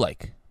they feel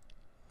like?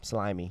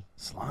 Slimy.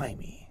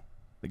 Slimy.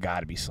 They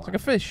gotta be It's slimy. like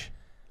a fish.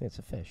 It's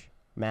a fish.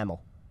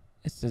 Mammal.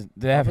 Do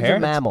they have Dolphins are hair?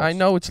 mammals. I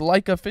know it's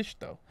like a fish,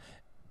 though.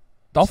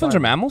 Dolphins are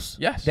Slimy. mammals?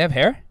 Yes. They have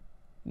hair?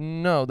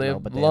 No, they No,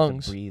 have but they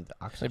lungs. Have to breathe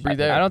oxygen.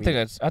 breathe air. I don't think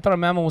that's. I thought a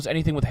mammal was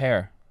anything with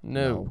hair.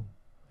 No.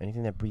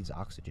 Anything that breathes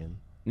oxygen.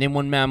 Name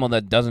one mammal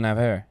that doesn't have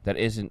hair that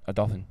isn't a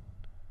dolphin.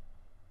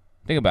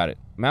 Think about it.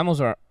 Mammals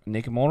are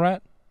naked mole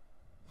rat.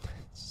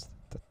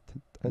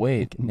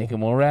 Wait, naked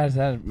mole rat is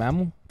that a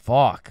mammal?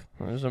 Fuck.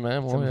 There's a It's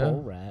mammal, a yeah.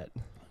 mole rat.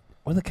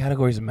 What are the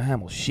categories of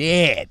mammals?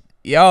 Shit.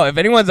 Yo, if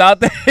anyone's out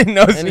there and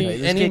knows Any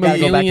This any kid gotta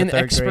go back to mammalian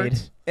third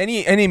experts?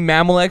 any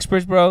mammal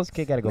experts, bro? This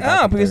kid gotta go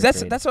back No, to because third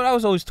grade. that's what I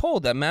was always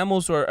told, that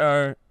mammals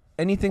are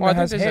anything Well, I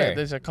that think has hair.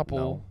 there's a couple.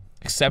 No.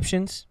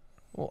 Exceptions?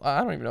 Well,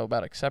 I don't even know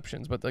about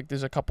exceptions, but like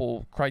there's a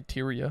couple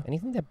criteria.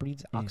 Anything that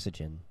breathes Mm.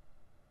 oxygen.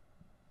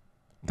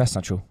 That's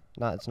not true.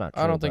 No, it's not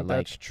true. I don't think but,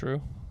 like, that's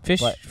true.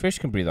 Fish What?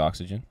 can breathe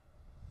oxygen.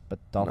 But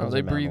dolphins they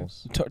are breathe-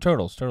 mammals.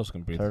 Turtles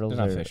can breathe. Turtles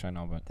They're not are- fish, I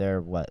know, but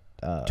They're what?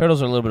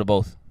 turtles are a little bit of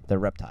both. They're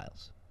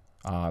reptiles.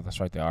 Ah, that's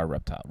right. They are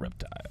reptile.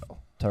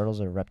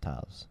 Turtles are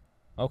reptiles.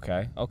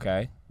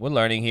 Okay. We're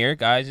learning here,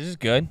 guys. This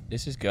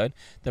is good.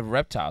 The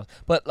reptiles.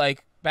 But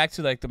like back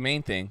to like the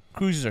main thing.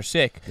 Cruises are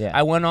sick. Yeah.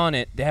 I went on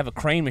it. They have a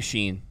crane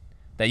machine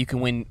that you can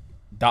win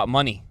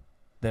money.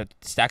 The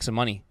stacks of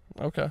money.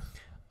 Okay.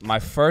 My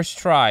first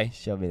try.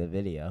 Show me the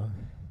video.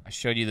 I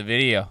showed you the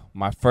video.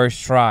 My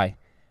first try.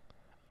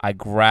 I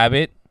grab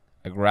it.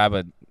 I grab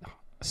a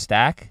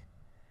stack.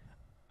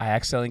 I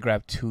accidentally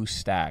grabbed 2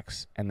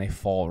 stacks and they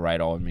fall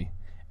right on me.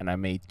 And I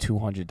made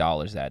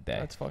 $200 that day.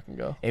 Let's fucking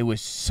go. It was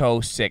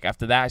so sick.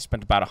 After that, I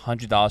spent about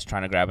 $100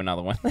 trying to grab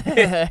another one.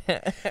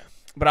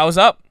 But I was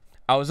up.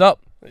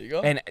 There you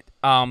go.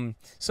 And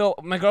so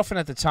my girlfriend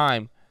at the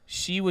time,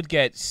 she would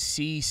get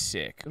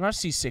seasick. Not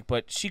seasick,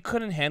 but she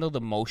couldn't handle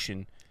the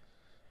motion.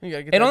 You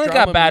gotta get It that only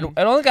got bad. Dramamine.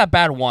 It only got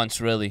bad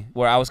once, really,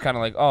 where I was kind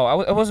of like,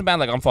 oh, it wasn't bad.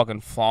 Like I'm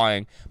fucking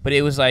flying, but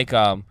it was like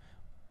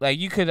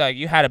you could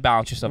you had to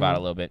balance yourself out a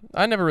little bit.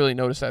 I never really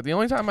noticed that. The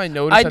only time I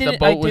noticed that the I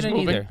boat was didn't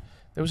moving, either.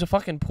 there was a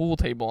fucking pool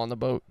table on the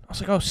boat. I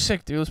was like, oh,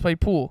 sick, dude. Let's play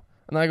pool.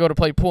 And then I go to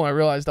play pool, and I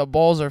realize the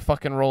balls are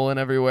fucking rolling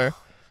everywhere.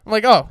 I'm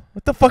like, oh,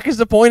 what the fuck is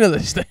the point of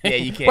this thing? Yeah,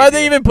 you can't Why'd do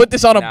they it. even put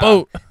this on a Nah.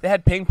 boat? They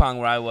had ping pong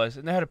where I was,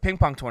 and they had a ping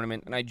pong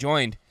tournament, and I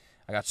joined.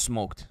 I got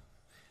smoked.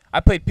 I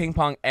played ping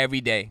pong every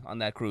day on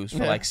that cruise for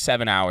Yeah. like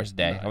 7 hours a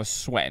day. Nice. I was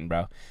sweating,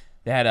 bro.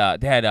 They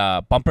had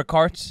bumper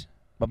cars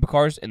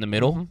in the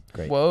middle. Mhm.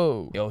 Great.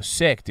 Whoa. It was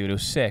sick, dude. It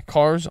was sick.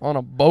 Cars on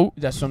a boat?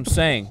 That's what I'm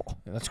saying.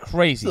 That's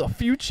crazy, The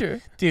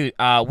future. dude.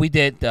 We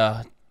did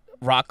the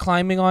rock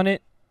climbing on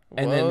it,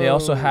 and then they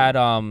also Whoa.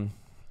 had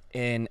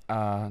in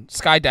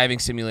skydiving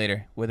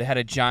simulator where they had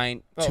a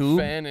giant Oh, tube.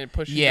 fan and it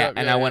pushes you Yeah, up.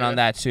 and I went on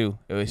that too.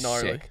 It was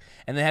Gnarly. sick.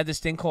 And they had this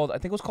thing called, I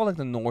think it was called like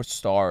the North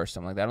Star or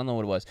something like that. I don't know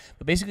what it was.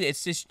 But basically,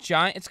 it's this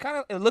giant,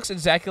 it looks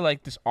exactly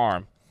like this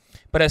arm.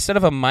 But instead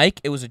of a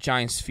mic, it was a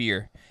giant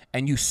sphere.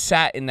 And you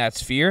sat in that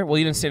sphere. Well,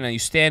 you didn't sit in it, you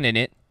stand in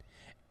it.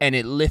 And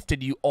it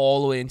lifted you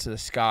all the way into the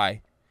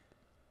sky.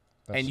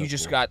 That's and so you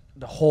just cool. got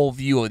the whole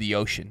view of the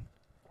ocean.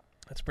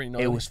 That's pretty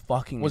gnarly. It was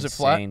fucking Was it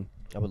flat? insane.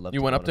 I would love. You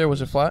to went go up on a there.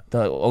 Was it cruise. flat?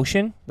 The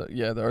ocean?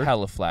 Yeah, the Earth.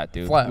 Hella flat,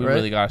 dude. Flat, we right?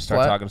 really gotta start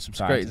Flat? talking to some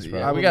scientists, Crazy.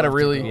 bro. I We would gotta love to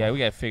really. go. Yeah, we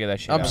gotta figure that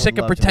shit I'm out. sick of love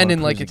to go on a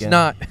pretending like cruise it's again.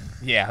 not.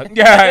 Yeah,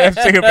 yeah. I'm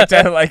sick of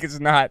pretending like it's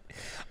not.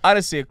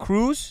 Honestly, a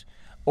cruise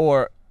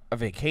or a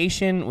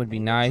vacation would be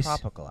nice.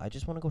 Tropical. I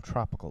just want to go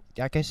tropical.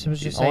 Like I was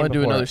just I saying want to do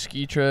before, another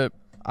ski trip.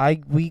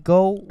 we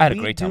go. I had a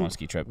we great time do- on a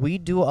ski trip. We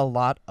do a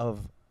lot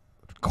of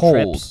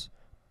Cold. trips,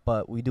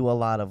 but we do a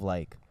lot of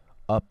like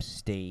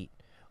upstate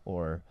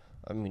or.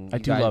 I mean, I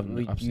you do guys, love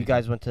you upstate.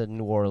 guys went to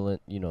New Orleans.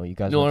 You know, you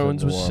guys. New went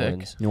Orleans to New was sick.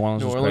 Orleans. New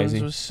Orleans New was Orleans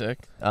crazy. was sick.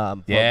 But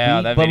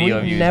Yeah, that but video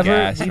of we've you is never,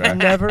 gas, we've bro.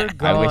 never I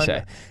gone. wish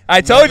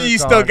I told never you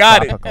still gone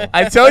got tropical. it.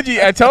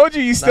 I told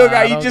you still Nah,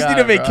 got I it. You don't just got need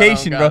a it, bro. I don't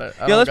vacation, got bro. it.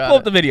 I Yo, don't let's got pull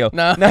up it. the video.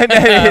 No,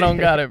 I don't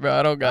got it, bro.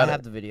 I don't I got have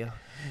it. the video.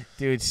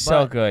 Dude, it's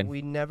so But good.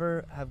 We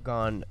never have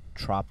gone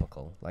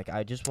tropical. Like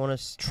I just want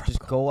to just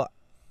go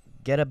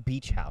get a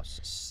beach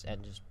house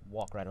and just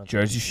walk right on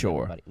Jersey the beach with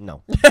Shore. everybody.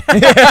 No,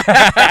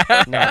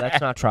 no,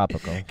 that's not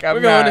tropical. We're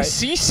going to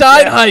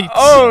Seaside Heights.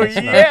 Oh That's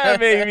not- yeah,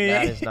 baby.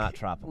 That is not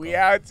tropical. We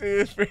out to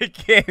the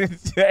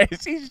freaking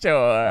Jersey I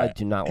Shore.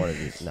 do not want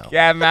to do. No.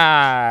 Come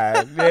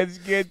on, it's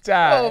good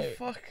Oh time.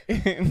 fuck.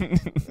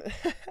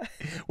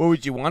 Where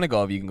would you want to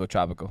go if you can go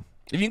tropical?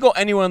 If you can go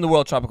anywhere in the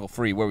world tropical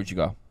free, where would you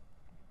go?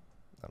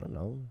 I don't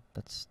know.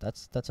 That's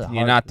a. You're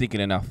hard, not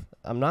thinking enough.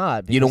 I'm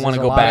not. You don't because wanna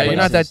there's go a lot back. of You're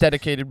not that places.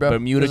 dedicated, bro.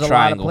 Bermuda There's a lot of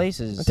Triangle.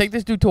 places. Take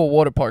this dude to a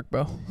water park,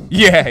 bro.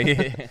 Yeah, yeah.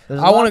 There's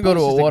I lot wanna of go to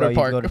a places water You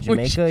park. can go to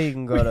We should- Jamaica. You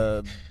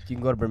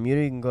can go to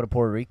Bermuda. You can go to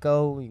Puerto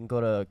Rico. You can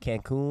go to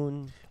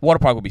Cancun. Water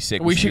park would be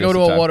sick. We should do go this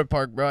to a sometime. water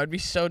park, bro. I'd be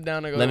so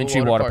down to go Lemon to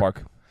Tree a Water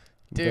Park.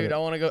 Dude, I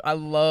want to go.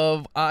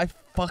 I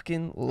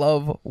fucking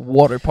love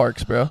water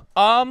parks, bro.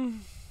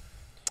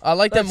 I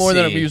like them Let's more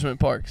than see. amusement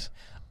parks.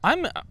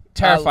 I'm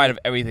terrified of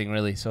everything,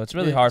 really. So it's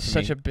really You're hard for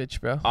such me. a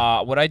bitch, bro.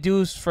 What I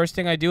do is first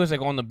thing I do is I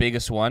go on the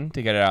biggest one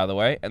to get it out of the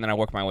way, and then I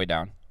work my way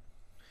down.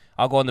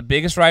 I'll go on the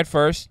biggest ride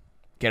first,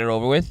 get it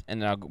over with,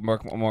 and then I'll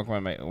work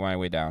my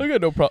way I down.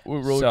 got no problem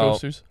with roller So,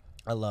 coasters.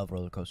 I love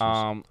roller coasters.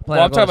 Well, Plan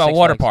I'm on talking going to about Six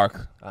water Flags.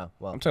 park. Oh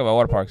well, I'm talking about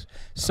water parks.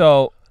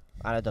 So,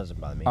 that doesn't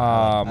bother me.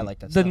 I like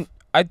that the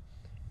stuff.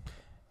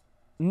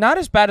 not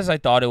as bad as I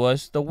thought it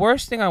was. The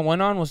worst thing I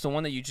went on was the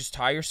one that you just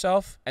tie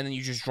yourself and then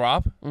you just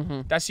drop.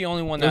 Mm-hmm. That's the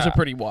only one Those that are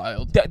pretty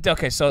wild.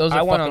 okay, so Those are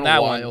I went on fucking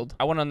that wild. one.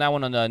 I went on that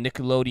one on the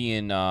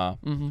Nickelodeon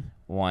Mm-hmm.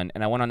 one,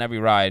 and I went on every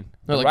ride.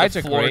 The Like rides the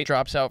are floor great.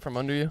 drops out from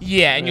under you.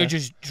 Yeah, and Yeah. you're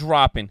just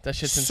dropping. That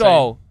shit's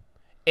so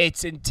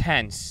it's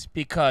intense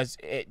because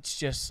it's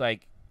just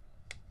like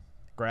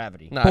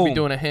Gravity. Nah, I'd be Boom.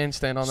 doing a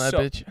handstand on that So-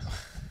 bitch.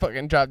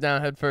 Fucking drop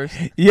down head first.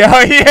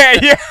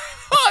 yeah.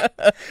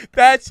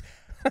 That's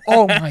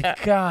oh my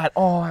god.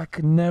 Oh, I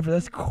could never.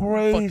 That's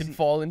crazy. Fucking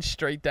falling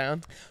straight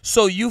down.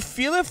 So you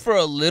feel it for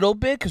a little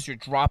bit because you're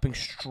dropping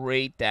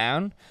straight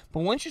down, but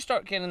once you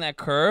start getting that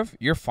curve,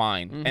 you're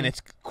fine, Mhm. and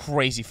it's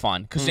crazy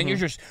fun because then Mhm. you're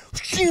just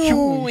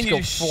You and just you're go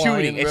just flying,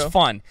 shooting. It's bro.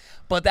 fun,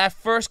 but that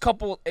first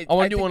couple, I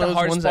want to do think one the of those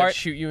hardest ones part, that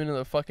shoot you into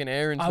the fucking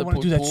air into I the want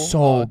to do that pool.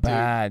 so Oh, dude.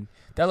 bad.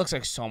 That looks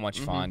like so much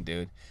fun,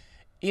 dude.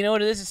 You know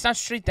what it is? It's not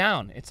straight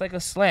down. It's like a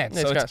slant,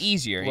 Yeah, so it's it's got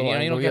easier. You little know,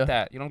 you don't angle, get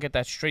that. You don't get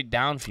that straight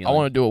down feeling. I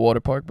want to do a water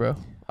park, bro. We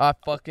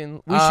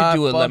should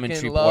do a Lemon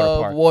Tree water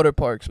love park. water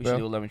parks, We bro. should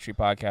do a Lemon Tree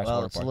podcast. Well,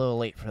 water it's park. a little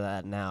late for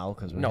that now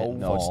because No,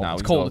 No, it's not.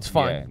 It's We cold, go- it's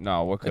fine. Yeah,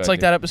 no, we're good. It's like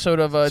dude. that episode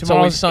of It's Tomorrow's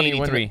Always Sunny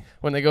 83.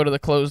 when they go to the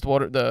closed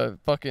water, the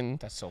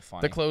That's so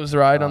funny. the closed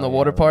ride on Oh, the yeah,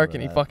 water I park,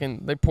 and remember he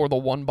they pour the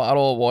one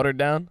bottle of water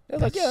down, They're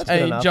like, yeah, that's and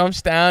good he enough.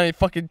 jumps down, and he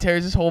fucking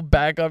tears his whole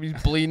back up. He's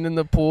bleeding in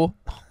the pool.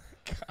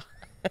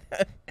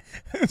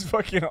 It's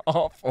fucking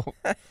awful.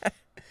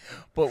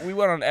 But we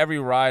went on every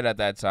ride at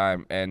that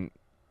time, and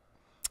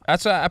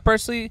that's I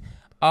personally,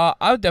 I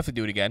would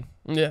definitely do it again.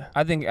 Yeah,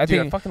 I think Dude,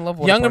 I fucking love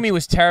water younger parks. me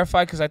was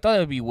terrified because I thought it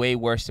would be way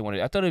worse than what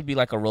I thought it would be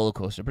like a roller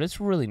coaster, but it's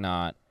really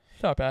not,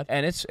 It's not bad.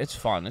 and it's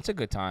fun. It's a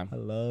good time. I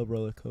love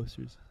roller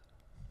coasters.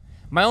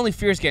 My only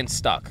fear is getting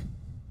stuck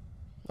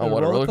Oh,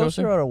 what, a roller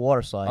coaster? or a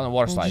water slide? on the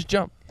water slide. Just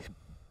jump.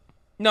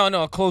 No,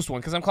 a closed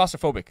one because I'm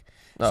claustrophobic.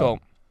 Oh.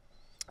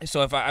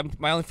 So if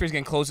my only fear is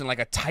getting closed in like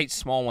a tight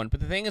small one.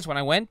 But the thing is, when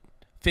I went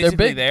They're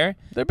physically big. there,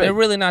 They're big. they're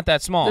really not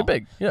that small. They're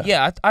big. Yeah.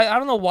 Yeah, I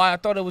don't know why I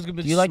thought it was gonna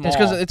be. Do you like small.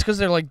 this It's because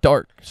they're like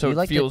dark, so You it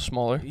like the- feels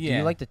smaller. Yeah. Do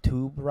you like the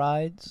tube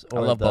rides? I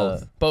Or love the,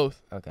 both.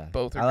 Both. Okay.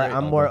 Both are I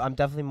great. I'm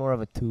definitely more of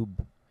a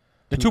tube.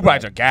 The tube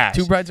rides are gas.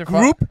 Tube rides are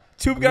fun. Group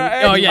tube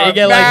guys. Oh, yeah, you are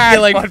get mad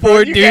like fun, four bro.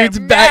 You get dudes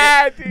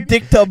back, mad, dude.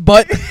 dick to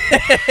butt, flying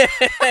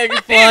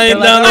like, down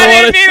the I water.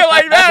 didn't need it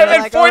like that. They're I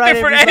had like, four "Alright,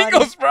 different everybody."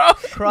 angles, bro.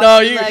 Cross No,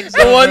 your you legs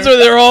the ones over. where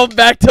they're all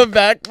back to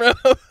back, bro.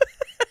 I'm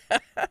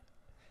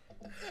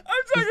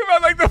talking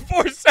about like the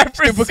four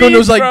separate But scenes,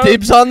 was like bro.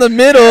 dibs on the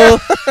middle.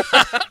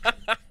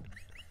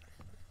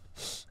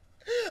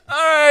 All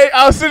right,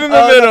 I'll sit in the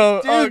Oh, no,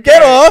 middle. dude, Okay.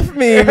 get off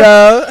me,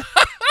 bro.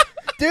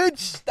 Dude,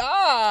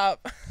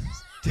 stop.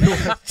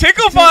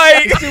 Tickle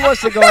fight. This dude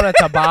wants to go on a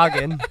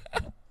toboggan.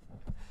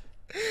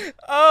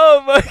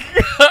 Oh my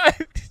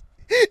god.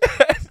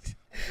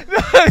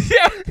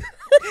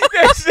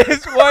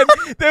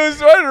 There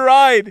was one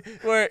ride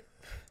where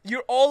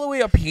you're all the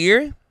way up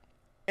here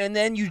and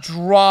then you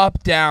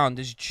drop down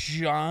this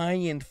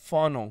giant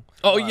funnel.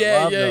 Oh, I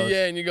yeah, love yeah, those.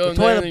 yeah. And you go The in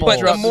there toilet and you bowls. But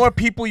the drop more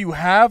people you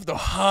have, the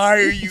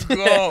higher you go.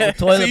 Toilet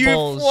so you're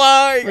bowls.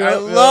 flying. I Yeah.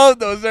 love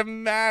those. They're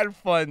mad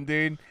fun,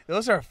 dude.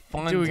 Those are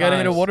fun. Dude, we gotta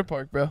hit a times. water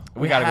park, bro.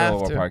 We gotta go to have a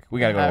water park. We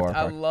gotta go to a have water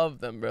I park. love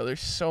them, bro. They're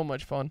so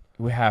much fun.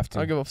 We have to.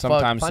 I don't give a fuck.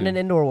 Sometime Find an soon.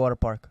 indoor water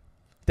park.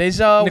 There's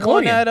one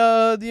Nickelodeon.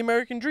 at the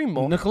American Dream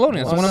Mall. Nickelodeon.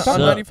 That's the on one I'm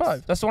talking about.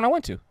 95. That's the one I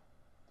went to.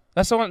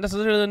 That's the one. That's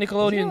literally the Isn't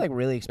Nickelodeon. it, like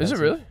really Is expensive?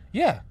 it really?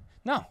 Yeah.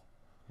 No.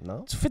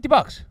 No, It's $50.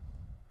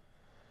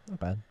 not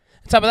bad.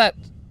 On top of that,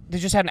 they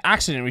just had an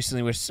accident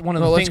recently where one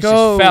of the Well, let's things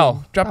go. just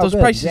fell. Drop Oh, those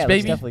good. prices, yeah, Let's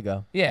baby. definitely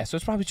go. Yeah, so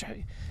it's probably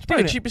It's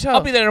probably cheap as hell.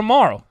 I'll be there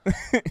tomorrow.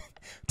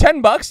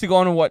 $10 to go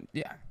on what?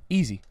 Yeah,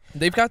 easy.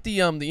 They've got the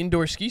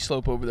indoor ski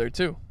slope over there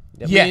too.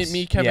 Yep. Yes.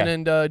 Me,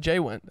 Kevin, Yeah. and Jay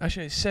went.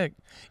 Actually, it's sick.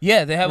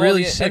 Yeah, they have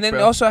Really all the, sick, and then bro.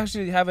 they also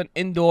actually have an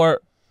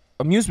indoor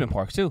amusement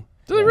park too,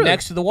 Do they really?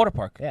 next to the water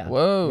park. Yeah.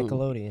 Whoa.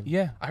 Nickelodeon.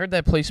 Yeah, I heard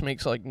that place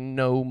makes like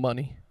no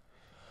money.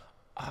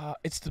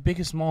 it's the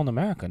biggest mall in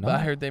America. No, But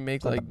I heard they make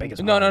It's not like the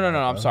biggest no, mall no, in no, no.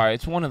 I'm America. sorry.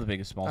 It's one of the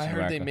biggest malls I in heard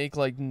America. they make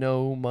like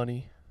no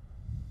money.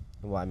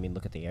 Well, I mean,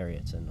 look at the area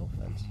it's in. No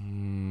offense.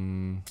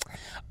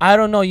 I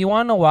don't know. You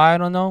want to know why I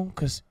don't know?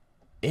 Because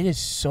it is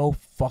so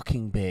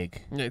fucking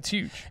big. Yeah, it's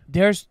huge.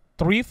 There's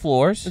 3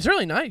 floors. It's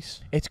really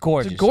nice. It's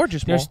gorgeous. It's a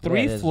gorgeous mall. There's 3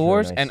 Yeah, it is really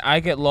floors, nice. and I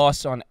get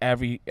lost on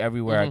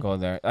everywhere I Mhm. go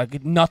there.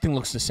 Like nothing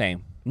looks the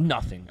same.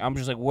 Nothing. I'm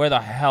just like, where the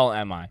hell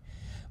am I?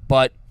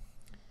 But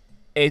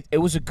it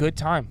was a good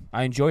time.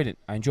 I enjoyed it.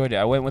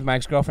 I went with my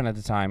ex-girlfriend at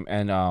the time,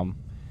 and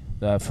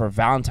for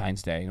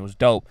Valentine's Day, and it was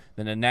dope.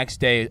 Then the next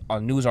day, a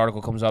news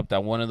article comes up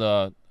that one of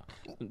the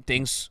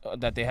things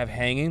that they have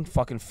hanging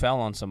fucking fell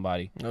on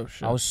somebody. Oh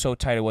shit. I was so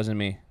tight it wasn't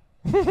me.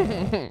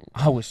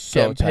 I was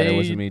so Getting tight it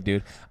wasn't paid. me,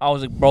 dude. I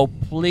was like, bro,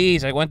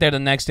 please. I went there the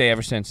next day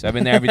ever since. I've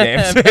been there every day.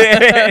 I've been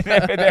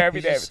there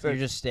every day ever You're since.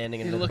 just standing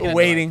in You're the looking at-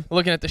 Waiting.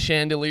 looking at the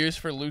chandeliers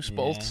for loose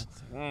bolts.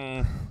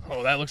 Mm.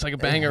 Oh, that looks like a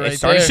banger It's right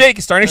starting there. to shake.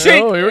 It's starting to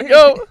shake. Oh, here we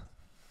go.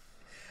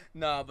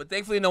 No, but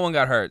thankfully no one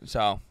got hurt.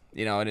 So,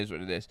 it is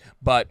what it is.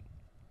 But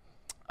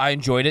I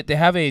enjoyed it. They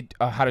have a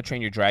How to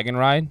Train Your Dragon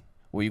ride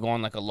where you go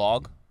on like a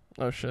log.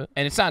 Oh shit.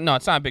 And it's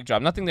not a big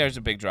drop. Nothing there is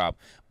a big drop.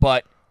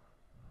 But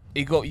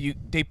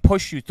they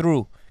push you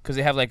through because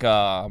they have like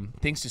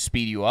things to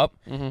speed you up,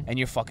 Mm-hmm. and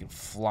you're fucking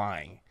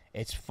flying.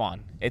 It's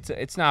fun.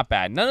 It's not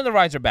bad. None of the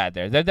rides are bad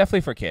there. They're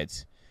definitely for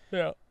kids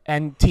Yeah.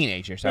 and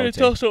teenagers, I And would it's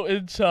say. also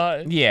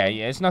inside. Yeah,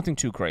 it's nothing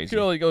too You crazy. can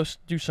only go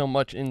do so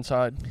much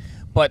inside.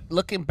 But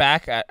looking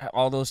back at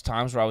all those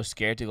times where I was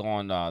scared to go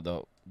on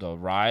the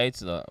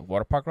rides, the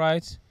water park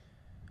rides,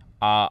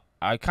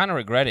 I kind of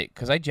regret it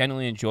because I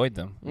genuinely enjoyed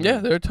them. Yeah,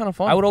 they're a ton of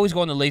fun. I would always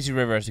go on the lazy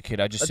river as a kid.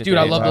 I just sit Dude, there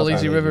I and love the talk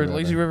lazy about river. River.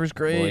 Lazy river's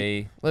great.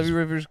 Way- Lazy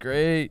river's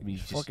great. You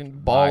just Fucking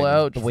ball vibe.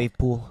 out. The wave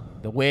pool.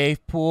 The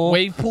wave pool.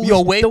 Wave pool. Yo,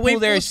 is- wave the pool wave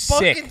there pool's is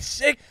sick. fucking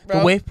sick, bro.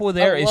 The wave pool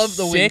there I is love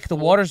the wave sick. The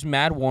pool. water's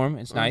mad warm.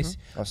 It's Mhm. nice.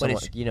 Oh, But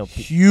it's huge.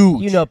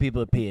 huge.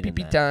 People are peeing in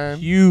Pee-pee that. time.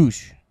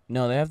 Huge.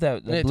 No, they have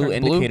that Yeah, it blue turns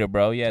blue. indicator,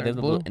 bro. Yeah, they have Turns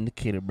the blue blue.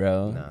 indicator,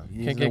 bro. No.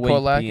 There's Can't no get way caught you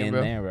lacking, pee in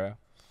bro. there, bro.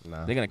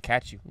 No. They're gonna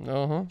catch you.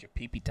 Uh-huh. It's your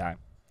pee-pee time.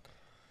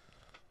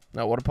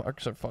 No, water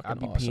parks are fucking I'd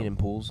be awesome. peeing in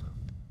pools.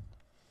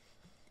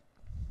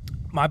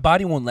 My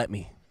body won't let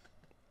me.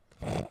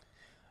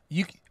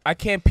 I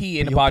can't pee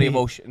in But a you'll body of pee-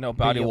 ocean. No,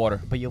 body of water.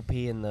 But you'll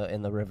pee in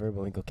the river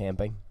when we go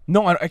camping.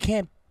 No, I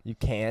can't. You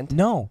can't.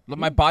 No,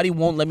 my body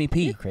won't let me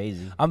pee. You're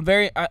crazy. I'm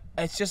very.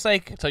 It's just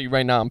like. I'll tell you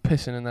right now, I'm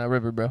pissing in that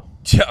river, bro.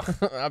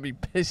 I'll be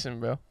pissing,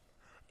 bro.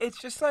 It's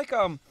just like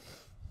I'm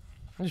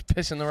just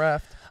pissing the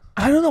raft.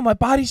 I don't know. My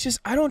body's just.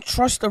 I don't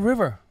trust the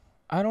river.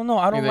 I don't know.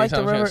 I don't You think like the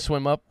someone's gonna river.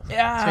 swim up.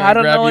 Yeah, gonna I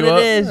don't grab know what you it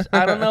up? is.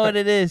 I don't know what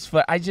it is,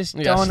 but I just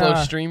You got don't. slow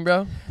stream,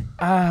 bro.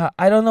 I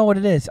don't know what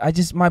it is.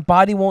 My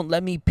body won't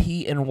let me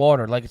pee in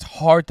water. Like it's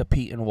hard to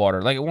pee in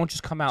water. Like it won't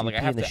just come out. Do you Like I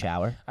pee have in the to.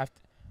 shower.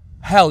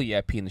 Hell yeah,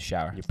 I pee in the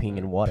shower. You're peeing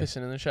in water. Pissing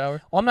in the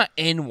shower. Well, I'm not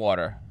in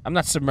water. I'm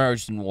not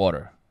submerged in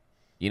water.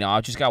 You know,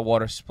 I just got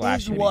water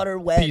splashing. me.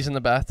 wet? Pees in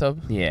the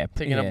bathtub. Yeah,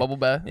 Taking yeah. a bubble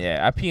bath.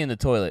 Yeah, I pee in the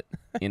toilet.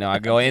 You know, I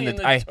go Pee in in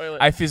the. the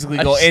toilet. I physically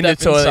I go in the step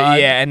toilet. inside.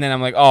 Yeah, and then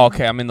I'm like, oh,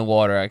 okay, I'm in the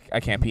water. I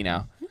can't pee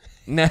now.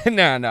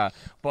 No.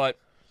 But,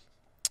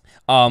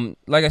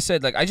 like I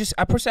said, like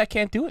I personally I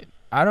can't do it.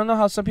 I don't know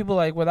how some people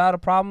like without a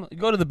problem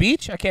go to the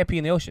beach. I can't pee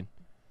in the ocean.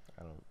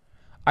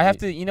 I have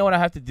to. You know what I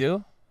have to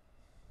do?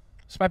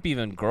 This might be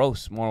even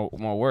gross, more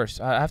worse.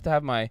 I have to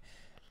have my.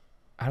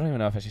 I don't even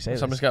know if I should say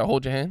Someone's this. got to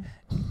hold your hand.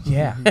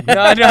 Yeah.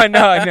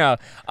 No.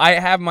 I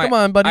have my. Come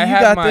on, buddy. I You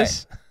have got my,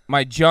 this.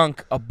 My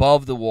junk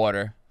above the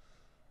water,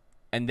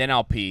 and then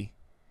I'll pee,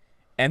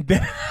 and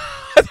then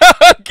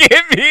don't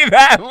give me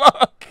that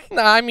look.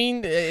 Nah, I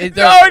mean,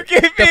 Don't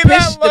give me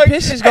that the look.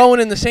 piss is going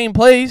in the same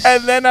place.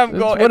 And then I'm It's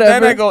going. And then I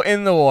whatever. go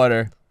in the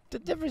water. The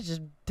difference is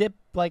dip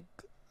like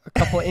a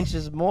couple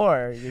inches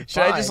more. You're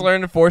Should I just fine.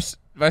 learn to force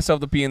myself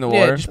to pee in the Yeah,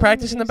 water? just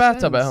practice in the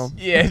Doesn't bathtub make at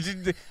sense.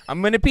 home. Yeah,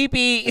 I'm gonna pee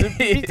Pee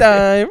pee.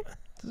 time.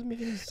 Doesn't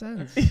make any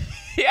sense.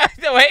 Yeah,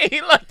 the way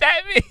he looked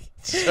at me.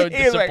 So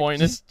He's like,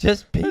 disappointed.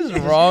 just pee. What is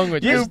wrong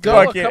with You you? Just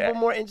go a fucking- couple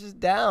more inches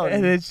down.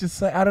 And it's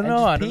just like I don't And know.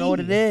 just I don't know what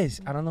it pee. is.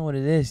 I don't know what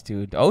it is,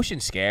 dude. The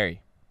ocean's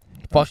scary.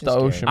 Fuck the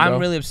ocean, bro. I'm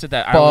really upset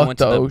that I Fuck only went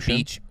to the the ocean.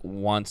 beach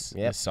once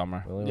Yep. this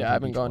summer. We only went Yeah, to I the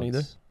haven't beach gone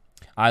once.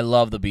 I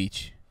love the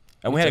beach.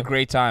 And Me we had a too.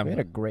 great We time. had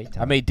a great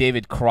time. I made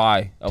David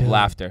cry of Dude.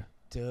 laughter.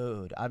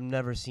 Dude, I've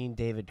never seen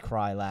David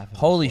cry laughing.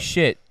 Holy before.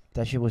 shit.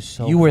 That shit was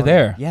so You were funny.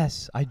 there.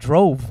 Yes, I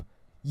drove.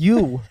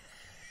 You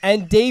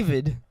and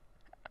David.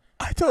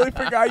 I totally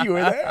forgot you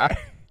were there.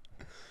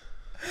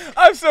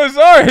 I'm so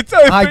sorry. I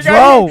totally I forgot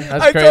drove. you-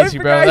 That's I totally crazy,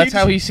 bro. forgot That's you-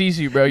 how he sees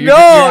you, bro. No,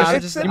 I'm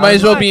it's- just- you might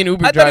as well be an I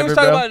Uber thought he was driver,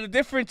 talking bro. about a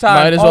different time.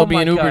 Might as well Oh be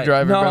my an Uber God.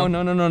 driver, no, bro.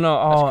 No, no, no,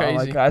 no. That's Oh, crazy.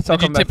 my God. It's all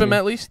Did you come back tip to him me.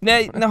 at least?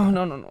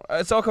 No.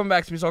 It's all coming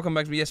back to me. It's all coming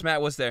back to me. Yes, Matt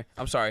was there.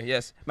 I'm sorry.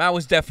 Yes, Matt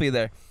was definitely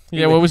there.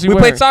 Yeah, what was he We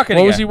wearing? played soccer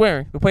What was together. he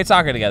wearing? We played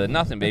soccer together.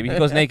 Nothing, baby. He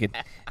goes naked.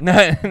 No.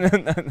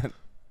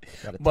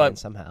 Got a But- 10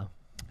 somehow.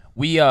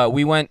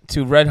 We went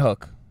to Red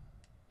Hook,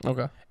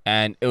 Okay.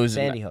 and it was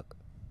Sandy Hook.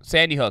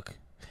 Sandy Hook,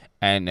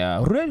 and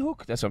Red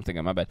Hook. That's what I'm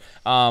thinking. My bad.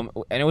 And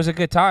it was a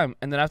good time.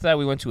 And then after that,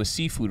 we went to a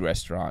seafood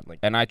restaurant,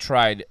 and I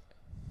tried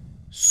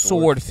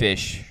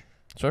swordfish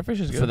Swordfish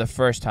is good. for the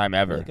first time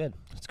ever. Really good.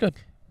 It's good.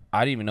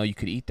 I didn't even know you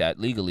could eat that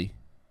legally.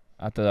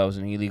 I thought that was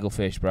an illegal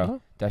fish, bro. Uh-huh.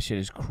 That shit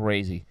is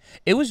crazy.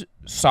 It was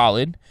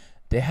solid.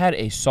 They had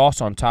a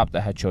sauce on top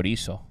that had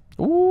chorizo.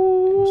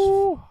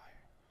 Ooh.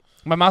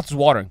 My mouth is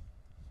watering.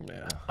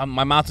 Yeah.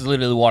 My mouth is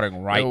literally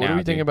watering right Yo, now. what do we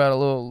dude. think about a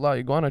little La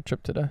Iguana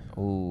trip today?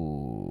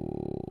 Ooh.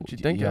 What you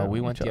think, Yo, Adam? we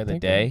What went y'all the other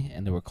thinking? day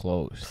and they were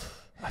closed.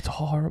 That's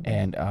horrible.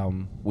 And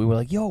we were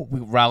like, yo,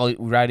 we rallied.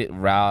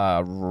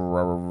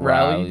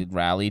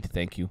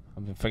 Thank you.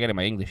 I'm forgetting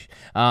my English.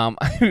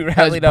 We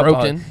rallied up.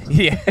 broken.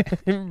 Yeah.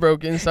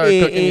 Broken.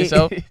 Started cooking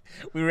yourself.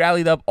 We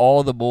rallied up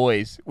all the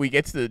boys. We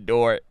get to the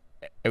door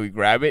and we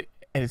grab it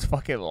and it's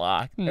fucking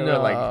locked. And we're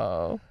like,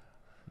 No.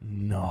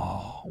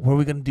 no. What are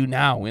we gonna do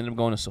now? We ended up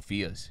going to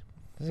Sophia's.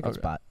 That's a good Okay.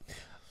 spot.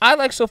 I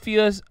like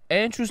Sophia's.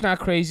 Andrew's not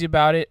crazy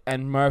about it,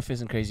 and Murph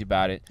isn't crazy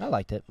about it. I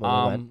liked it when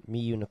we went. Me,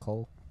 you,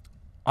 Nicole.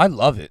 I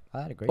love it.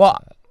 I had a great Well,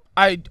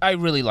 time. I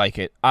really like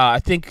it. I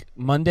think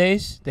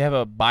Mondays they have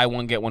a buy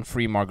one get one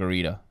free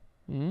margarita.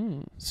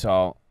 Mm.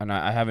 So, and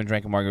I haven't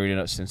drank a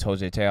margarita since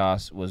Jose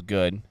Tejas was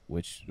good,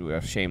 which we're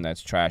a shame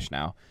that's trash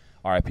now.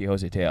 R.I.P.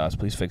 Jose Tejas.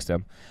 Please fix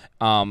them.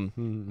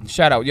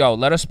 Shout out, yo,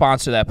 let us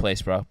sponsor that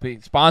place, bro.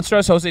 Please, sponsor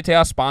us, Jose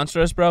Tejas. Sponsor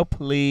us, bro.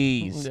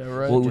 Please. Yeah,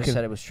 right. Well, You we just can-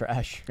 said it was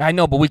trash. I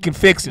know, but we can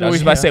fix it. I was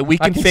just about to say we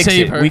I can can fix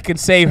save it. her. We can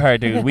save her,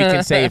 dude. We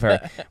can save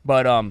her.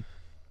 But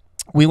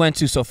we went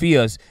to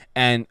Sophia's,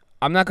 and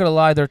I'm not gonna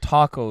lie, their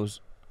tacos.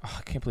 Oh,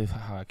 I can't believe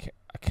how I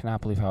cannot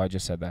believe how I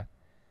just said that.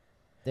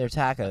 They're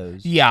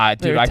tacos. Yeah,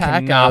 dude, They're I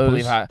cannot tacos.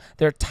 believe how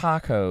they're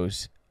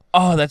tacos.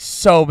 Oh, that's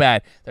so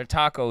bad. Their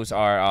tacos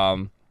are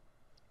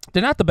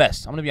they're not the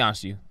best. I'm gonna be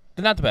honest with you.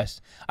 They're not the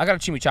best. I got a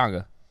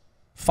chimichanga,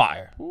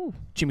 fire. Ooh.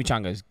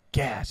 Chimichanga is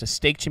gas. A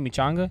steak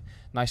chimichanga,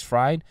 nice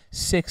fried,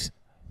 6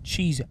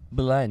 cheese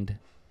blend.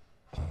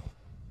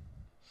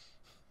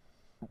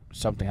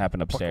 Something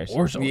happened upstairs.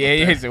 war zone Yeah, up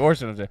yeah, there. it's a war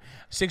zone up there.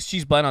 6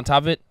 cheese blend on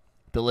top of it,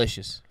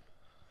 delicious.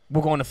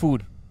 We're going to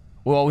food.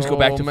 We'll always go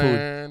back Oh, to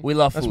man. food. We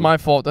love food. That's my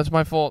fault. That's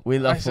my fault. We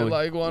love I said food. La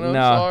Iguana. I'm No,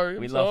 sorry.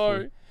 we I'm love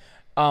sorry.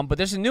 food. But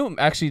there's a new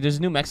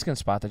Mexican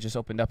spot that just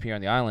opened up here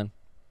on the island.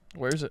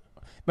 Where is it?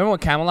 Remember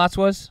what Camelot's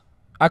was?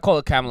 I call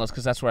it Camelot's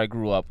because that's where I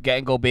grew up. Get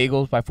and Go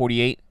Bagels by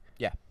 48.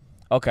 Yeah.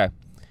 Okay.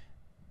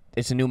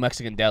 It's a new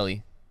Mexican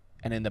deli,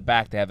 and in the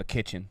back they have a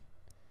kitchen.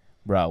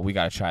 Bro, we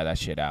gotta try that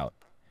shit out.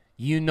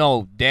 You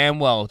know damn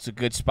well it's a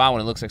good spot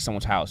when it looks like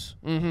someone's house.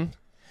 Mm-hmm.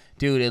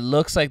 Dude, it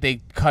looks like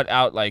they cut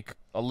out like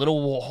a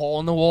little hole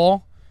in the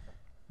wall,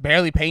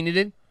 barely painted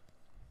it.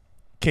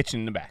 Kitchen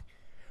in the back.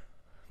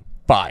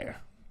 Fire.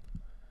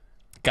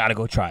 Gotta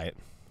go try it.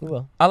 We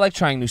will. I like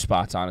trying new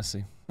spots,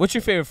 honestly. What's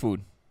your favorite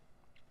food?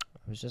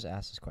 I was just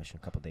asked this question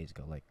a couple days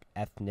ago, like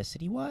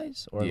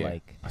ethnicity-wise, or Yeah.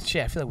 like Oh,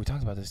 shit, I feel like we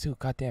talked about this too.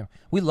 God damn.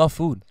 We love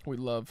food. We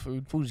love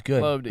food. Food's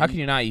good. Love to How can eat.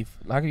 you not eat?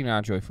 How can you not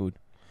enjoy food?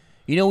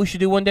 You know what we should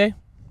do one day?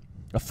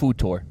 A food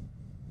tour.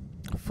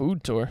 A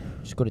food tour.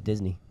 just go to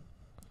Disney,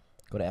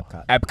 go to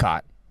Epcot.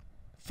 Epcot.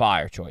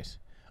 Fire choice.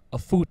 A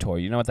food tour.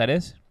 You know what that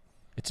is?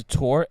 It's a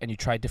tour and you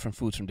try different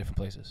foods from different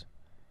places.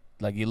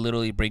 Like it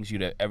literally brings you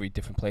to every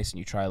different place and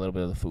you try a little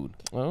bit of the food.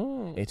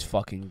 Oh. It's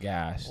fucking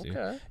gas, dude.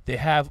 Okay. They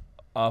have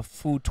a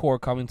food tour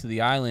coming to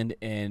the island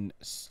in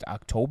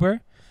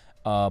October.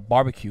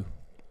 Barbecue.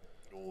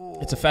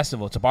 It's a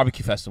festival. It's a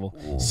barbecue festival.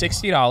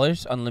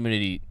 $60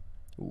 unlimited eat,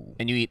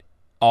 and you eat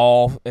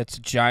all. It's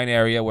a giant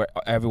area where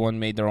everyone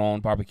made their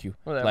own barbecue,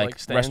 Well, they have, like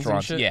stands and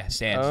restaurants. shit? Yeah,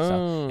 stands and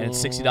stuff. And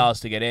it's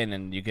 $60 to get in,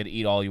 and you get to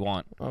eat all you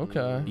want.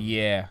 Okay.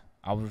 Yeah,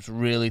 I was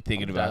really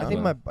thinking I'm about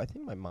down. it. I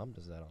think my mom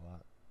does that a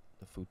lot.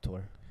 The food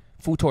tour.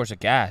 Food tours are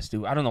gas,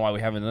 dude. I don't know why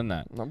we haven't done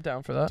that. I'm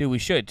down for that. Dude, we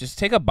should. Just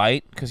take a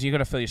bite because you're going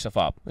to fill yourself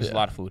up. There's a Yeah.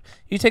 lot of food.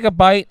 You take a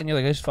bite and you're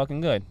like, this is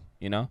fucking good,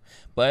 you know?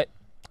 But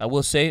I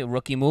will say, a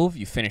rookie move,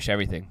 you finish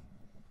everything.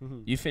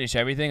 You finish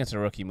everything, it's a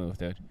rookie move,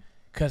 dude.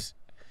 Because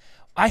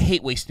I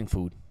hate wasting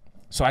food.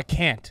 So I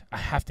can't. I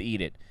have to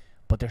eat it.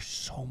 But there's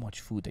so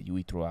much food that you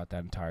eat throughout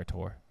that entire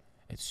tour.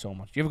 It's so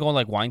much. You ever go on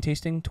like wine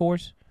tasting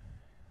tours?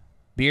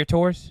 Beer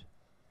tours?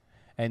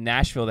 In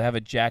Nashville, they have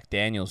a Jack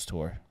Daniels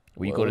tour.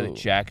 Where you go to the Whoa.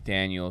 Jack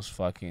Daniels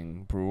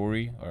fucking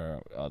brewery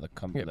or the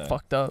company. Get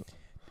fucked up.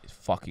 It's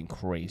fucking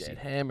crazy. Get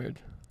hammered.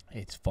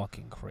 It's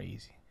fucking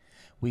crazy.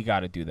 We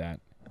got to do that.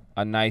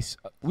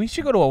 We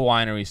should go to a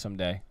winery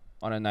someday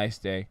on a nice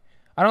day.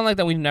 I don't like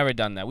that we've never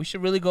done that. We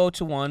should really go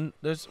to one.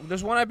 There's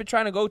one I've been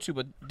trying to go to,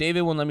 but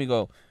David won't let me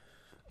go.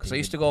 Because I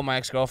used to go with my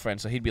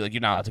ex-girlfriend, so he'd be like, you're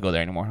not allowed to go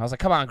there anymore. I was like,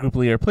 come on, group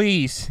leader,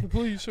 please.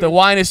 Please, The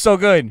wine is so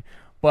good.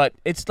 But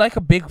it's like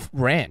a big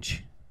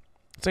ranch.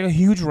 It's like a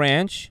huge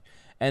ranch,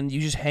 and you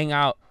just hang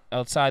out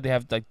outside. They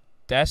have like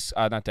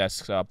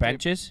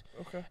benches.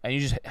 Okay. And you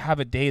just have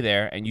a day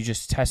there, and you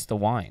just test the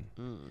wine.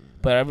 Mm.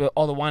 But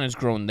all the wine is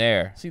grown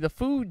there. See, the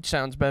food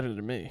sounds better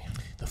to me.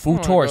 The I food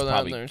wanna tour is go down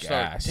probably there and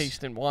start gas.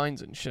 tasting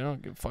wines and shit. I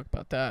don't give a fuck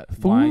about that.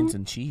 Food, Wines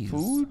and cheese.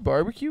 food,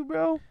 barbecue,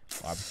 bro.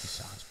 Barbecue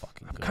sounds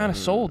fucking I'm good. kind of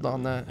sold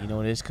on that. You know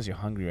what it is? Because you're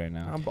hungry right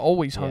now. I'm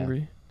always Yeah.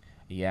 hungry.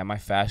 Yeah, my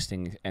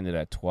fasting ended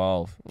at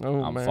 12.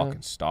 Oh I'm man,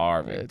 fucking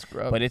starving. Yeah, it's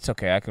gross. But it's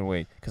okay. I can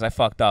wait. Because I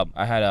fucked up.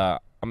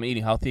 I'm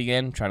eating healthy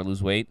again, trying to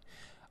lose weight.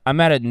 I'm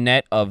at a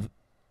net of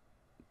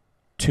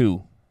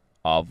 2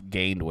 of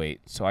gained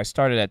weight. So I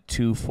started at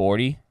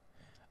 240.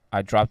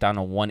 I dropped down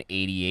to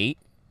 188.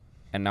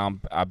 And now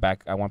I'm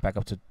back. I went back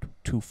up to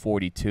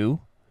 242.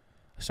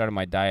 I started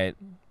my diet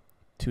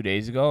 2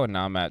 days ago, and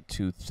now I'm at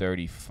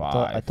 235.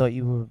 I thought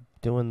you were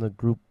doing the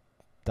group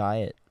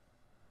diet.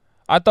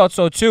 I thought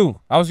so too.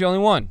 I was the only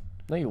one.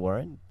 No, you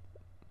weren't.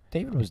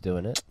 David was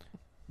doing it.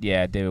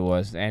 Yeah, David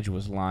was. Andrew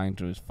was lying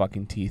through his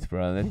fucking teeth,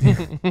 bro.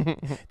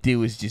 That dude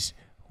was just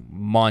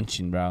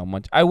munching, bro.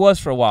 I was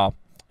for a while,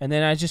 and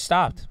then I just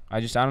stopped. I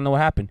don't know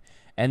what happened.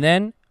 And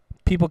then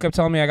people kept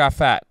telling me I got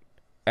fat,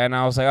 and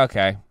I was like,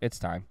 okay, it's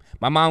time.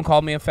 My mom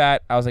called me a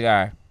fat. I was like, all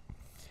right.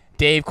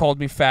 Dave called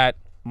me fat.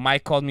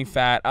 Mike called me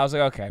fat. I was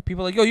like, okay.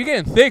 People are like, yo, you're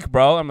getting thick,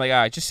 bro. I'm like, all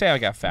right, just say I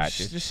got fat,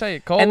 dude. just say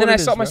it. Call And then what I it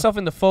is, saw bro. myself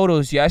in the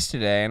photos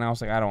yesterday, and I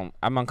was like,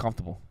 I'm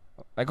uncomfortable,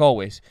 like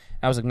always.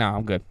 I was like, nah,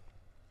 I'm good.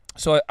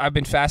 So I've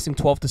been fasting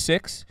 12 to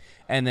 6,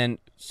 and then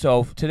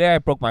so today I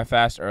broke my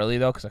fast early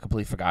though because I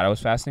completely forgot I was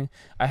fasting.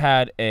 I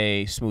had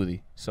a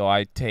smoothie, so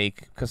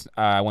because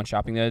I went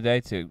shopping the other day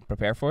to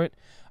prepare for it.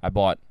 I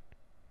bought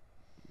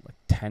like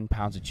 10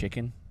 pounds of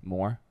chicken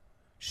more.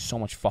 So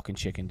much fucking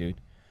chicken, dude.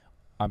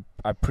 I'm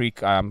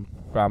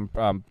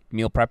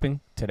meal prepping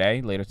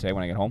later today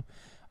when I get home.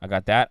 I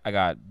got that. I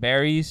got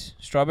berries,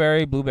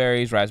 strawberry,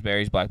 blueberries,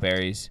 raspberries,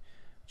 blackberries,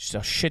 just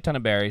a shit ton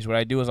of berries. What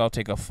I do is I'll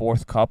take a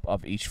 4th cup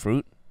of each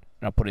fruit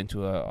and I'll put it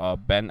into a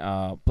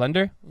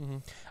blender. Mm-hmm.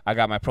 I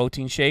got my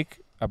protein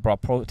shake. I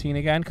brought protein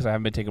again because I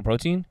haven't been taking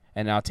protein,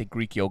 and I'll take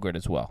Greek yogurt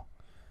as well.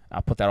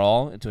 I'll put that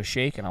all into a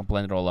shake and I'll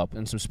blend it all up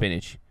and some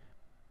spinach.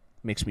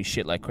 Makes me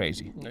shit like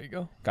crazy. There you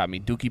go. Got me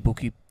dookie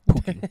bookie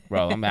pookie,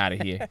 bro. I'm out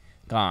of here.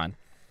 Gone.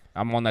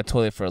 I'm on that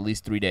toilet for at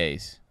least 3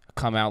 days. I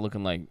come out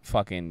looking like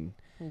fucking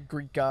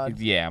Greek god.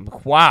 yeah. I'm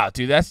like, wow,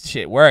 dude, that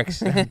shit works.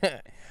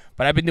 But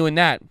I've been doing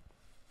that,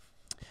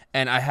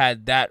 and I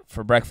had that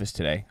for breakfast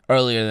today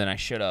earlier than I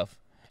should have.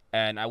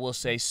 And I will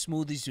say,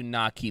 smoothies do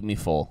not keep me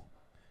full.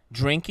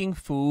 Drinking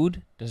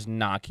food does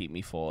not keep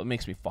me full. It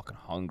makes me fucking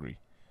hungry.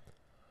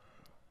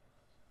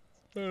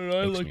 I don't know.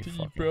 I Makes like me to eat,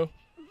 fucking- bro.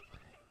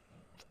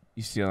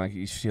 You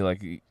feel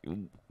like.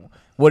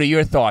 What are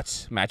your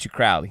thoughts, Matthew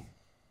Crowley?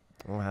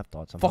 I don't have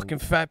thoughts. I'm Fucking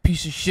fat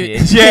piece of shit.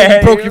 Shit. Yeah,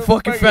 You broke your you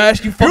fucking fucking-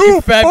 fast. You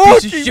fucking fat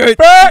piece of fucking shit.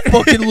 fat.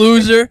 Fucking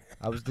loser.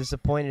 I was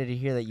disappointed to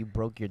hear that you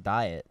broke your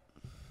diet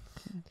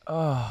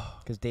Oh.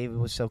 because David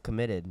was so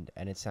committed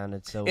and it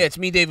sounded so. Yeah, it's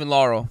me, Dave, and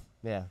Laurel.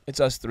 Yeah. It's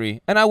us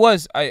 3. And I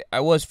was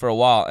for a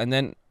while, and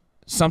then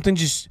something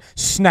just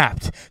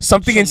snapped.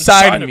 Something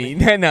inside of me.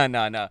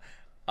 No.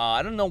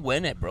 I don't know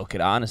when it broke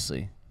it,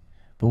 honestly.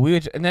 But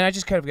and then I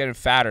just kept getting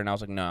fatter, and I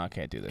was like, no, I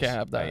can't do this. Can't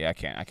have that. Yeah,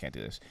 I can't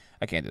do this.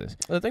 I can't do this.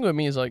 The thing with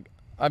me is like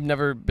I've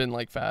never been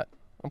like fat.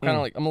 I'm kind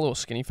of like I'm a little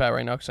skinny fat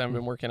right now because I haven't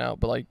been working out.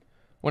 But like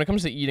when it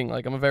comes to eating,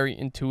 like I'm a very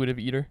intuitive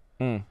eater.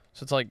 Mm.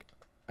 So it's like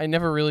I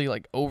never really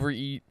like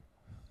overeat.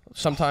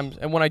 Sometimes,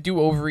 and when I do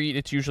overeat,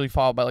 it's usually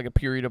followed by like a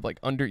period of like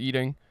under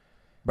eating,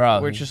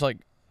 Bro, where it's just like,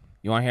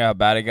 you want to hear how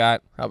bad it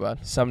got? how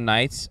bad? Some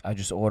nights, I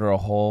just order a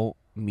whole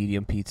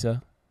medium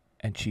pizza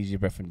and cheesy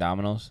bread from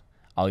Domino's.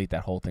 I'll eat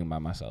that whole thing by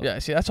myself. Yeah,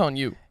 see, that's on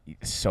you.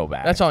 It's so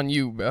bad. That's on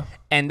you, bro.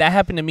 And that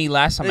happened to me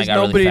last time There's I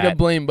got nobody really fat. to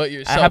blame but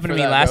yourself. happened to for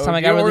me that, last bro. time I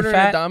If got you're really ordering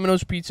fat. a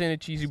Domino's pizza and a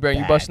cheesy bread,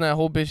 you Bad. busting that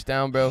whole bitch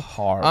down, bro.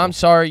 Horrible. I'm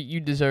sorry,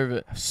 you deserve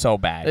it. so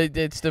bad.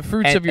 It's the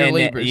fruits of your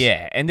labors.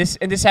 Yeah, and this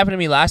happened to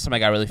me last time I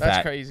got really That's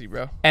fat. crazy,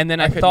 bro. And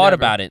then I I could thought never.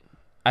 about it.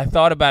 I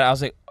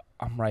was like,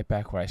 I'm right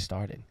back where I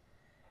started.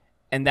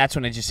 And that's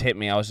when it just hit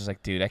me. I was just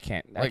like, dude, I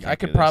can't. Like can't I do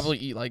could this. probably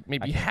eat like I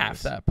maybe can't do half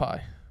this. that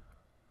pie.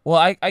 Well,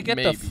 I get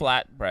Maybe. the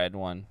flatbread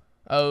one.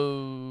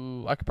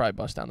 Oh, I could probably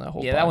bust down that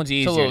whole. Yeah, pie. that one's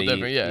easier It's a little to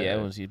different. eat. Yeah, that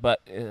one's easy.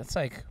 But it's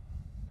like,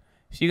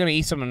 if you're gonna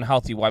eat something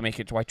healthy, why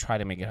try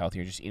to make it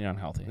healthier? Just eat it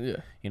unhealthy. yeah.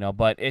 You know,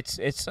 but it's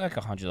like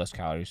 100 less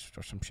calories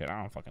or some shit.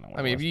 I don't fucking know. What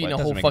I mean, it if was, you eat but a it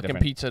whole doesn't make fucking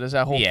difference. pizza, does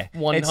that whole Yeah,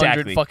 100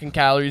 exactly. fucking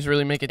calories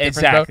really make a difference,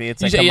 Exactly. bro?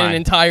 It's You like, just come ate on. an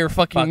entire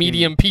fucking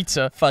medium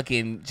pizza.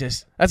 Fucking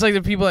just. That's like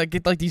the people that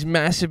get like these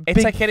massive, It's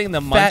big, like hitting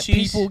the fat munchies.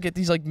 people get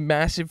these like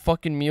massive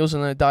fucking meals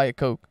and then a Diet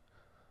Coke.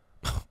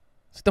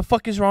 What the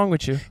fuck is wrong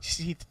with you?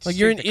 Like,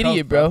 you're an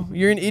idiot, bro.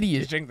 You're an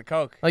idiot. Just drink the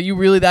Coke. Like, you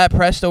really that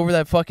pressed over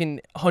that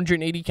fucking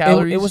 180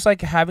 calories? It was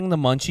like having the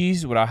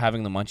munchies without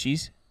having the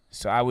munchies.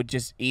 So I would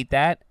just eat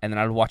that, and then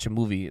I would watch a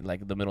movie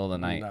like the middle of the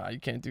night. Nah, you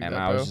can't do and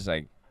that, I bro. was just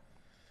like,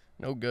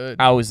 no good.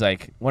 I was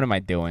like, what am I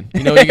doing?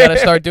 You know what you gotta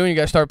start doing? You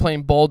gotta start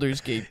playing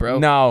Baldur's Gate, bro.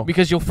 No.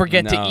 Because you'll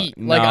forget to No, eat,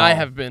 like no. I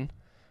have been.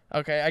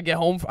 Okay, I get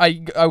home, I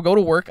go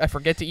to work, I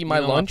forget to eat my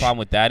You know what lunch. the problem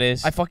with that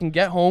is? I fucking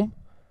get home,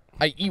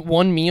 I eat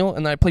one meal,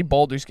 and then I play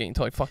Baldur's Gate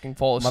until I fucking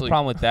fall asleep. My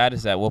problem with that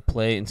is that we'll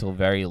play until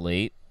very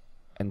late,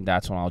 and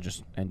that's when I'll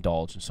just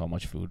indulge in so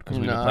much food because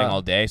we've been playing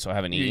all day, so I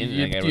haven't eaten.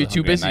 and I get really You're too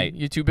hungry at busy. night.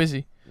 You're too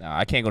busy. No,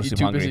 I can't go to You're sleep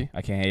too hungry. busy.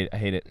 I can't. I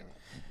hate it.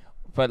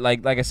 But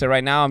like I said,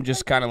 right now I'm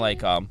just kind of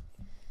like I'm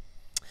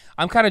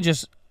kind of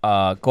just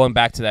going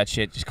back to that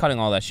shit, just cutting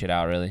all that shit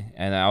out really.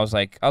 And I was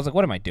like,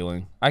 what am I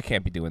doing? I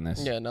can't be doing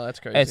this. Yeah, no, that's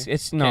crazy.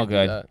 It's no Can't do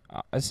good.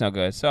 that. It's no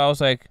good. So I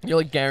was like, You're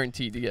like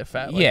guaranteed to get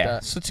fat like yeah.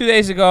 that. So 2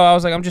 days ago I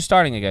was like, I'm just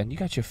starting again. You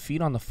got your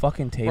feet on the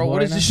fucking table. Bro, what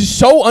right is now? this? This is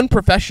so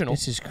unprofessional.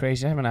 This is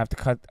crazy. I'm gonna have to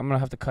cut it. I'm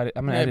gonna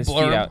Yeah, edit his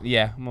blur feet 'em. out.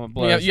 Yeah, I'm gonna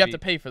blur. his You have to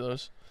feet. pay for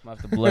those. I'm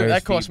gonna have to blur. his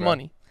That feet, costs bro.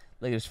 money.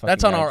 Look at this fucking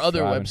That's on guy our just other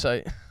driving.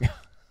 website.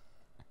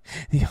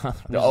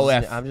 The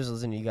OF. I'm just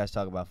listening to you guys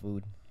talk about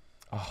food.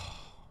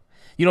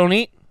 You don't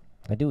eat?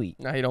 I do eat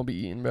Nah, you don't be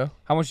eating, bro.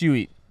 How much do you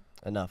eat?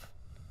 enough.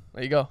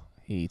 There you go.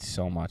 He eats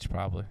so much,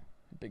 probably.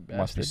 Big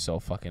Must be bastard. so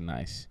fucking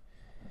nice.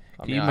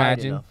 I Can mean, you I-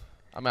 imagine?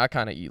 I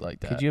kind of eat like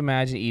that. Could you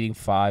imagine eating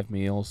 5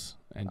 meals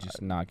and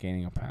just not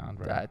gaining a pound,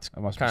 bro? That's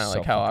That must be kind of so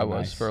like how I fucking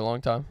was nice. for a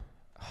long time.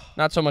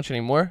 Not so much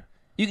anymore.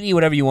 You can eat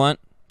whatever you want.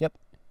 Yep.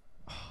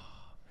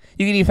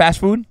 You can eat fast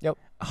food.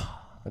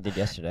 I did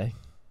yesterday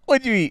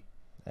What'd you eat?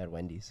 at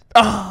Wendy's.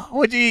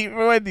 What'd you eat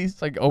from Wendy's?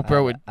 It's like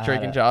Oprah with I Drake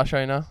had and a- Josh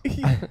right now.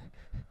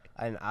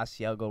 An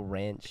Asiago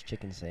ranch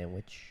chicken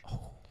sandwich,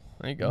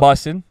 There you go.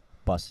 Bussin'.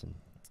 bussin',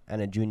 and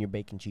a junior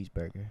bacon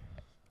cheeseburger.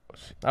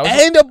 That was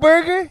And a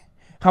burger?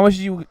 How much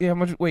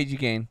weight did you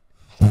gain?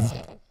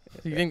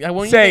 you think,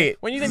 when Say you think, it.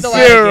 when you think the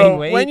Zero.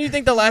 last when you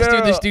think the last dude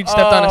Zero. this dude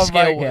stepped on a Oh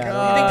scale my was?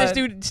 God. You think this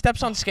dude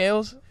steps on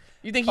scales?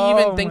 You think he Oh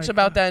even thinks my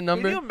about God. that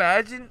number? Can you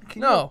imagine?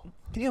 No.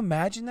 Can you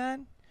imagine that?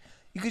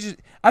 You could just.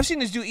 I've seen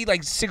this dude eat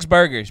like 6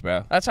 burgers,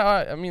 bro. That's how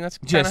I mean, that's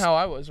kind Just- of how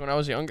I was when I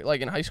was younger, like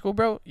in high school,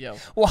 bro. Yo,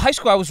 Well, high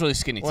school I was really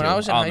skinny When too. I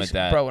was in I'll high admit school-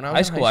 that. bro, when I was high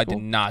in school high I did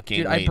school, not gain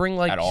dude, weight I bring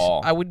like at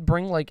all. I would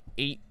bring like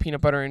 8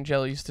 peanut butter and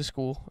jellies to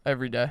school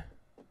every day.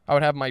 I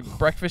would have my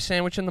breakfast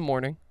sandwich in the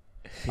morning.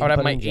 I would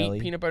have my 8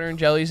 peanut butter and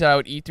jellies that I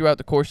would eat throughout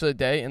the course of the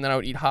day, and then I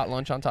would eat hot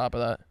lunch on top of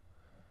that.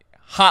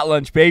 Hot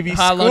lunch, baby.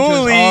 Hot lunch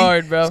was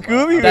hard, bro.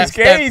 Schoolie That- was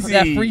crazy.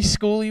 That free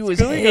schoolie was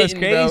Schoolie goes hitting,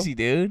 crazy,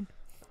 dude.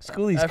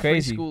 Schoolie's bro. That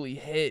crazy. free schoolie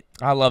hit.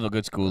 I love a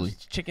good schoolie.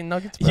 Chicken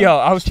nuggets, bro. Yo,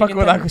 I was Chicken fucking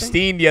with tender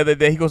Agustin the other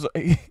day. He goes,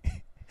 I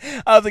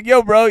was like,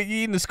 yo, bro,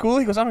 you eating the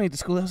schoolie? He goes, I don't eat the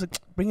schoolie. I was like,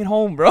 bring it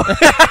home, bro.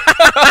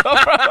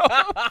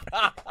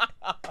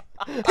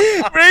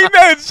 Bring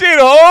that shit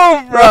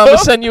home, Bro, I'm bro. gonna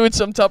send you with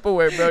some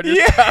Tupperware, bro.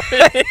 Just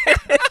Yeah.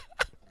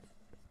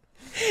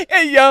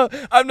 Hey, yo,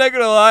 I'm not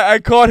gonna lie. I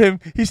caught him.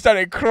 He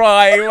started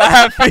crying,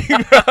 laughing.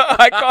 Bro.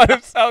 I caught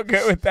him so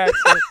good with that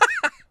shit.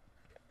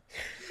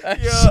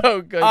 That's Yo,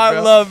 so good, I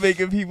bro. love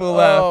making people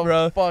laugh, Oh,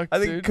 bro. fuck, I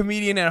think dude.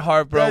 comedian at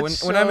heart, bro.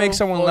 That's When I make so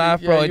someone funny.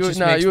 laugh, bro, Yeah, it you, just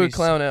nah, makes you me a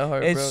clown at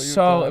heart, It's bro. You a so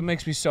clown. it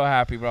makes me so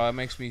happy, bro. It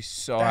makes me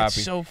so That's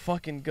happy. so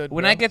fucking good.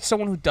 When bro. I get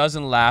someone who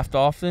doesn't laugh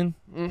often,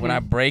 when I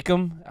Mhm. break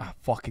them, I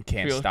fucking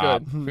can't Feels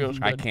stop. good. Feels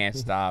I good. can't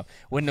stop.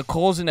 When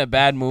Nicole's in a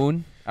bad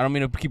mood, I don't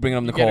mean to keep bringing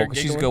up You get Nicole her because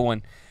she's a good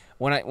giggling?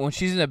 one. When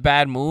she's in a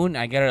bad mood,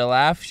 I get her to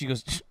laugh. She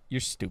goes, "You're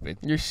stupid."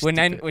 You're When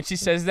stupid. when she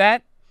says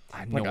that,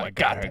 I know Like, I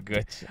got her that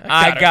good. bitch.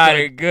 I got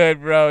her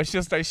good, bro.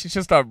 She'll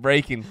start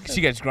breaking.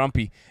 She gets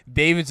grumpy.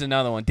 David's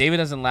another one. David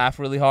doesn't laugh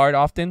really hard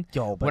often.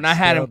 Yo, but When I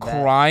had him still,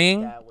 that-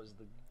 crying, that was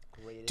the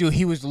greatest. dude,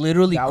 he was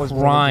literally That was one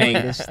of the crying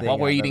greatest while thing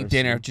we're I've eating ever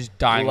dinner, seen. just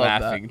dying Love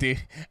that. laughing, dude.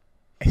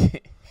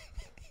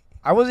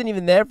 I wasn't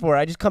even there for it.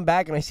 I just come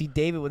back and I see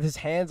David with his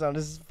hands on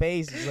his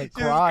face. He's like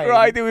Just crying.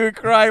 crying, dude. We were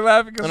crying,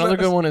 laughing. Another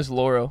good one is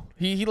Loro.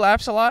 He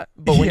laughs a lot,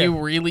 but when Yeah. you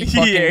really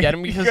fucking Yeah, get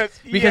him, because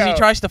yo. he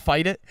tries to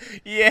fight it,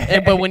 Yeah.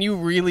 but when you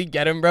really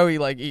get him, bro,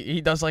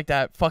 he does like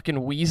that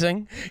fucking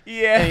wheezing.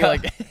 yeah. And he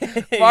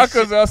like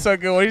Marco's also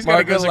good one. He's got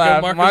a good Marco's a good-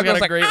 laugh. Marco's got a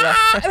like, great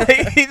 "Ah!" laugh.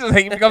 He's just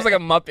like, he becomes like a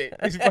Muppet.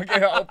 He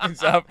fucking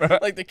opens up, bro.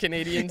 like the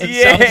Canadians in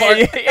Yeah, South Park.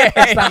 yeah,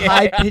 It's the yeah.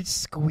 high pitched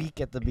squeak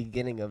at the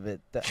beginning of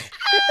it.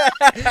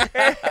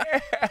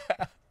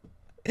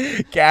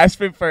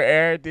 Gasping for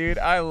air, dude.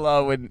 I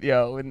love when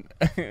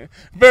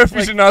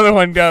Murphy's another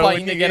one, though.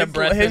 fighting When to get a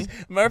breath in.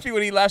 Murphy,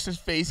 when he laughs, his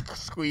face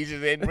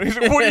squeezes in. He's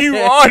like, what are you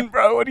on,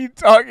 bro? What are you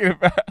talking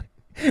about?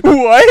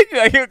 What?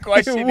 Like, he'll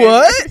question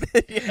What?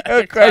 it. Yeah, He'll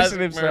that's a question classic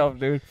himself,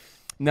 dude.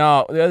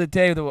 No, the other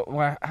day,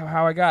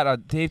 how I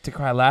got Dave to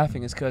cry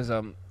laughing is because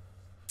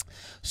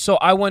so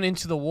I went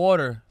into the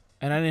water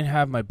and I didn't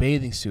have my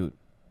bathing suit.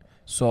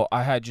 So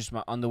I had just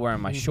my underwear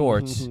and my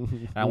shorts,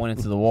 and I went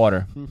into the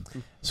water.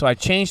 So I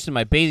changed to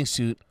my bathing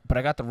suit, but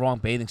I got the wrong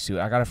bathing suit.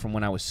 I got it from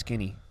when I was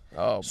skinny.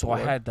 Oh, So boy. I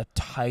had the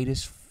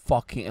tightest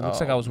fucking... It looks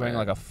like I Oh, was wearing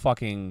man. like a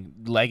fucking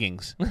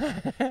leggings.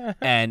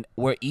 And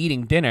we're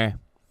eating dinner,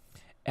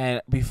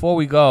 And before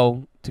we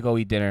go to go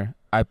eat dinner,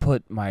 I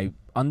put my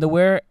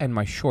underwear and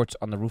my shorts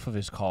on the roof of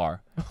his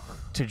car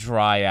to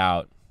dry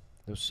out.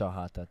 It was so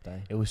hot that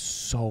day. It was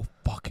so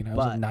fucking. I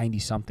was But- at 90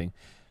 something.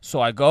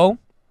 So I go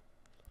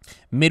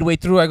midway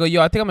through. I go,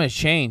 yo, I think I'm gonna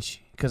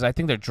change because I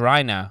think they're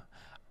dry now.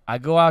 I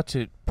go out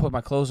to put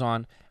my clothes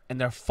on, and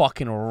they're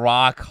fucking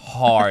rock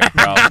hard,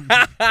 bro.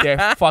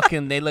 They're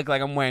fucking. They look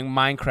like I'm wearing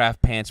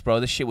Minecraft pants, bro.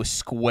 This shit was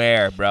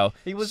square, bro.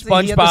 He had the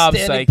SpongeBob's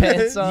standing like,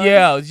 pants on.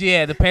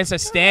 yeah, the pants that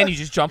stand, you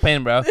just jump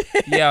in, bro.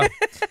 Yeah.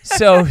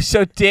 So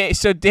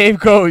Dave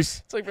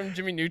goes, It's like from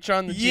Jimmy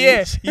Neutron. The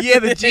yeah, jeans. yeah,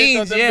 the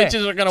jeans, The yeah.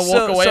 bitches are gonna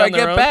walk away So on I their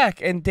get own.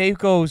 back, and Dave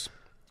goes,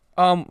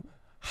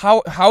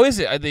 how is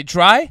it? Are they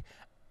dry?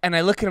 And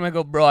I look at him, I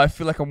go, bro, I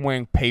feel like I'm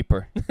wearing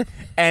paper.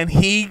 And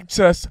he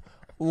just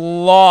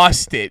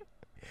lost it.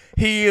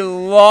 He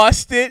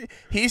lost it.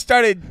 He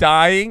started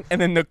dying,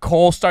 and then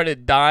Nicole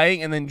started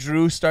dying, and then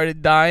Drew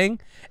started dying,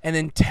 and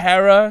then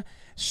Tara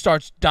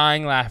starts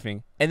dying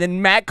laughing. And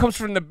then Matt comes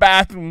from the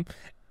bathroom,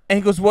 and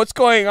he goes, what's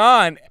going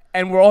on?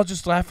 And we're all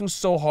just laughing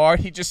so hard,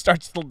 he just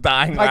starts still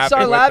dying laughing. I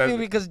started with laughing us.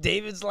 because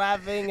David's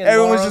laughing. And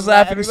Everyone was Laura's just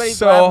laughing Everybody's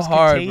so laugh was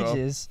hard, bro.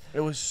 contagious. It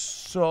was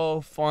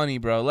so funny,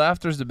 bro.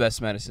 Laughter is the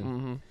best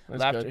medicine. Mm-hmm.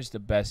 Laughter is the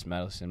best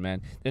medicine,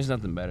 man. There's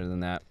nothing better than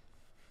that.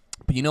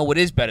 But you know what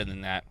is better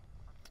than that?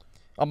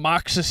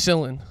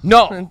 Amoxicillin.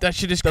 No. That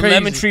shit is The crazy.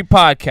 Lemon Tree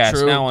Podcast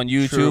True, now on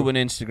YouTube true. and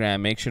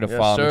Instagram. Make sure to Yes,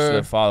 follow. Make sure sir.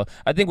 to follow.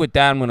 I think with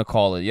that, I'm going to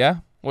call it, yeah?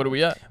 What are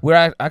we at?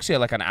 We're actually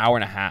at like an hour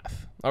and a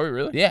half. Are we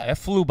really? Yeah, it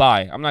flew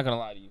by. I'm not going to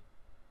lie to you.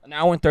 An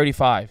hour and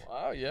 35.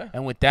 Wow, yeah.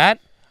 And with that,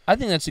 I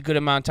think that's a good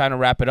amount of time to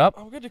wrap it up.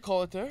 I'm good to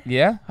call it there.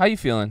 Yeah? How you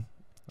feeling?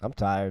 I'm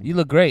tired. You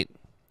look great.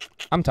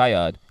 I'm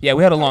tired. Yeah,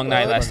 we had a long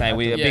night last night.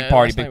 We had a Yeah, big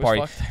party, last big night was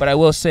party. fucked. But I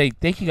will say,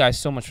 thank you guys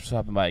so much for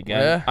stopping by again.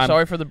 Yeah. I'm-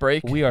 Sorry for the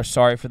break. We are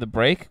sorry for the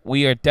break.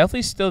 We are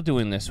definitely still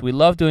doing this. We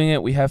love doing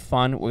it. We have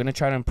fun. We're gonna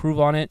try to improve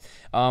on it.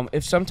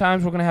 If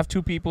sometimes we're gonna have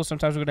 2 people,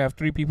 sometimes we're gonna have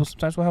 3 people,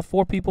 sometimes we'll have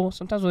 4 people,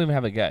 sometimes we'll even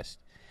have a guest.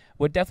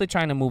 We're definitely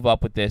trying to move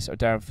up with this. We're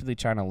definitely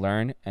trying to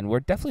learn, and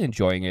we're definitely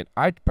enjoying it.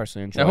 I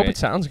personally enjoy I hope it. it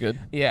sounds good.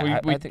 Yeah,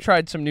 we I think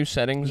tried some new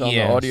settings on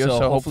Yeah, the audio, so so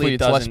hopefully hopefully it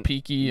it's less doesn't-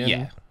 peaky. And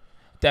yeah,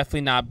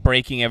 definitely not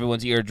breaking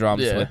everyone's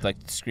eardrums Yeah. with like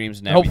screams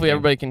and hopefully everything.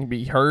 everybody can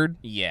be heard.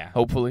 Yeah.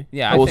 Hopefully.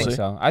 Yeah, We'll I think see.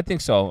 so. I think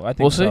so. I think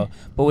We'll so. see.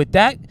 But with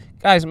that,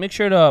 guys, make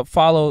sure to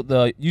follow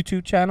the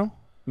YouTube channel.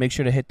 Make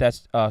sure to hit that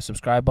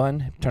subscribe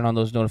button. Turn on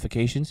those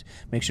notifications.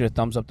 Make sure to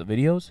thumbs up the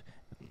videos.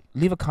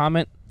 Leave a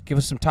comment. Give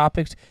us some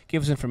topics.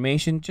 Give us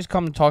information. Just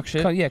come Talk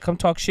shit. come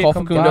talk shit. Call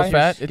come Facundo by.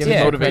 fat. It's Give his us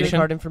your motivation. credit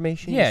card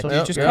information. Yeah,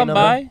 social just yeah, come number.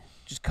 by.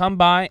 Just come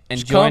by and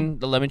Just join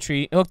the Lemon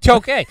Tree.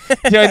 Okay,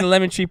 join the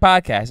Lemon Tree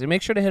Podcast, and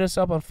make sure to hit us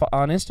up on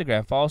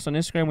Instagram. Follow us on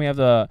Instagram. We have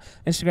the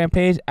Instagram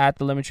page at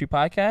the Lemon Tree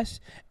Podcast.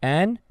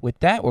 And with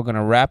that, we're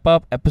gonna wrap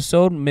up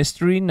episode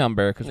mystery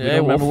number because we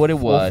don't remember what it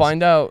was. We'll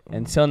find out.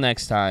 Until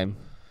next time,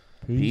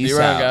 See peace you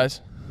around, out.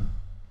 guys.